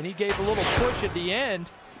 48, and he gave a little push at the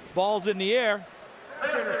end. Ball's in the air.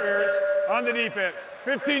 Interference on the defense.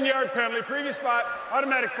 15-yard penalty, previous spot,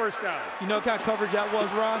 automatic first down. You know what kind of coverage that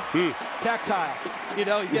was, Ron? Tactile. He's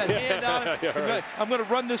got his hand on it. Yeah, right. I'm going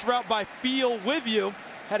to run this route by feel with you.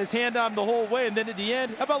 Had his hand on him the whole way, and then at the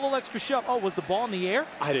end, how about a little extra shove? Oh, was the ball in the air?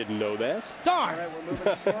 I didn't know that. Darn. All right, we're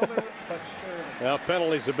moving slowly, but sure. Well,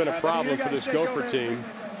 penalties have been a problem for this Gopher team.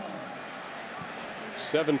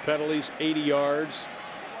 7 penalties, 80 yards.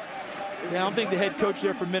 See, I don't think the head coach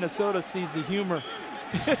there from Minnesota sees the humor.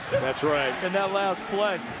 That's right. In that last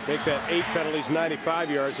play. Make that 8 penalties,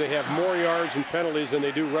 95 yards. They have more yards and penalties than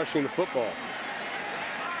they do rushing the football.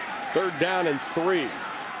 3rd down and 3.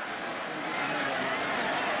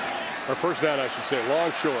 Or first down, I should say.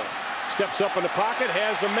 Longshore steps up in the pocket,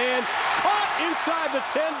 has a man caught inside the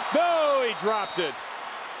 10. No, he dropped it.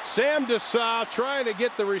 Sam Dessau trying to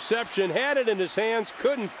get the reception, had it in his hands,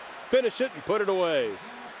 couldn't finish it and put it away.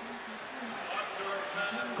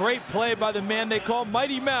 Great play by the man they call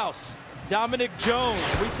Mighty Mouse, Dominic Jones.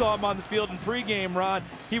 We saw him on the field in pregame, Ron.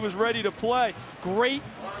 He was ready to play. Great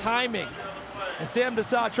timing. And Sam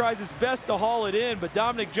Dessau tries his best to haul it in, but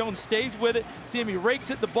Dominic Jones stays with it. See him, he rakes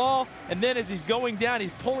at the ball, and then as he's going down, he's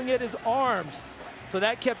pulling at his arms. So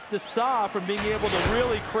that kept Dessau from being able to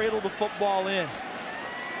really cradle the football in.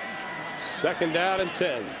 2nd down and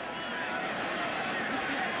 10.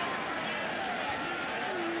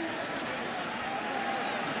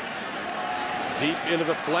 Deep into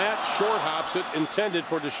the flat, short hops it, intended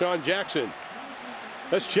for Deshaun Jackson.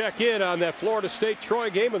 Let's check in on that Florida State-Troy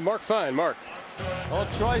game with Mark Fine. Mark. Well,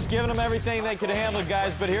 Troy's giving them everything they could handle,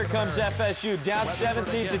 guys, but here comes FSU. Down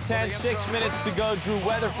 17-10, 6 minutes to go. Drew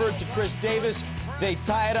Weatherford to Chris Davis. They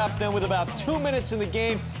tie it up then with about 2 minutes in the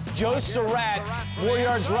game. Joe Surratt, more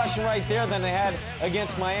yards rushing right there than they had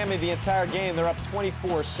against Miami the entire game. They're up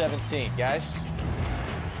 24-17, guys.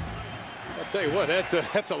 I'll tell you what,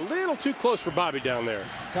 that's a little too close for Bobby down there.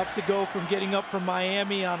 Tough to go from getting up from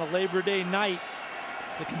Miami on a Labor Day night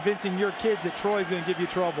to convincing your kids that Troy's going to give you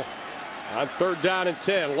trouble. On 3rd down and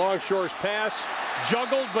 10, Longshore's pass,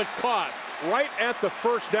 juggled but caught right at the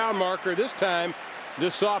first down marker. This time,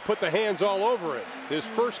 Dessau put the hands all over it. His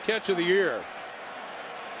first catch of the year.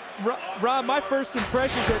 Ron, my first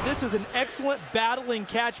impression is that this is an excellent battling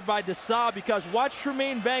catch by Desai, because watch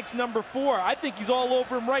Tremaine Banks, number 4. I think he's all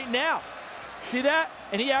over him right now. See that?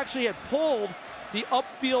 And he actually had pulled the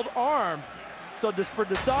upfield arm. So for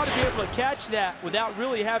Desai to be able to catch that without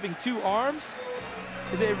really having 2 arms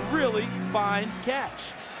is a really fine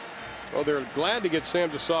catch. Well, they're glad to get Sam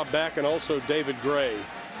Desai back, and also David Gray.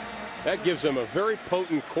 That gives them a very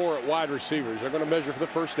potent core at wide receivers. They're going to measure for the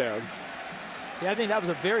first down. See, I think that was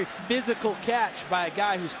a very physical catch by a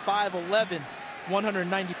guy who's 5'11",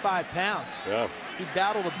 195 pounds. Yeah. He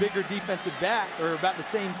battled a bigger defensive back, or about the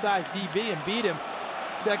same size DB, and beat him.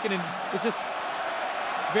 Second and, is this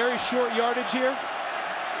very short yardage here?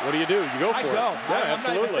 What do? You go for it. I go. Yeah, I'm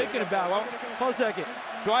not even thinking about it. Well, hold a second.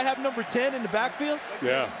 Do I have number 10 in the backfield?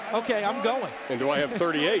 Yeah. Okay, I'm going. And do I have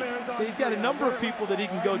 38? So he's got a number of people that he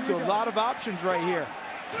can go to. A lot of options right here.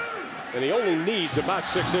 And he only needs about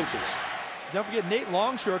 6 inches. Don't forget, Nate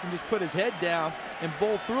Longshore can just put his head down and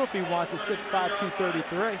bowl through if he wants at 6'5",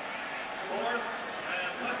 233.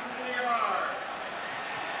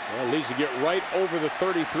 Well, needs to get right over the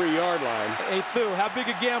 33-yard line. Hey, Thu, how big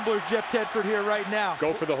a gambler is Jeff Tedford here right now?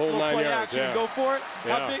 Go for the whole 9 yards. Action. Yeah. Go for it?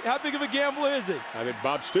 Yeah. How big of a gambler is he? I think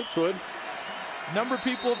Bob Stoops would. A number of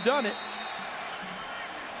people have done it.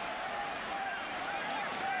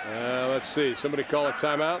 Let's see. Somebody call a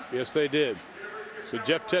timeout? Yes, they did. So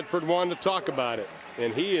Jeff Tedford wanted to talk about it,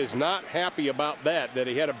 and he is not happy about that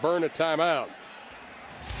he had to burn a timeout.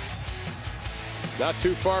 Not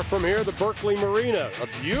too far from here, the Berkeley Marina.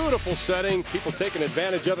 A beautiful setting. People taking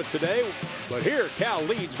advantage of it today. But here, Cal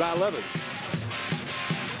leads by 11.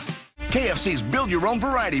 KFC's Build Your Own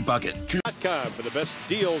Variety Bucket. .com for the best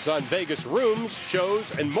deals on Vegas rooms,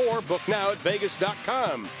 shows, and more. Book now at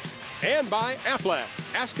Vegas.com. And by Aflac.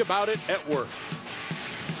 Ask about it at work.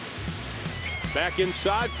 Back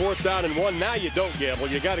inside, 4th down and 1. Now you don't gamble.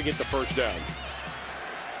 You got to get the first down.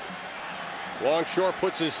 Longshore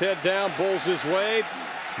puts his head down, bowls his way.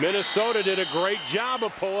 Minnesota did a great job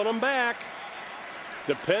of pulling him back.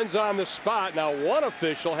 Depends on the spot. Now, one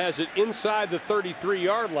official has it inside the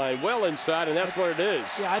 33-yard line, well inside, and that's what it is.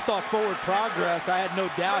 Yeah, I thought forward progress. I had no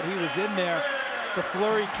doubt he was in there. The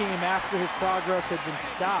flurry came after his progress had been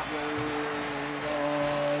stopped.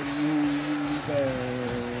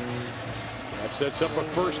 That sets up a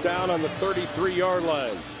first down on the 33-yard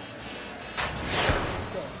line.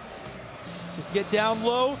 Just get down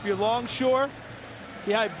low if you're Longshore.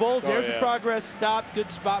 See how he bowls? There's the progress stop. Good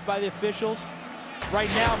spot by the officials. Right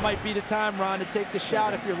now might be the time, Ron, to take the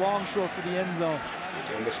shot if you're Longshore for the end zone.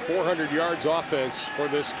 And this 400 yards offense for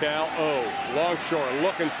this Cal O. Longshore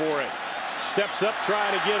looking for it. Steps up,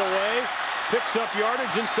 trying to get away. Picks up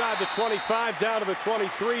yardage inside the 25, down to the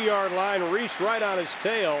 23-yard line. Reese right on his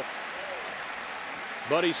tail.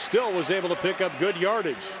 But he still was able to pick up good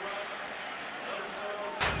yardage.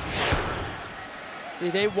 See,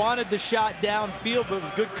 they wanted the shot downfield, but it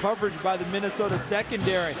was good coverage by the Minnesota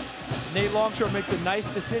secondary. Nate Longshore makes a nice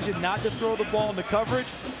decision not to throw the ball into coverage.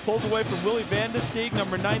 Pulls away from Willie Van de Steeg,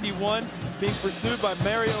 number 91, being pursued by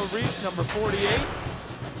Mario Reese, number 48.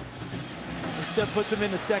 Instead puts him in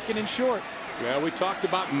the 2nd and short. Yeah, we talked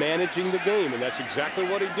about managing the game, and that's exactly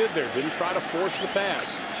what he did there. Didn't try to force the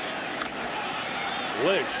pass.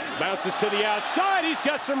 Lynch bounces to the outside. He's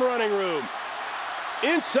got some running room.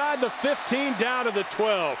 Inside the 15, down to the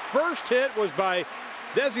 12. First hit was by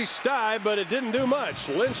Desi Sty, but it didn't do much.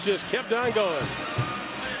 Lynch just kept on going.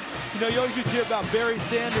 You know, you always used to hear about Barry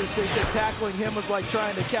Sanders. They said tackling him was like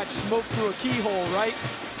trying to catch smoke through a keyhole, right?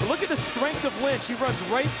 But look at the strength of Lynch. He runs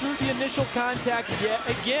right through the initial contact yet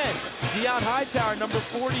again. Deion Hightower, number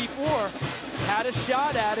 44, had a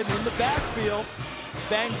shot at him in the backfield.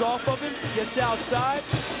 Bangs off of him, gets outside.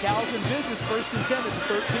 Cal's in business, 1st and 10 at the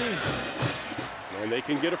 13. And they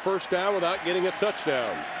can get a first down without getting a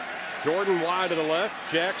touchdown. Jordan wide to the left,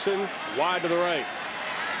 Jackson wide to the right.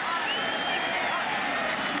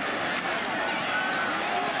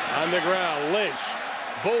 On the ground, Lynch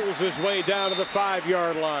bowls his way down to the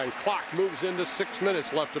 5-yard line. Clock moves into 6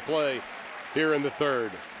 minutes left to play here in the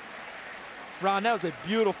 3rd. Ron, that was a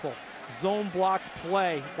beautiful zone blocked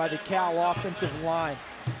play by the Cal offensive line.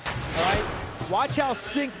 All right, watch how in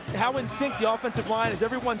sync the offensive line is.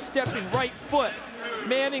 Everyone stepping right foot,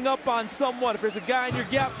 manning up on someone. If there's a guy in your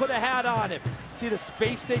gap, put a hat on him. See the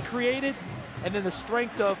space they created? And then the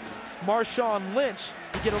strength of Marshawn Lynch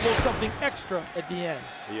to get a little something extra at the end.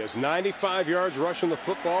 He has 95 yards rushing the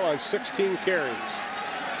football on 16 carries.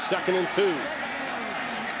 2nd and 2.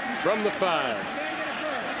 From the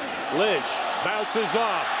 5. Lynch bounces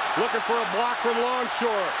off. Looking for a block from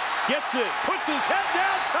Longshore. Gets it. Puts his head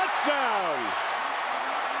down. Touchdown.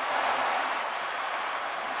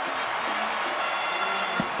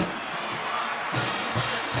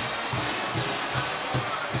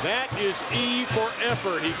 That is E for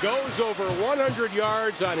effort. He goes over 100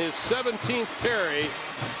 yards on his 17th carry.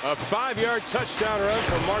 A 5-yard touchdown run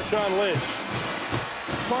from Marshawn Lynch.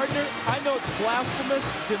 Partner, I know it's blasphemous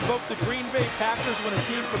to invoke the Green Bay Packers when a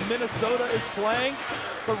team from Minnesota is playing,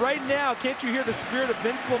 but right now, can't you hear the spirit of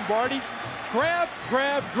Vince Lombardi? Grab,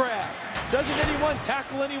 grab, grab. Doesn't anyone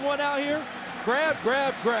tackle anyone out here? Grab,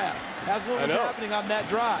 grab, grab. That's what was happening on that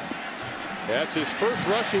drive. That's his first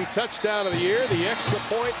rushing touchdown of the year. The extra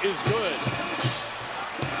point is good.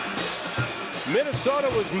 Minnesota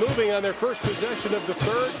was moving on their first possession of the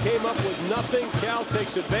third, came up with nothing. Cal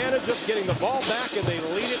takes advantage of getting the ball back, and they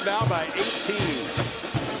lead it now by 18.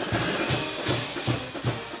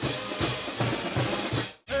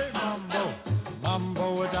 Hey, mambo,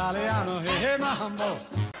 mambo Italiano, hey, mambo.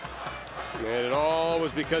 And it all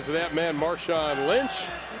was because of that man, Marshawn Lynch.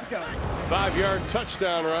 5-yard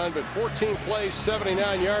touchdown run, but 14 plays,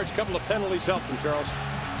 79 yards. A couple of penalties helped him, Charles.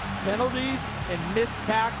 Penalties and missed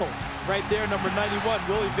tackles. Right there, number 91,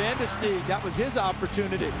 Willie Vandesteeg. That was his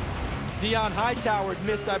opportunity. Deion Hightower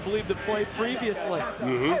missed, I believe, the play previously.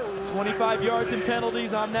 25 yards in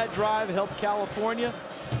penalties on that drive helped California.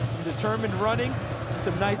 Some determined running and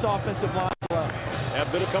some nice offensive line play.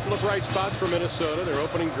 Have been a couple of bright spots for Minnesota. Their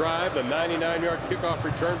opening drive, the 99-yard kickoff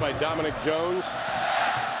return by Dominic Jones.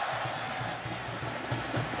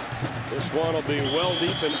 This one will be well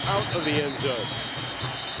deep and out of the end zone.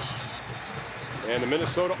 And the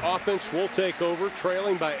Minnesota offense will take over,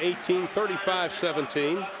 trailing by 18,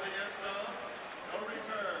 35-17.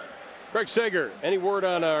 Greg Sager, any word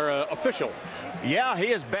on our official? Yeah, he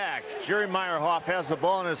is back. Jerry Meyerhoff has the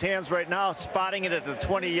ball in his hands right now, spotting it at the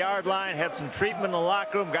 20-yard line, had some treatment in the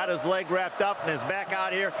locker room, got his leg wrapped up, and is back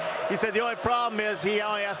out here. He said the only problem is he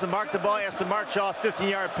only has to mark the ball. He has to march off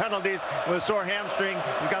 15-yard penalties with a sore hamstring.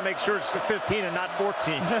 He's got to make sure it's 15 and not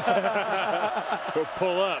 14. He'll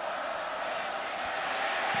pull up.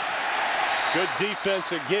 Good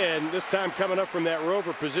defense again, this time coming up from that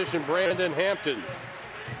rover position, Brandon Hampton.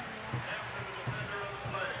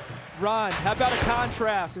 Ron, how about a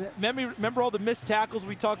contrast? Remember all the missed tackles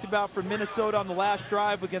we talked about for Minnesota on the last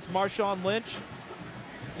drive against Marshawn Lynch?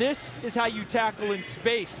 This is how you tackle in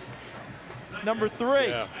space. Number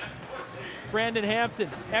 3, Brandon Hampton.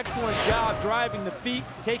 Excellent job driving the feet,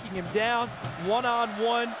 taking him down.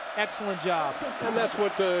 One-on-one, excellent job. And that's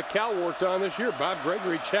what Cal worked on this year. Bob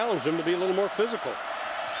Gregory challenged him to be a little more physical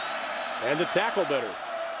and to tackle better.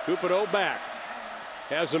 Cupido back.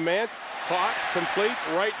 Has a man. Caught, complete,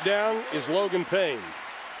 right down is Logan Payne.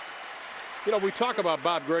 You know, we talk about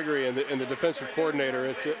Bob Gregory and the defensive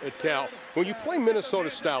coordinator at Cal. When you play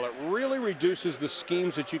Minnesota style, it really reduces the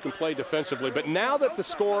schemes that you can play defensively. But now that the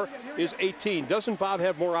score is 18, doesn't Bob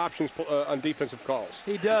have more options on defensive calls?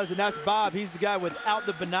 He does, and that's Bob. He's the guy without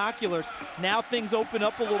the binoculars. Now things open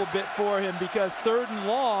up a little bit for him because 3rd and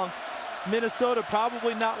long, Minnesota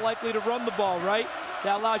probably not likely to run the ball, right?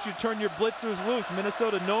 That allows you to turn your blitzers loose.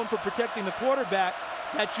 Minnesota known for protecting the quarterback.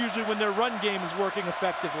 That's usually when their run game is working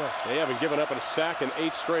effectively. They haven't given up a sack in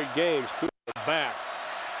 8 straight games. Cooper back.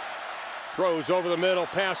 Throws over the middle.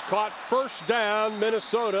 Pass caught. First down,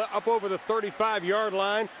 Minnesota up over the 35-yard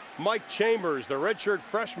line. Mike Chambers, the redshirt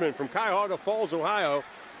freshman from Cuyahoga Falls, Ohio,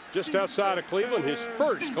 just outside of Cleveland, his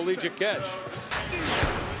first collegiate catch.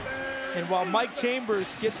 And while Mike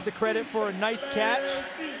Chambers gets the credit for a nice catch,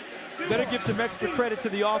 better give some extra credit to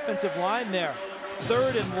the offensive line there.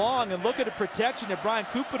 3rd and long, and look at the protection that Brian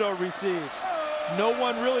Cupido receives. No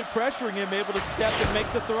one really pressuring him, able to step and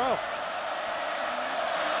make the throw.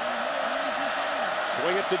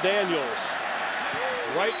 Swing it to Daniels.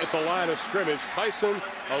 Right at the line of scrimmage, Tyson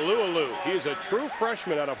Alualu. He is a true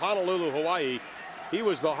freshman out of Honolulu, Hawaii. He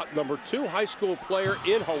was the number 2 high school player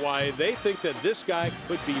in Hawaii. They think that this guy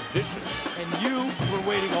could be vicious. And you were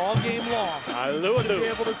waiting all game long to be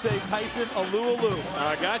able to say Tyson Alualu.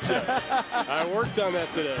 I gotcha. I worked on that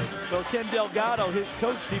today. So Ken Delgado, his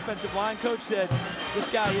coach, defensive line coach, said this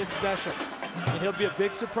guy is special. And he'll be a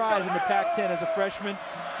big surprise in the Pac-10 as a freshman.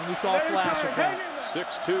 And we saw a flash of that.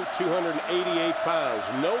 6'2", 288 pounds.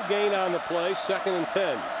 No gain on the play, 2nd and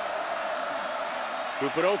 10.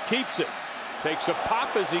 Cupido keeps it. Takes a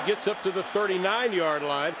pop as he gets up to the 39-yard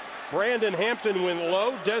line. Brandon Hampton went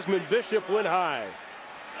low. Desmond Bishop went high.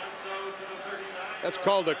 That's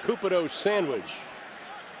called a Cupido sandwich.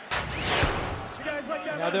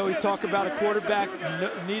 Now they always talk about a quarterback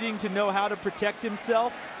needing to know how to protect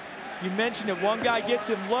himself. You mentioned it. One guy gets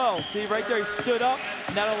him low. See, right there, he stood up,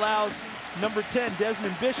 and that allows number 10,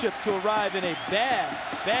 Desmond Bishop, to arrive in a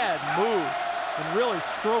bad move and really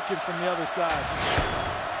stroke him from the other side.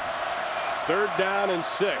 3rd down and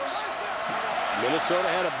 6. Minnesota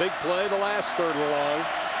had a big play the last 3rd and long.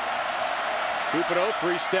 Cupido,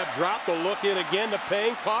 three-step drop, the look in again to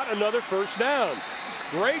Payne, caught another first down.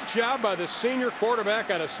 Great job by the senior quarterback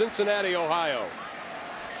out of Cincinnati, Ohio.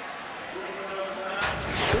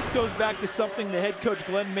 This goes back to something the head coach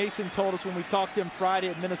Glenn Mason told us when we talked to him Friday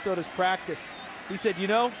at Minnesota's practice. He said, you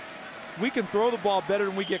know, we can throw the ball better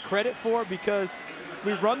than we get credit for because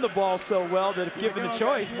we run the ball so well that if given a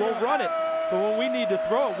choice, we'll run it. But when we need to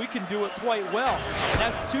throw it, we can do it quite well. And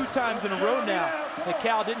that's 2 times in a row now that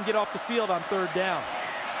Cal didn't get off the field on 3rd down.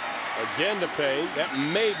 Again to Payne. That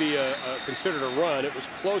may be considered a run. It was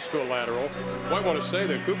close to a lateral. Might want to say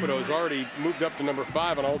that Cupido has already moved up to number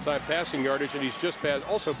 5 on all-time passing yardage, and he's just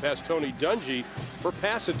also passed Tony Dungy for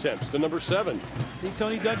pass attempts to number 7. See,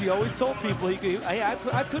 Tony Dungy always told people hey,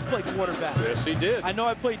 I could play quarterback. Yes, he did. I know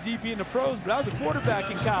I played DB in the pros, but I was a quarterback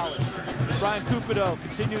in college. Brian Cupido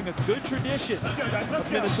continuing a good tradition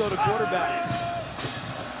of Minnesota quarterbacks.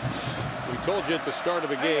 We told you at the start of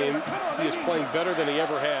the game he is playing better than he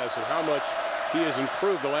ever has and how much he has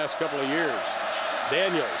improved the last couple of years.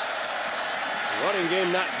 Daniels, running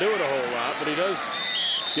game not doing a whole lot, but he does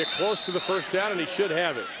get close to the first down and he should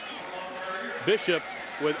have it. Bishop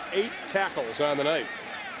with 8 tackles on the night.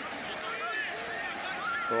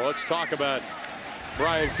 Well, let's talk about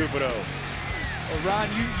Brian Cupido. Well, Ron,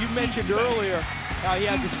 you mentioned earlier how he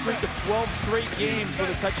has a streak of 12 straight games with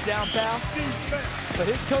a touchdown pass. But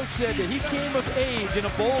his coach said that he came of age in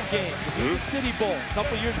a bowl game, the Music City Bowl, a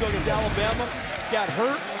couple years ago against Alabama. Got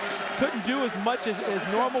hurt, couldn't do as much as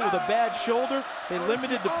normal with a bad shoulder. They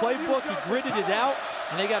limited the playbook, he gritted it out,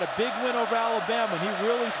 and they got a big win over Alabama. And he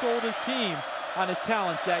really sold his team on his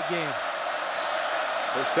talents that game.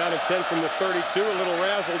 First down and 10 from the 32, a little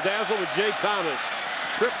razzle-dazzle with Jay Thomas.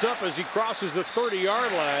 Tripped up as he crosses the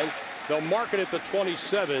 30-yard line. They'll mark it at the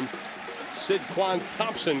 27. Sidquan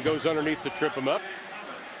Thompson goes underneath to trip him up.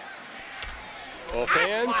 Well,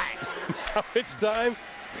 fans, now it's time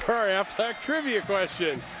for our Aflac trivia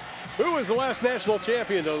question. Who was the last national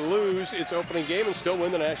champion to lose its opening game and still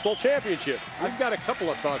win the national championship? I've got a couple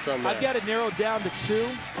of thoughts on that. I've got it narrowed down to 2.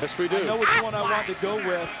 Yes, we do. I know which one I want to go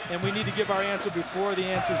with, and we need to give our answer before the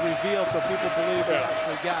answer's revealed so people believe we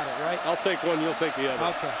actually got it, right? I'll take one, you'll take the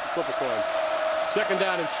other. Okay. Flip a coin. Second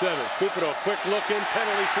down and 7. Cupido, quick look in,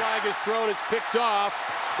 penalty flag is thrown, it's picked off,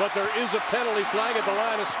 but there is a penalty flag at the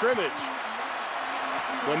line of scrimmage.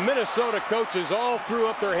 The Minnesota coaches all threw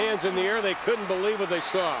up their hands in the air. They couldn't believe what they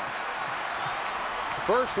saw.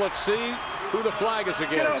 First, let's see who the flag is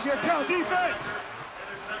against. Get off your Cal defense.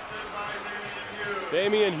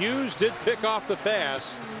 Damian Hughes did pick off the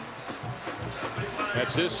pass.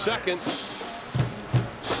 That's his second.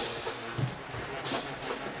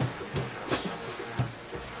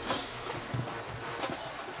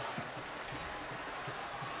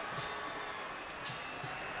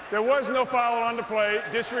 There was no foul on the play.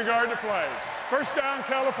 Disregard the play. First down,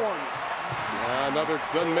 California. Another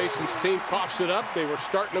Glenn Mason's team coughs it up. They were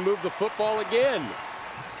starting to move the football again.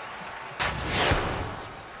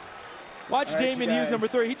 Watch Damian Hughes, number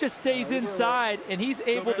 3. He just stays inside, and he's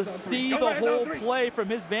able to see the whole play from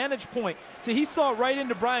his vantage point. See, he saw right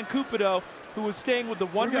into Brian Cupido, who was staying with the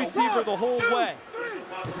one receiver the whole way.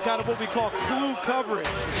 It's kind of what we call clue coverage.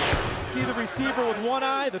 See the receiver with one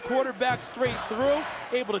eye, the quarterback straight through,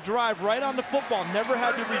 able to drive right on the football, never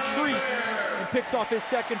had to retreat, and picks off his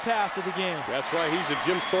second pass of the game. That's why he's a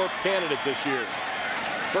Jim Thorpe candidate this year.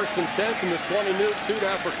 First and 10 from the 22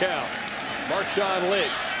 down for Cal. Marshawn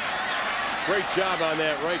Lynch. Great job on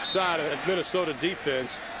that right side of that Minnesota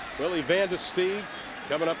defense. Willie Van de Steeg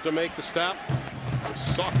coming up to make the stop. The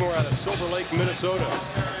sophomore out of Silver Lake, Minnesota.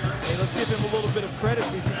 Hey, let's give him a little bit of credit.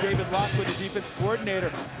 We see David Lockwood, the defense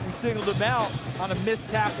coordinator, we singled him out on a missed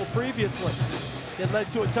tackle previously. It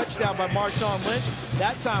led to a touchdown by Marshawn Lynch.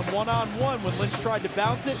 That time, one-on-one, when Lynch tried to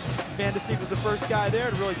bounce it. Van de Steeg was the first guy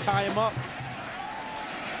there to really tie him up.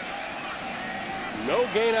 No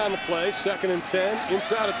gain on the play, second and 10.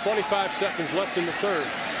 Inside of 25 seconds left in the third.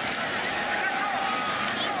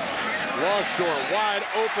 Longshore wide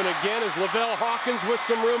open again as Lavelle Hawkins with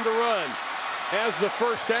some room to run. Has the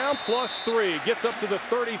first down, +3. Gets up to the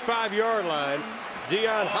 35-yard line.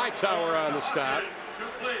 Deion Hightower on the stop.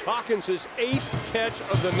 Hawkins' 8th catch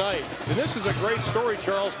of the night. And this is a great story,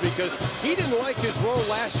 Charles, because he didn't like his role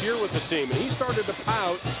last year with the team. And he started to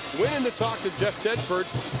pout, went in to talk to Jeff Tedford,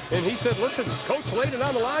 and he said, listen, coach laid it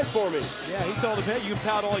on the line for me. Yeah, he told him, hey, you can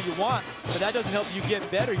pout all you want, but that doesn't help you get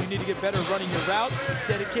better. You need to get better running your routes,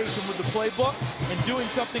 dedication with the playbook, and doing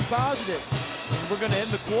something positive. And we're going to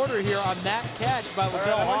end the quarter here on that catch by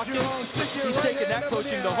Lavelle Hawkins. He's taken that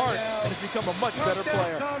coaching to heart and has become a much better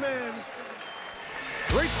player.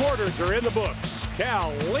 3 quarters are in the books.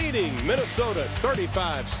 Cal leading Minnesota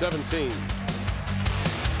 35-17.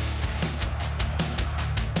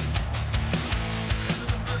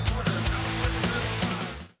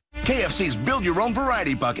 KFC's Build Your Own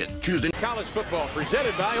Variety Bucket. Choose college football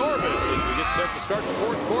presented by Orbis as we get set to start the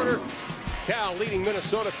fourth quarter. Cal leading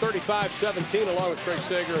Minnesota 35-17 along with Craig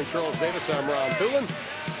Sager and Charles Davis. I'm Ron Poulin.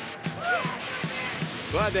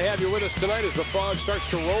 Glad to have you with us tonight as the fog starts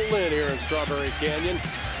to roll in here in Strawberry Canyon.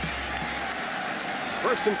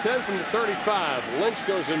 First and 10 from the 35. Lynch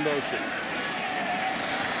goes in motion.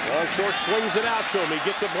 Longshore swings it out to him. He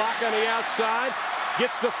gets a block on the outside.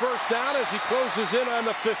 Gets the first down as he closes in on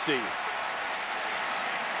the 50.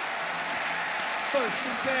 First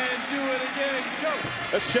and 10, do it again, go.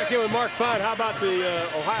 Let's check in with Mark Fine. How about the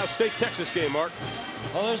Ohio State-Texas game, Mark?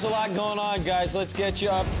 Well, there's a lot going on, guys. Let's get you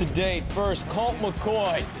up to date. First, Colt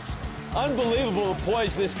McCoy. Unbelievable the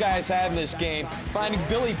poise this guy's had in this game, finding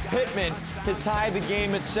Billy Pittman to tie the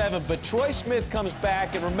game at 7. But Troy Smith comes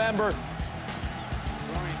back, and remember,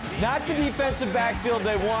 not the defensive backfield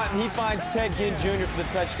they want, and he finds Ted Ginn Jr. for the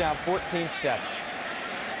touchdown, 14-7.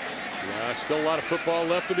 Yeah, still a lot of football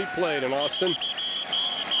left to be played in Austin.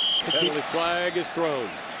 Penalty flag is thrown.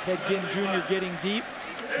 Ted Ginn Jr. getting deep.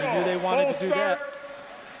 He knew they wanted to do that.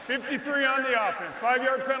 53 on the offense.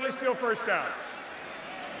 5-yard penalty, still first down.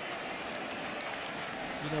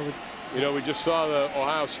 You know, we just saw the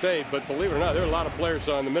Ohio State, but believe it or not, there are a lot of players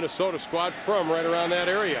on the Minnesota squad from right around that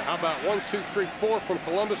area. How about 1, 2, 3, 4 from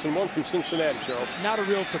Columbus and 1 from Cincinnati, Charles? Not a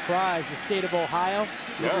real surprise. The state of Ohio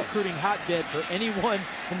is a recruiting hotbed for anyone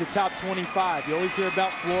in the top 25. You always hear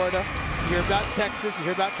about Florida, you hear about Texas, you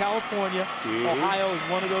hear about California. Ohio is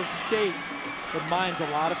one of those states that mines a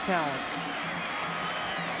lot of talent.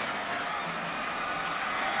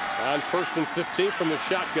 On first and 15 from the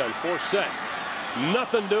shotgun, 4 set.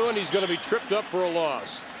 Nothing doing. He's going to be tripped up for a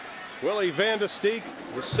loss. Willie Van de Steek,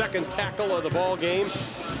 the second tackle of the ball game.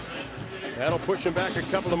 That'll push him back a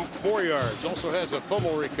couple of more yards. Also has a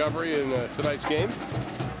fumble recovery in tonight's game.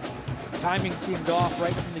 Timing seemed off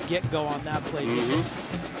right from the get-go on that play. A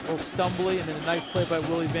little stumbly, and then a nice play by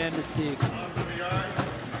Willie Van de Steek.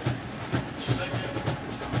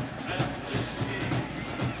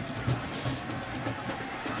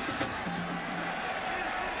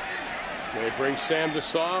 They bring Sam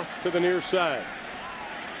DeSaw to the near side.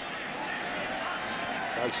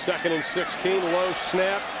 On second and 16, low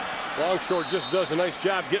snap. Longshore just does a nice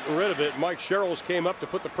job getting rid of it. Mike Sherrills came up to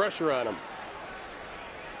put the pressure on him.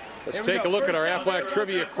 Let's take a look at our Aflac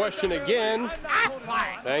trivia question again.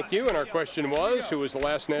 Thank you. And our question was, who was the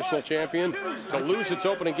last national champion to lose its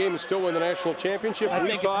opening game and still win the national championship? I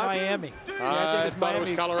think it's Miami. I thought it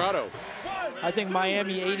was Colorado. I think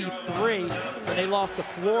Miami 83, and they lost to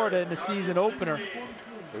Florida in the season opener.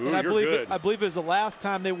 Ooh, and I believe it was the last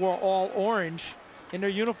time they wore all orange in their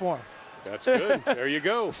uniform. That's good. There you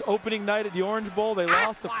go. It's opening night at the Orange Bowl. They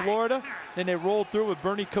lost to Florida. Then they rolled through with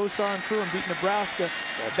Bernie Kosar and crew and beat Nebraska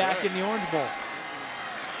back in the Orange Bowl.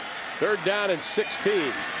 Third down and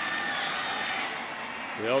 16.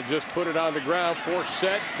 They'll just put it on the ground. 4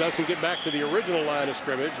 set. Doesn't get back to the original line of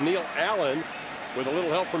scrimmage. Neil Allen with a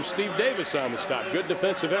little help from Steve Davis on the stop. Good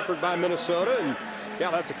defensive effort by Minnesota, and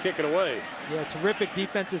they'll have to kick it away. Yeah, terrific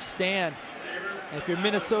defensive stand. And if you're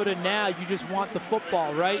Minnesota now, you just want the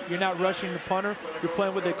football, right? You're not rushing the punter. You're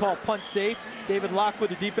playing what they call punt safe. David Lockwood,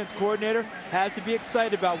 the defense coordinator, has to be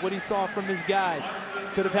excited about what he saw from his guys.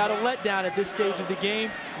 Could have had a letdown at this stage of the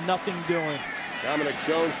game. Nothing doing. Dominic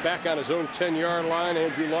Jones back on his own 10-yard line.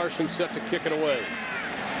 Andrew Larson set to kick it away.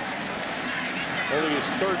 Only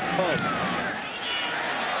his third punt.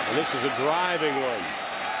 And this is a driving one.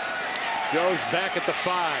 Jones back at the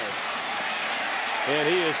 5. And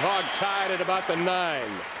he is hog-tied at about the 9.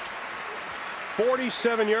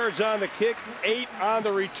 47 yards on the kick, 8 on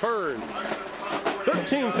the return.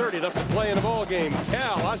 13:30 left to play in the ball game.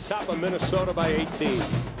 Cal on top of Minnesota by 18.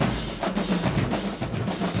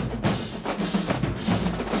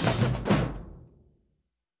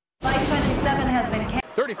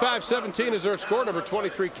 35-17 is their score. Number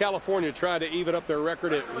 23, California, trying to even up their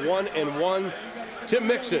record at 1-1. Tim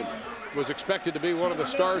Mixon was expected to be one of the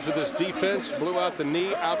stars of this defense. Blew out the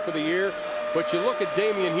knee, out for the year. But you look at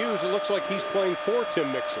Damian Hughes, it looks like he's playing for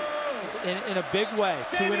Tim Mixon. In a big way.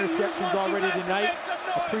 2 interceptions already tonight.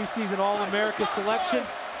 A preseason All-America selection,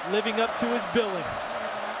 living up to his billing.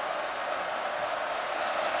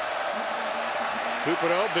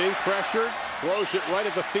 Cupido being pressured. Throws it right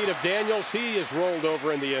at the feet of Daniels. He is rolled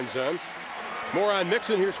over in the end zone. More on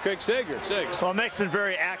Mixon. Here's Craig Sager. Well, Mixon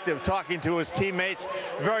very active, talking to his teammates.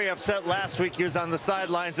 Very upset last week. He was on the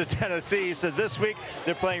sidelines of Tennessee. He said this week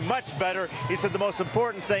they're playing much better. He said the most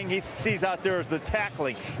important thing he sees out there is the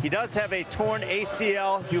tackling. He does have a torn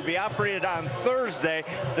ACL. He'll be operated on Thursday.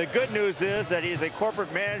 The good news is that he's a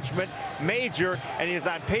corporate management major, and he's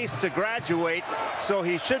on pace to graduate. So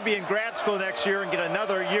he should be in grad school next year and get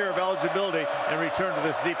another year of eligibility and return to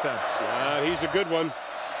this defense. He's a good one.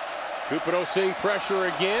 Cupido seeing pressure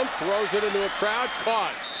again, throws it into a crowd,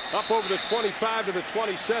 caught. Up over the 25 to the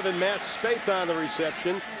 27, Matt Spaeth on the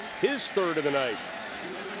reception, his third of the night.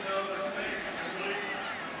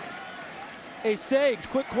 Hey, Sags,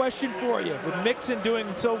 quick question for you. With Mixon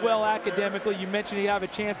doing so well academically, you mentioned he'd have a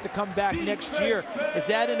chance to come back next year. Is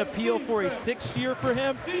that an appeal for a 6th year for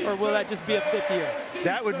him, or will that just be a 5th year?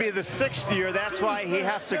 That would be the 6th year. That's why he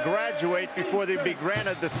has to graduate before they'd be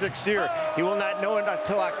granted the 6th year. He will not know it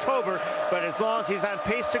until October, but as long as he's on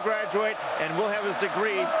pace to graduate and will have his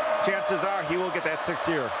degree, chances are he will get that 6th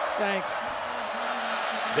year. Thanks.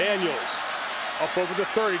 Daniels up over the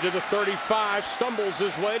 30 to the 35, stumbles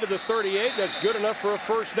his way to the 38. That's good enough for a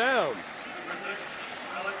first down.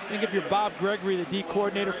 I think if you're Bob Gregory, the D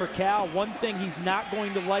coordinator for Cal, one thing he's not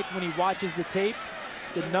going to like when he watches the tape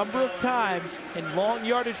is the number of times in long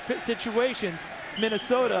yardage situations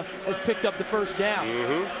Minnesota has picked up the first down.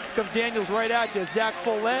 Comes Daniels right at you. Zach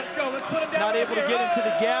Follett not able to get into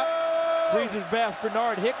the gap. Breezes past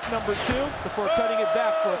Bernard Hicks, number 2, before cutting it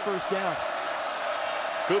back for a first down.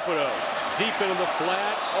 Cupido deep into the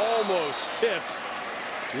flat, almost tipped.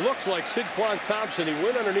 Looks like Sidquan Thompson. He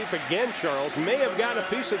went underneath again, Charles. May have gotten a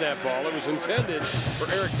piece of that ball. It was intended for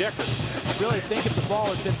Eric Decker. I really think if the ball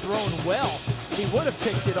had been thrown well, he would have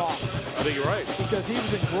picked it off. I think you're right. Because he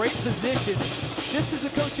was in great position, just as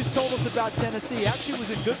the coaches told us about Tennessee. Actually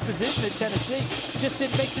was in good position at Tennessee, just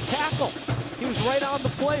didn't make the tackle. He was right on the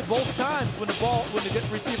play both times when the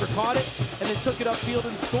receiver caught it and then took it upfield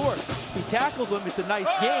and scored. If he tackles him, it's a nice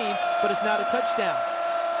gain, but it's not a touchdown.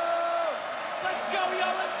 Let's go,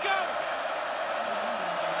 yo, let's go.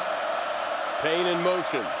 Payne in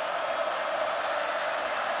motion.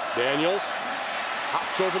 Daniels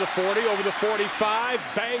hops over the 40, over the 45,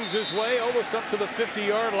 bangs his way almost up to the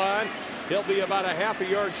 50-yard line. He'll be about a half a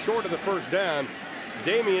yard short of the first down.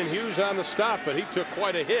 Damian Hughes on the stop, but he took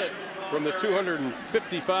quite a hit from the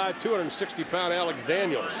 255, 260-pound Alex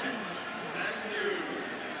Daniels.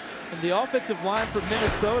 And the offensive line for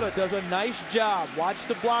Minnesota does a nice job. Watch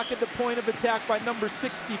the block at the point of attack by number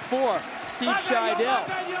 64, Steve Scheidel.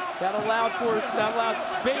 That allowed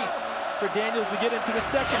space for Daniels to get into the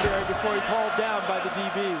secondary before he's hauled down by the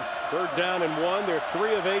DBs. 3rd down and 1. They're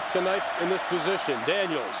 3 of 8 tonight in this position.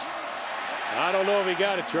 Daniels. I don't know if he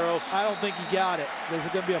got it, Charles. I don't think he got it. There's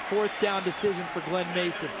going to be a 4th down decision for Glenn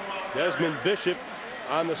Mason. Desmond Bishop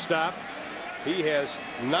on the stop. He has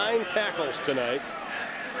 9 tackles tonight.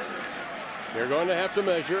 They're going to have to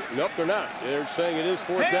measure. Nope, they're not. They're saying it is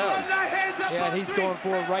 4th down. Yeah, and he's going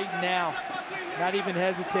for it right now. Not even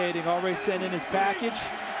hesitating. Already sent in his package.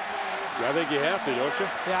 I think you have to, don't you?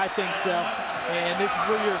 Yeah, I think so. And this is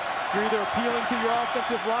where you're either appealing to your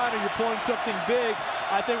offensive line or you're pulling something big.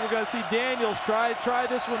 I think we're going to see Daniels try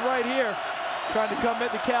this one right here, trying to come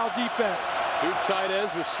at the Cal defense. 2 tight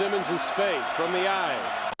ends with Simmons and Spaeth from the eye.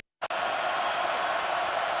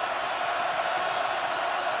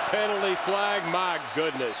 Penalty flag, my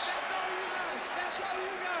goodness.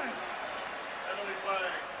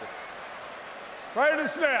 Right at the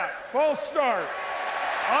snap, false start.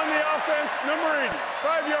 On the offense, number 80,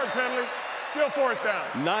 5-yard penalty, still 4th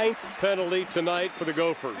down. 9th penalty tonight for the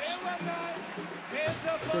Gophers.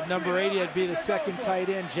 Said number 80 would be the 2nd tight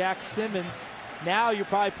end, Jack Simmons. Now you're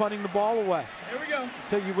probably punting the ball away. Here we go.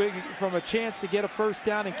 Until you wait from a chance to get a first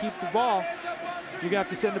down and keep the ball, you're going to have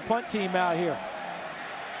to send the punt team out here.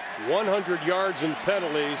 100 yards in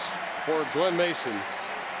penalties for Glenn Mason.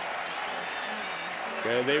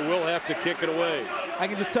 And they will have to kick it away. I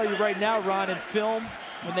can just tell you right now, Ron, in film,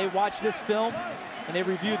 when they watch this film and they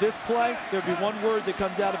review this play, there'll be one word that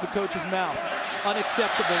comes out of the coach's mouth.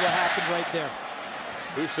 Unacceptable what happened right there.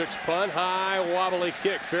 Husak's punt, high, wobbly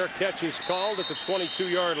kick. Fair catch is called at the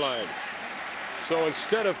 22-yard line. So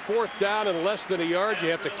instead of 4th down and less than a yard, you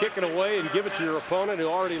have to kick it away and give it to your opponent who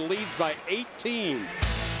already leads by 18.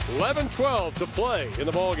 11-12 to play in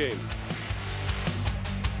the ballgame.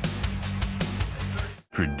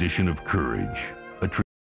 Tradition of courage.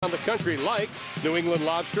 On the country like New England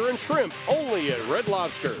lobster and shrimp, only at Red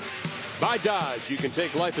Lobster. By Dodge, you can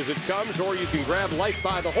take life as it comes, or you can grab life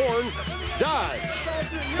by the horn. Dodge.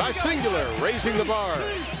 By Singular, raising the bar.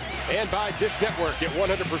 And by Dish Network, get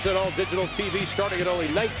 100% all digital TV starting at only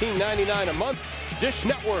 $19.99 a month. Dish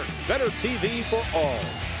Network, better TV for all.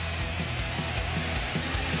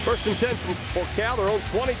 First and 10 for Cal, their own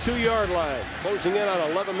 22-yard line. Closing in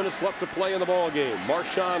on 11 minutes left to play in the ball game.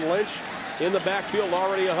 Marshawn Lynch in the backfield,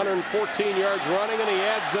 already 114 yards running, and he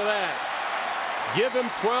adds to that. Give him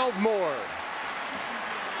 12 more.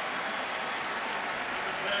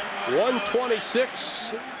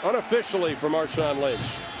 126 unofficially for Marshawn Lynch.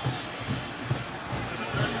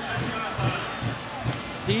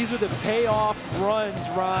 These are the payoff runs,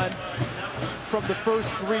 Ron, from the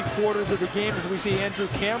first 3 quarters of the game as we see Andrew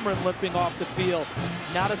Cameron limping off the field.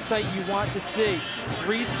 Not a sight you want to see.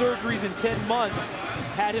 3 surgeries in 10 months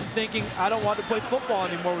had him thinking, I don't want to play football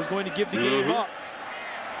anymore, was going to give the game up.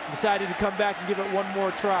 Decided to come back and give it one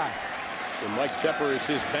more try. And Mike Tepper is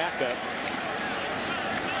his backup.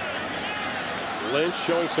 Lynch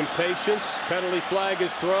showing some patience. Penalty flag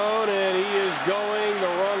is thrown, and he is going the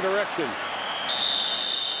wrong direction.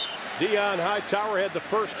 Deion Hightower had the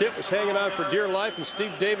first hit, was hanging on for dear life, and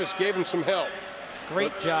Steve Davis gave him some help.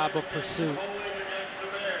 Great job of pursuit.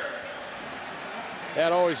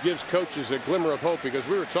 That always gives coaches a glimmer of hope, because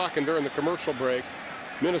we were talking during the commercial break.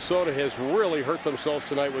 Minnesota has really hurt themselves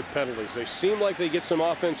tonight with penalties. They seem like they get some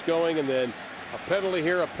offense going, and then a penalty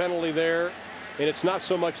here, a penalty there, and it's not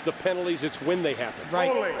so much the penalties, it's when they happen.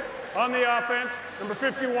 Right. On the offense, number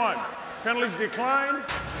 51. Penalties decline.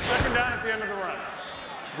 Second down at the end of the run.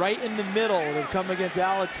 Right in the middle, they've come against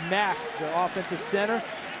Alex Mack, the offensive center.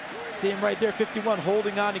 See him right there, 51,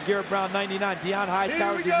 holding on to Garrett Brown, 99. Deion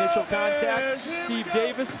Hightower, the initial contact. Steve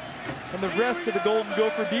Davis, and the rest of the Golden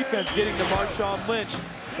Gopher defense getting to Marshawn Lynch.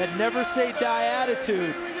 That never say die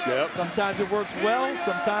attitude. Yep. Sometimes it works well,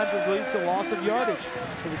 sometimes it leads to loss of yardage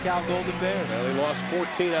for the Cal Golden Bears. Well, they lost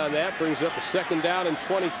 14 on that, brings up a second down and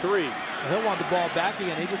 23. Well, he'll want the ball back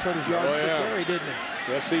again. He just hurt his yards per carry, didn't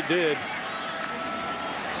he? Yes, he did.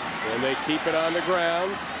 And they keep it on the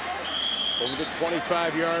ground over the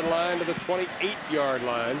 25-yard line to the 28-yard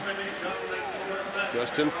line.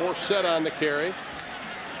 Justin Forsett on the carry.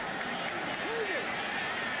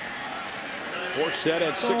 Forsett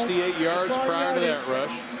had 68 yards prior to that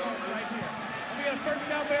rush.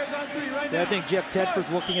 See, I think Jeff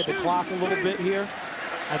Tedford's looking at the clock a little bit here.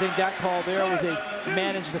 I think that call there was a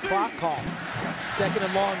manage the clock call. Second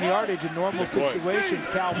and long yardage in normal situations,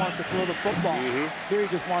 Cal wants to throw the football. Here he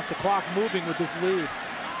just wants the clock moving with this lead.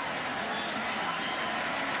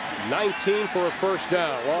 19 for a first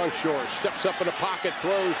down. Longshore steps up in the pocket,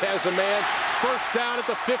 throws, has a man. First down at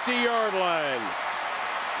the 50-yard line.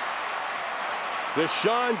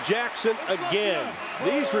 Deshaun Jackson again.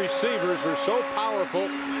 These receivers are so powerful.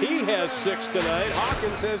 He has 6 tonight.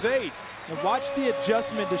 Hawkins has 8. And watch the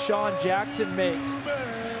adjustment Deshaun Jackson makes.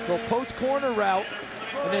 He'll post corner route,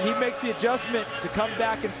 and then he makes the adjustment to come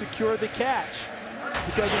back and secure the catch.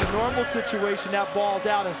 Because in a normal situation, that ball's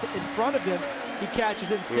out in front of him. He catches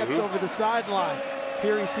it and steps over the sideline.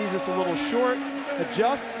 Here he sees us a little short,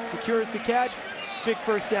 adjusts, secures the catch. Big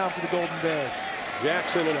first down for the Golden Bears.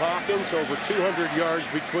 Jackson and Hawkins over 200 yards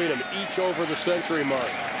between them, each over the century mark.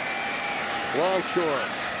 Longshore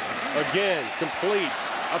again complete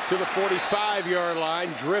up to the 45-yard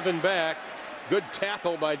line, driven back. Good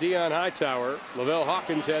tackle by Deion Hightower. Lavelle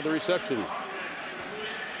Hawkins had the reception.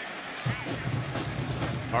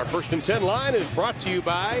 Our first and 10 line is brought to you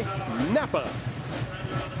by Napa.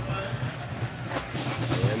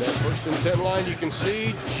 And that first and 10 line you can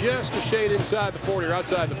see just a shade inside the 40 or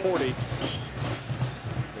outside the 40.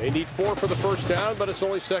 They need 4 for the first down, but it's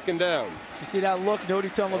only second down. You see that look? You know what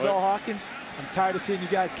he's telling Lavelle Hawkins? I'm tired of seeing you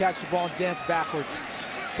guys catch the ball and dance backwards.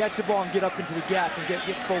 Catch the ball and get up into the gap and get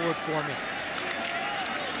forward for me.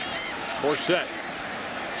 Forsett.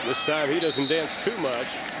 This time he doesn't dance too much.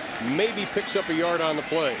 Maybe picks up a yard on the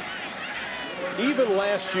play. Even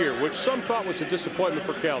last year, which some thought was a disappointment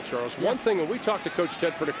for Cal, Charles, one thing, and we talked to Coach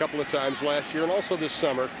Tedford a couple of times last year and also this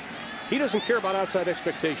summer, he doesn't care about outside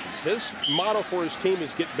expectations. His motto for his team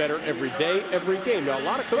is get better every day, every game. Now, a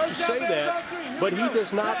lot of coaches say that, but he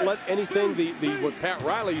does not let anything, what Pat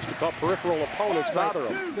Riley used to call peripheral opponents, bother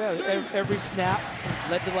him. Yeah, every snap,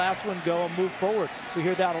 let the last one go and move forward. We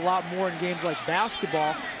hear that a lot more in games like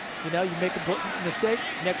basketball. You know, you make a mistake,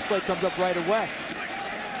 next play comes up right away.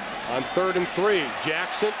 On 3rd and 3,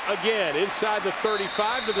 Jackson again inside the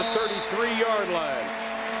 35 to the 33-yard line.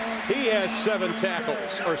 He has 7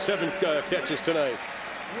 tackles, or 7 catches tonight,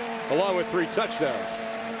 along with 3 touchdowns.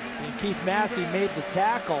 And Keith Massey made the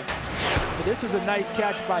tackle. So this is a nice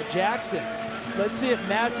catch by Jackson. Let's see if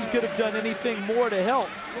Massey could have done anything more to help.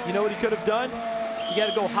 You know what he could have done? You got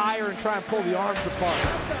to go higher and try and pull the arms apart,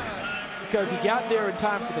 because he got there in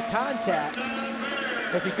time for the contact.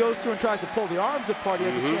 If he goes through and tries to pull the arms apart, he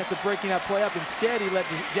has a chance of breaking that play up. Instead, he let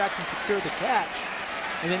Jackson secure the catch,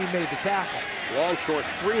 and then he made the tackle. Longshore,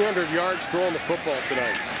 300 yards throwing the football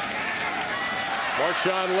tonight.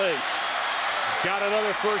 Marshawn Lynch got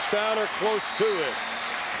another first down or close to it.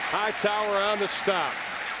 Hightower on the stop.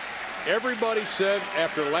 Everybody said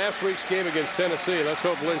after last week's game against Tennessee, let's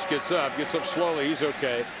hope Lynch gets up slowly, he's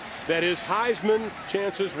okay, that his Heisman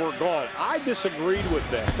chances were gone. I disagreed with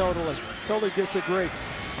that. Totally disagree.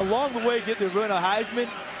 Along the way, getting to win a Heisman,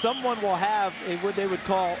 someone will have what they would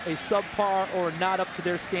call a subpar or not up to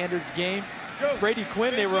their standards game. Brady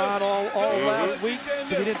Quinn, they were on all last week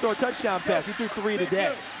because he didn't throw a touchdown pass. He threw 3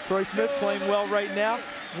 today. Troy Smith playing well right now.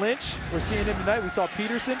 Lynch, we're seeing him tonight. We saw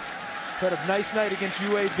Peterson. Had a nice night against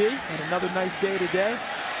UAB and another nice day today.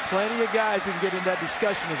 Plenty of guys who can get in that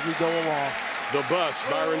discussion as we go along. The bus,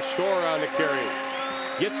 Byron Storr on the carry.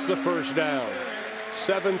 Gets the first down.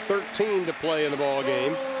 7:13 to play in the ball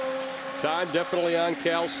game. Time definitely on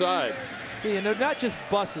Cal's side. See, and they're not just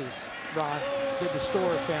buses, Ron, the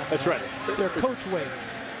Storr family. That's right. They're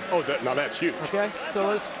coachways. Oh, now that's huge. Okay, so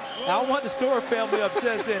I don't want the Storr family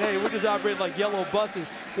upset saying, hey, we're just operating like yellow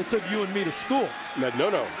buses that took you and me to school.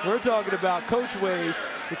 No. We're talking about coachways,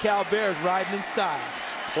 the Cal Bears riding in style.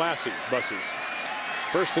 Classy buses.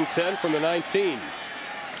 1st and 10 from the 19.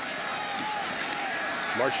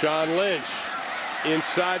 Marshawn Lynch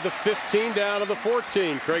inside the 15 down to the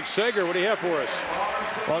 14. Craig Sager, what do you have for us?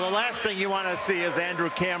 Well, the last thing you want to see is Andrew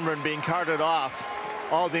Cameron being carted off.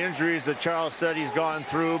 All the injuries that Charles said he's gone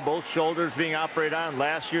through, both shoulders being operated on,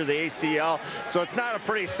 last year the ACL. So it's not a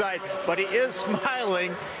pretty sight, but he is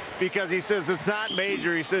smiling because he says it's not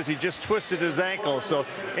major. He says he just twisted his ankle. So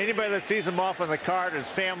anybody that sees him off on the cart, his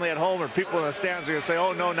family at home or people in the stands are going to say,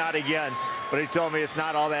 oh, no, not again. But he told me it's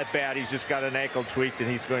not all that bad. He's just got an ankle tweaked,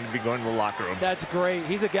 and he's going to be going to the locker room. That's great.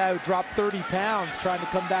 He's a guy who dropped 30 pounds trying to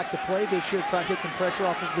come back to play this year, trying to take some pressure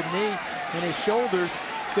off of the knee and his shoulders.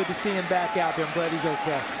 Good to see him back out there. I'm glad he's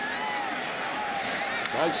okay.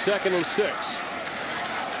 On 2nd and 6.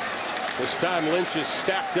 This time Lynch is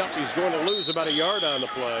stacked up. He's going to lose about a yard on the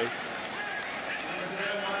play.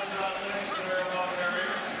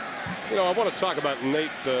 You know, I want to talk about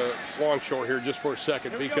Nate Longshore here just for a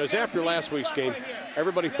second, because after last week's game,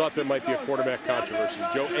 everybody thought there might be a quarterback controversy.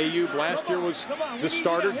 Joe Ayoub last year was the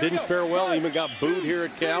starter, didn't fare well, even got booed here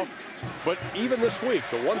at Cal. But even this week,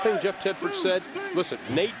 the one thing Jeff Tedford said, listen,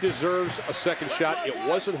 Nate deserves a second shot. It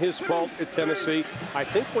wasn't his fault at Tennessee. I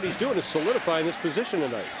think what he's doing is solidifying this position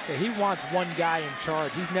tonight. Yeah, he wants one guy in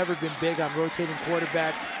charge. He's never been big on rotating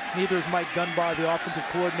quarterbacks. Neither is Mike Dunbar, the offensive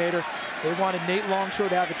coordinator. They wanted Nate Longshore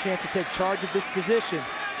to have a chance to take charge of this position,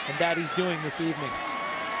 and that he's doing this evening.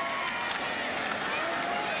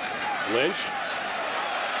 Lynch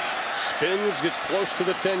spins, gets close to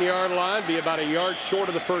the 10-yard line, be about a yard short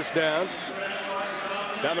of the first down.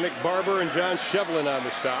 Dominic Barber and John Shevlin on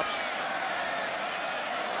the stops.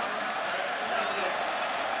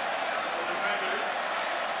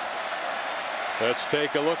 Let's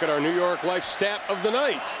take a look at our New York Life stat of the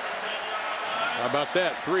night. How about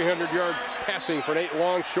that? 300 yards passing for Nate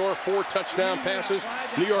Longshore, 4 touchdown passes.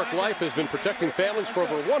 New York Life has been protecting families for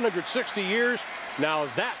over 160 years. Now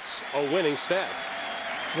that's a winning stat.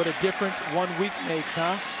 What a difference 1 week makes,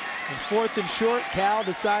 huh? And 4th and short, Cal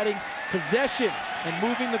deciding possession and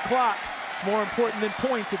moving the clock. More important than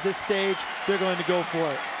points at this stage. They're going to go for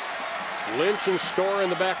it. Lynch and Storr in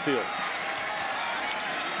the backfield.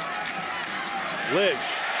 Lynch,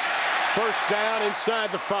 first down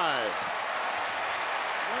inside the 5.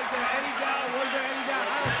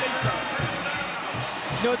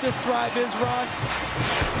 You know what this drive is, Ron?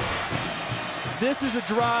 This is a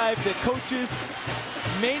drive that coaches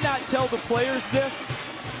may not tell the players this,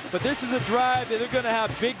 but this is a drive that they're going to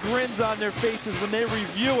have big grins on their faces when they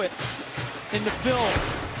review it in the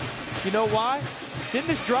films. You know why? Didn't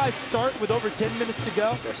this drive start with over 10 minutes to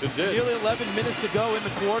go? Yes, it did. Nearly 11 minutes to go in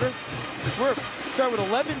the quarter. We're starting with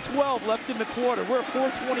 11-12 left in the quarter. We're at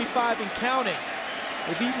 4:25 and counting.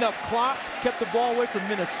 They've eaten up clock, kept the ball away from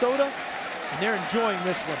Minnesota, and they're enjoying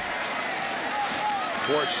this one.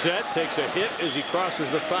 Forsett takes a hit as he crosses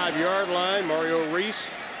the 5-yard line. Mario Reese,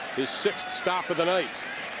 his 6th stop of the night.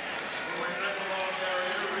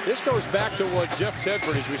 This goes back to what Jeff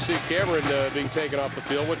Tedford, as we see Cameron being taken off the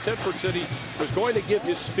field, what Tedford said he was going to give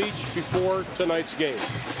his speech before tonight's game.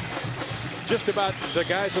 Just about the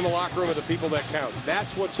guys in the locker room are the people that count.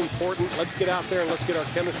 That's what's important. Let's get out there and let's get our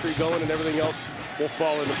chemistry going and everything else. will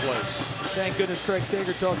fall into place. Thank goodness Craig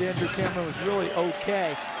Sager tells Andrew Cameron was really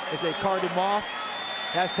okay as they cart him off.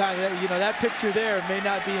 That's time, you know, that picture there may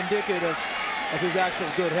not be indicative of his actual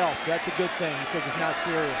good health. So that's a good thing. He says it's not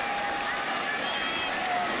serious.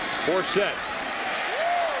 Forsett.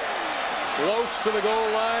 Close to the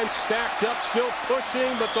goal line, stacked up, still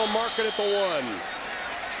pushing, but they'll mark it at the 1.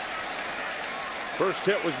 First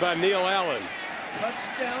hit was by Neil Allen.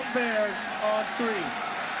 Touchdown Bears on 3.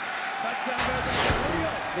 Touchdown Bears on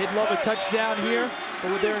 3. They'd love a touchdown here,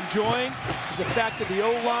 but what they're enjoying is the fact that the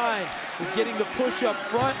O-line is getting the push up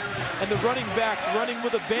front and the running backs running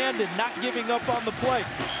with abandon, not giving up on the play,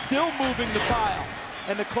 still moving the pile,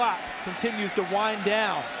 and the clock continues to wind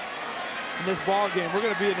down. In this ball game, we're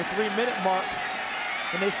going to be in the 3-minute mark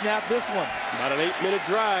when they snap this one. About an 8-minute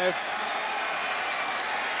drive.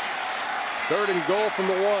 3rd and goal from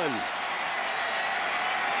the 1.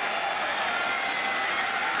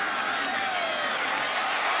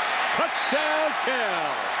 Touchdown,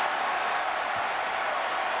 Cal.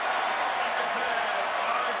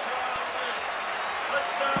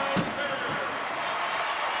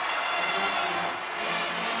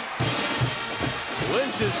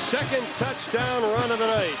 Lynch's 2nd touchdown run of the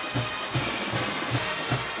night.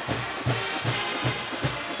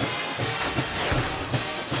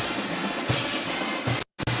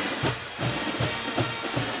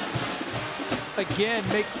 Again,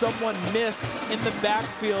 makes someone miss in the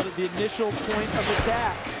backfield at the initial point of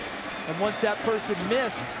attack. And once that person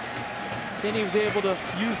missed, then he was able to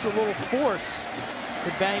use a little force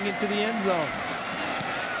to bang into the end zone.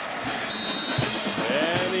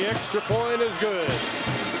 And the extra point is good.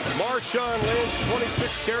 Marshawn Lynch,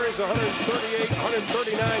 26 carries, 138,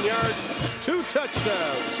 139 yards, 2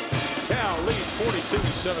 touchdowns. Cal leads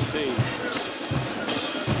 42-17.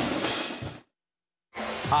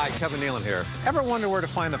 Hi, Kevin Nealon here. Ever wonder where to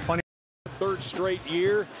find the funny? 3rd straight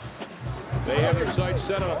year. They have their sights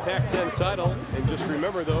set on a Pac-10 title. And just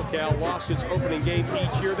remember, though, Cal lost its opening game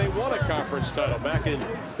each year. They won a conference title back in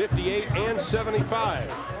 58 and 75.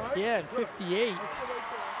 Yeah, in 58,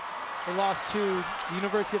 they lost to the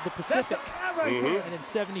University of the Pacific. And in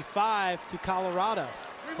 75 to Colorado.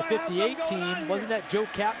 The 58 team, wasn't that Joe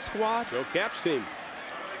Cap's squad? Joe Cap's team.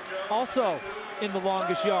 Also in the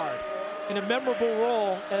longest yard, in a memorable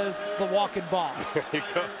role as the walking boss. There you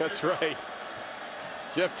go. That's right.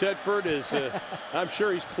 Jeff Tedford is, I'm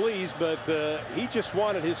sure he's pleased, but he just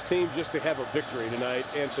wanted his team just to have a victory tonight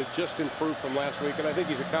and to just improve from last week, and I think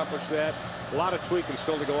he's accomplished that. A lot of tweaking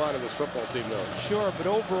still to go on in this football team, though. Sure, but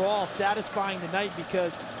overall satisfying tonight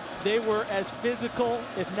because they were as physical,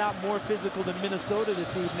 if not more physical, than Minnesota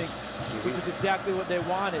this evening, which is exactly what they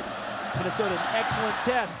wanted. Minnesota, an excellent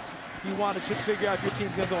test. You want to figure out if your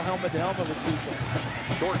team's going to go helmet to helmet with people.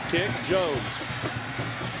 Short kick, Jones.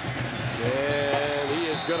 And he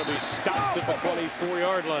is going to be stopped at the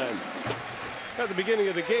 24-yard line. At the beginning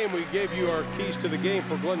of the game, we gave you our keys to the game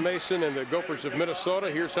for Glen Mason and the Gophers of Minnesota.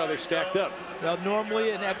 Here's how they stacked up. Well,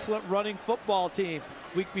 normally an excellent running football team.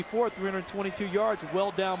 Week before, 322 yards,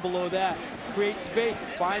 well down below that. Create space,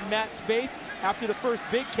 find Matt Spaeth. After the first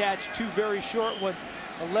big catch, 2 very short ones.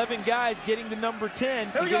 11 guys getting to number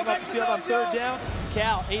 10 and getting off the field on 3rd down.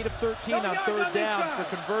 Cal, 8 of 13 on 3rd down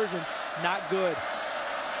for conversions. Not good.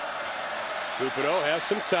 Lupido has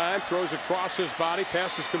some time, throws across his body,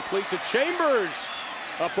 passes complete to Chambers.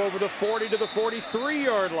 Up over the 40 to the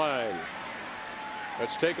 43-yard line.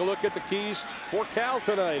 Let's take a look at the keys for Cal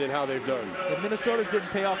tonight and how they've done. The Minnesotas didn't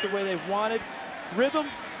pay off the way they wanted. Rhythm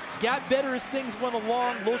got better as things went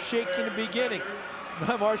along, a little shaky in the beginning.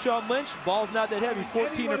 Marshawn Lynch, ball's not that heavy,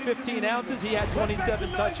 14 or 15 ounces. He had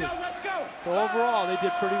 27 touches. So overall, they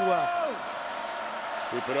did pretty well.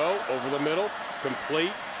 Lupido over the middle,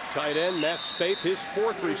 complete. Tight end, Matt Spaeth, his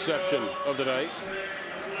 4th reception of the night.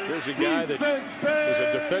 Here's a guy that was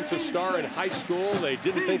a defensive star in high school. They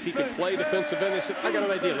didn't think he could play defensive end. They said, I got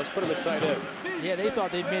an idea, let's put him at tight end. Yeah, they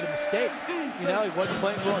thought they'd made a mistake. You know, he wasn't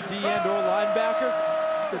playing well at D-end or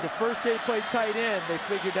linebacker. So the first day he played tight end, they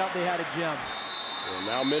figured out they had a gem. And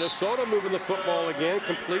now Minnesota moving the football again,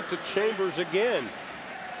 complete to Chambers again.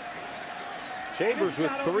 Chambers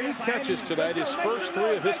with 3 catches tonight, his first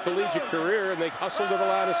 3 of his collegiate career, and they hustled to the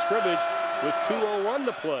line of scrimmage with 2:01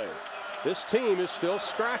 to play. This team is still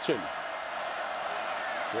scratching.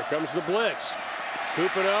 Here comes the blitz.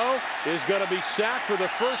 Lupido is going to be sacked for the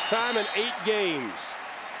first time in 8 games.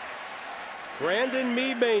 Brandon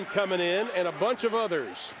Mebane coming in and a bunch of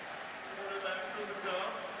others.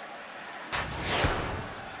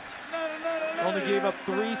 Only gave up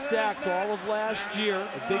 3 sacks all of last year.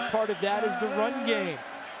 A big part of that is the run game.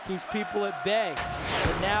 Keeps people at bay.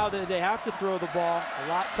 But now that they have to throw the ball, a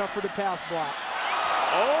lot tougher to pass block.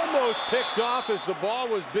 Almost picked off as the ball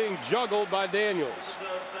was being juggled by Daniels.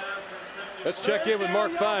 Let's check in with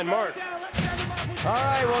Mark Fine. Mark. All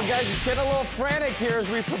right, well, guys, it's getting a little frantic here as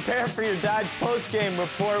we prepare for your Dodge postgame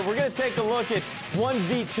report. We're going to take a look at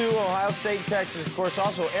 1v2 Ohio State, Texas. Of course,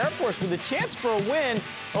 also Air Force with a chance for a win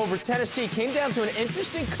over Tennessee. Came down to an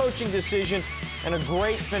interesting coaching decision and a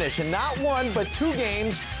great finish. And not one, but two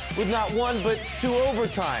games with not one, but two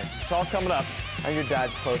overtimes. It's all coming up on your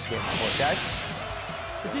Dodge postgame report, guys.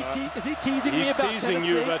 Is he teasing me about Tennessee? He's teasing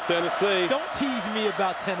you about Tennessee. Don't tease me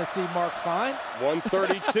about Tennessee, Mark Fine.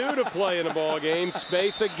 1:32 to play in the ball game.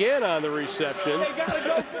 Spaeth again on the reception.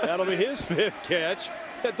 That'll be his 5th catch.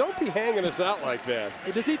 Yeah, don't be hanging us out like that.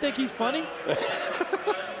 Hey, does he think he's funny?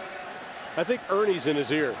 I think Ernie's in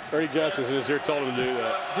his ear. Ernie Johnson's in his ear, told him to do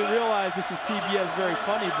that. I do realize this is TBS very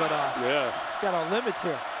funny, but yeah, got our limits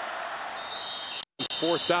here.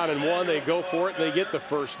 4th down and 1, they go for it, and they get the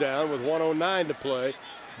first down with 1:09 to play.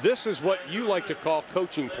 This is what you like to call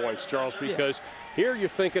coaching points, Charles, because here you're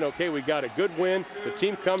thinking, okay, we got a good win. The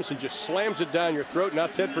team comes and just slams it down your throat. Now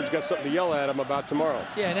Tedford's got something to yell at him about tomorrow.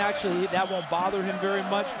 Yeah, and actually that won't bother him very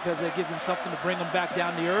much because it gives him something to bring him back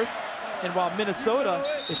down to earth. And while Minnesota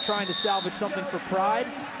is trying to salvage something for pride,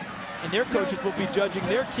 and their coaches will be judging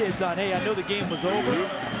their kids on, hey, I know the game was over,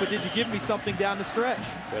 but did you give me something down the stretch?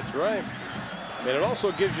 That's right. And it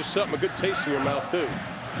also gives you something, a good taste in your mouth, too.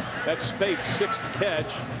 That's Spaeth's 6th catch.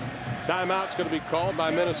 Timeout's going to be called by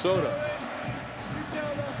Minnesota.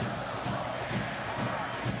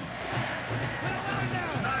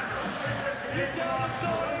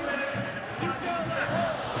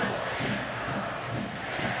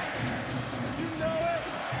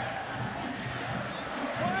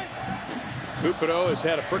 Cupido has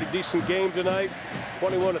had a pretty decent game tonight.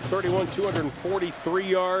 21 of 31, 243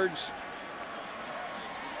 yards.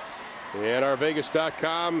 And our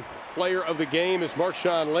Vegas.com player of the game is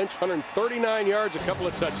Marshawn Lynch, 139 yards, a couple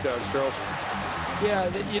of touchdowns, Charles.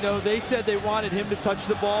 Yeah, you know, they said they wanted him to touch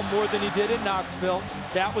the ball more than he did in Knoxville.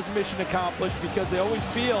 That was mission accomplished because they always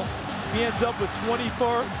feel if he ends up with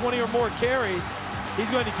 20 or more carries,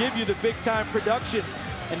 he's going to give you the big-time production.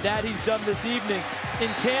 And that he's done this evening in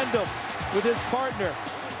tandem with his partner,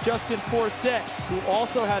 Justin Forsett, who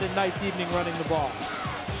also had a nice evening running the ball.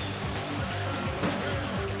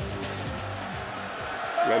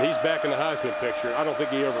 And he's back in the Heisman picture. I don't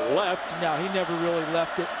think he ever left. No, he never really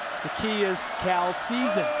left it. The key is Cal's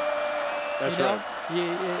season. That's right.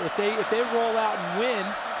 If they roll out and win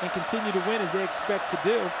and continue to win as they expect to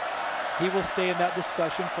do, he will stay in that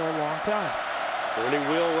discussion for a long time. Ernie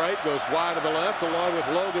Wheelwright goes wide to the left along with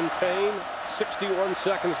Logan Payne. 61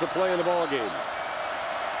 seconds to play in the ball game.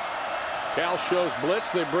 Cal shows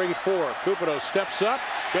blitz. They bring 4. Cupido steps up.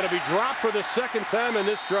 Going to be dropped for the 2nd time in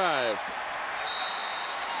this drive.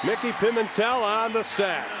 Mickey Pimentel on the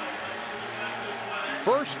sack.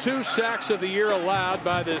 First 2 sacks of the year allowed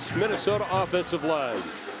by this Minnesota offensive line.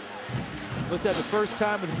 Was that the first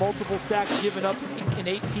time with multiple sacks given up in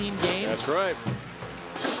 18 games? That's right.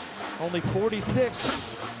 Only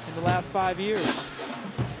 46 in the last 5 years.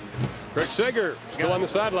 Rick Sager still on the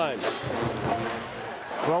sideline.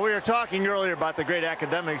 Well, we were talking earlier about the great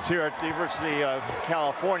academics here at the University of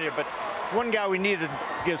California, but one guy we need to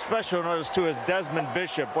give special notice to is Desmond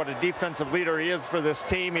Bishop. What a defensive leader he is for this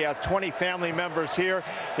team. He has 20 family members here.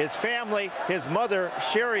 His family, his mother,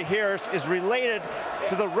 Sherry Harris, is related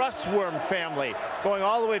to the Russwurm family, going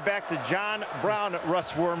all the way back to John Brown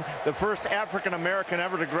Russwurm, the first African-American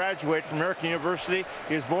ever to graduate from American University.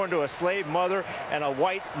 He was born to a slave mother and a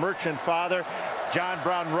white merchant father. John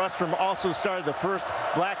Brown Russwurm also started the first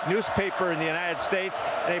black newspaper in the United States,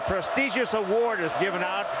 and a prestigious award is given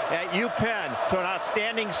out at UPenn to an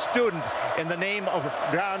outstanding student in the name of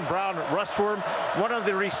John Brown Russwurm. One of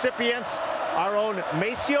the recipients, our own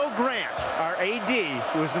Maceo Grant, our AD,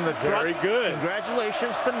 who was in the truck. Very good.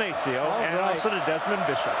 Congratulations to Maceo and also to Desmond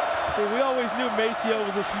Bishop. See, we always knew Maceo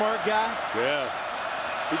was a smart guy. Yeah.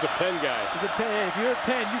 He's a Penn guy. He's a Penn. If you're a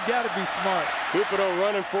Penn, you got to be smart. Cupido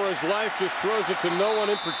running for his life, just throws it to no one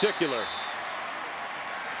in particular.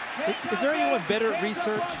 Is there anyone better at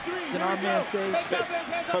research than our man Sage?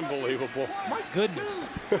 Unbelievable. My goodness.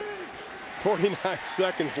 49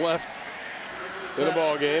 seconds left in the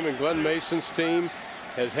ball game, and Glenn Mason's team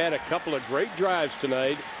has had a couple of great drives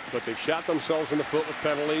tonight, but they've shot themselves in the foot with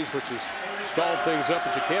penalties, which has stalled things up,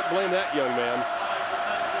 but you can't blame that young man.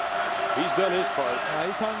 He's done his part.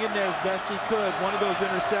 He's hung in there as best he could. One of those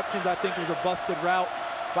interceptions, I think, was a busted route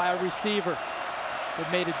by a receiver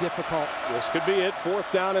that made it difficult. This could be it.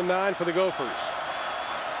 4th down and 9 for the Gophers.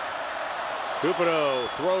 Cupido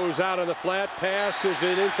throws out on the flat pass. Is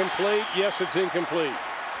it incomplete? Yes, it's incomplete.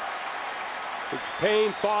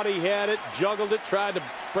 Payne thought he had it, juggled it, tried to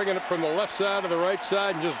bring it from the left side to the right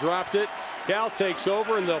side and just dropped it. Cal takes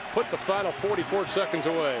over, and they'll put the final 44 seconds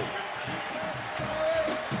away.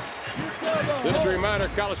 Just a reminder,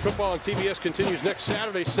 college football on TBS continues next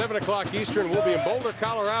Saturday, 7 o'clock Eastern. We'll be in Boulder,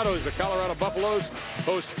 Colorado as the Colorado Buffaloes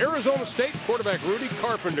host Arizona State. Quarterback Rudy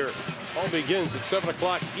Carpenter. All begins at 7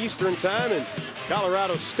 o'clock Eastern time, and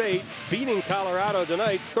Colorado State beating Colorado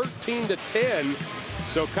tonight 13-10.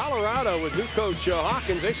 So Colorado with new coach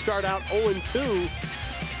Hawkins, they start out 0-2.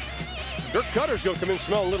 Dirk Cutter's going to come in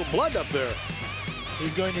smelling a little blood up there.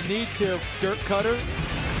 He's going to need to. Dirk Cutter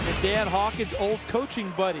and Dan Hawkins, old coaching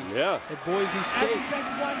buddies at Boise State.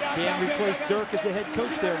 Dan replaced Dirk as the head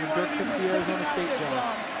coach there when Dirk took the Arizona State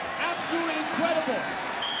job. Absolutely incredible.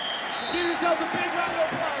 Give yourselves a big round of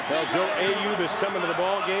applause. Well, Joe Ayub is coming to the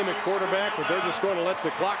ball game at quarterback, but they're just going to let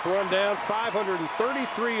the clock run down.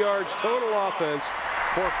 533 yards total offense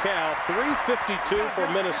for Cal, 352 for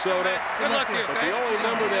Minnesota. Good luck here, but the only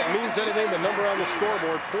number that means anything, the number on the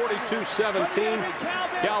scoreboard, 42-17.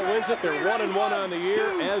 Cal wins it. They're 1-1 on the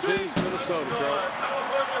year, as is Minnesota, Charles.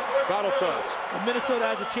 Final thoughts. Well, Minnesota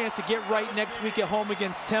has a chance to get right next week at home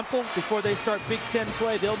against Temple before they start Big Ten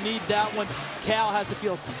play. They'll need that one. Cal has to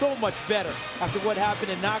feel so much better after what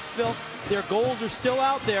happened in Knoxville. Their goals are still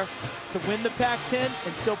out there to win the Pac-10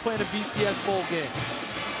 and still play in a BCS bowl game.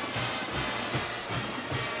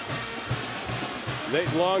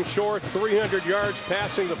 Nate Longshore, 300 yards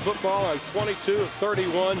passing the football on 22 of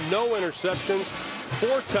 31. No interceptions,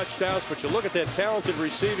 4 touchdowns. But you look at that talented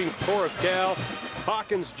receiving core of Cal.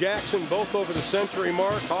 Hawkins, Jackson, both over the century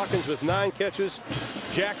mark. Hawkins with 9 catches,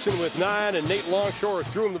 Jackson with 9, and Nate Longshore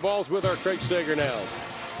threw him the balls with our Craig Sager now.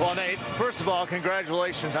 Well, Nate, first of all,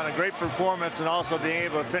 congratulations on a great performance and also being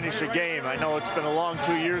able to finish a game. I know it's been a long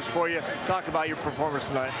 2 years for you. Talk about your performance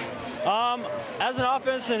tonight. As an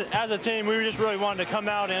offense and as a team, we just really wanted to come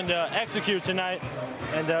out and execute tonight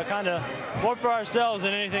and kind of work for ourselves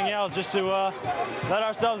and anything else, just to let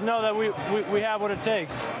ourselves know that we have what it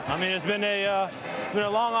takes. I mean, it's been a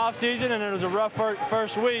long off season and it was a rough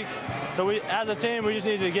first week. So we, as a team, we just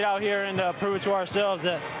need to get out here and prove it to ourselves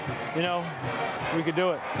that, you know, we could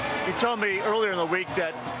do it. You told me earlier in the week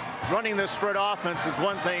that running this spread offense is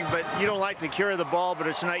one thing, but you don't like to carry the ball, but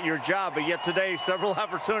it's not your job. But yet today, several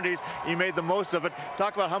opportunities, you made the most of it.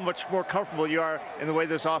 Talk about how much more comfortable you are in the way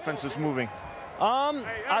this offense is moving.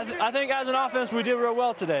 I think as an offense, we did real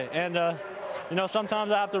well today. And, you know,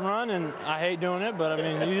 sometimes I have to run, and I hate doing it, but, I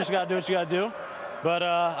mean, you just got to do what you got to do. But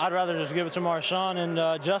I'd rather just give it to Marshawn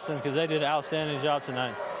and Justin because they did an outstanding job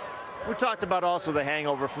tonight. We talked about also the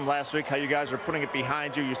hangover from last week, how you guys are putting it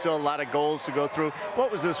behind you. You still have a lot of goals to go through.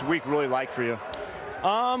 What was this week really like for you?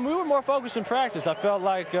 We were more focused in practice. I felt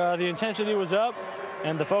like the intensity was up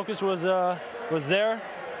and the focus was there.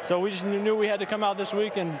 So we just knew we had to come out this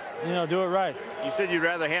week and, you know, do it right. You said you'd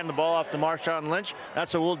rather hand the ball off to Marshawn Lynch.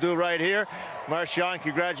 That's what we'll do right here. Marshawn,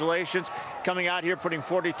 congratulations. Coming out here, putting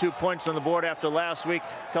 42 points on the board after last week.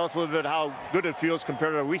 Tell us a little bit how good it feels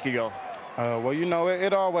compared to a week ago. Well, you know,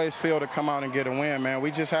 it always feels to come out and get a win, man. We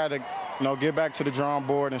just had to, you know, get back to the drawing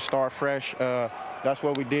board and start fresh. That's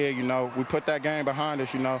what we did, you know. We put that game behind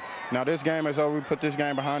us, you know. Now this game is over. We put this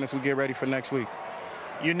game behind us. We get ready for next week.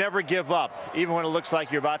 You never give up, even when it looks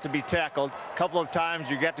like you're about to be tackled. A couple of times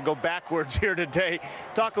you got to go backwards here today.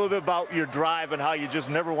 Talk a little bit about your drive and how you just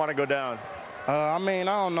never want to go down. I mean,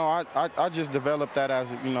 I don't know. I just developed that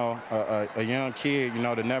as, you know, a young kid, you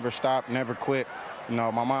know, to never stop, never quit. You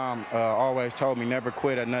know, my mom always told me never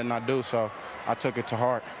quit at nothing I do, so I took it to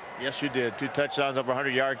heart. Yes, you did. 2 touchdowns, over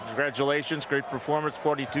 100 yards. Congratulations. Great performance.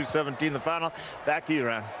 42-17 the final. Back to you,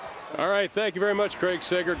 Ron. All right, thank you very much, Craig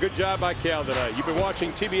Sager. Good job by Cal tonight. You've been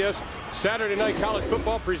watching TBS Saturday Night College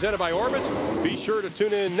Football presented by Orbitz. Be sure to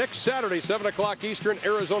tune in next Saturday, 7 o'clock Eastern.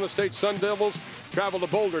 Arizona State Sun Devils travel to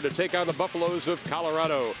Boulder to take on the Buffaloes of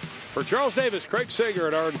Colorado. For Charles Davis, Craig Sager,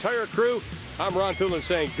 and our entire crew, I'm Ron Thulin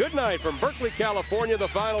saying good night from Berkeley, California. The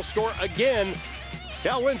final score again,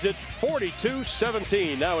 Cal wins it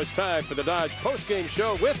 42-17. Now it's time for the Dodge postgame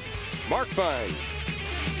show with Mark Fine.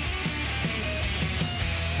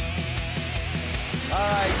 All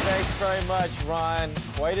right, thanks very much, Ron.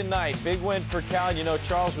 Quite a night. Big win for Cal. You know,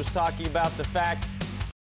 Charles was talking about the fact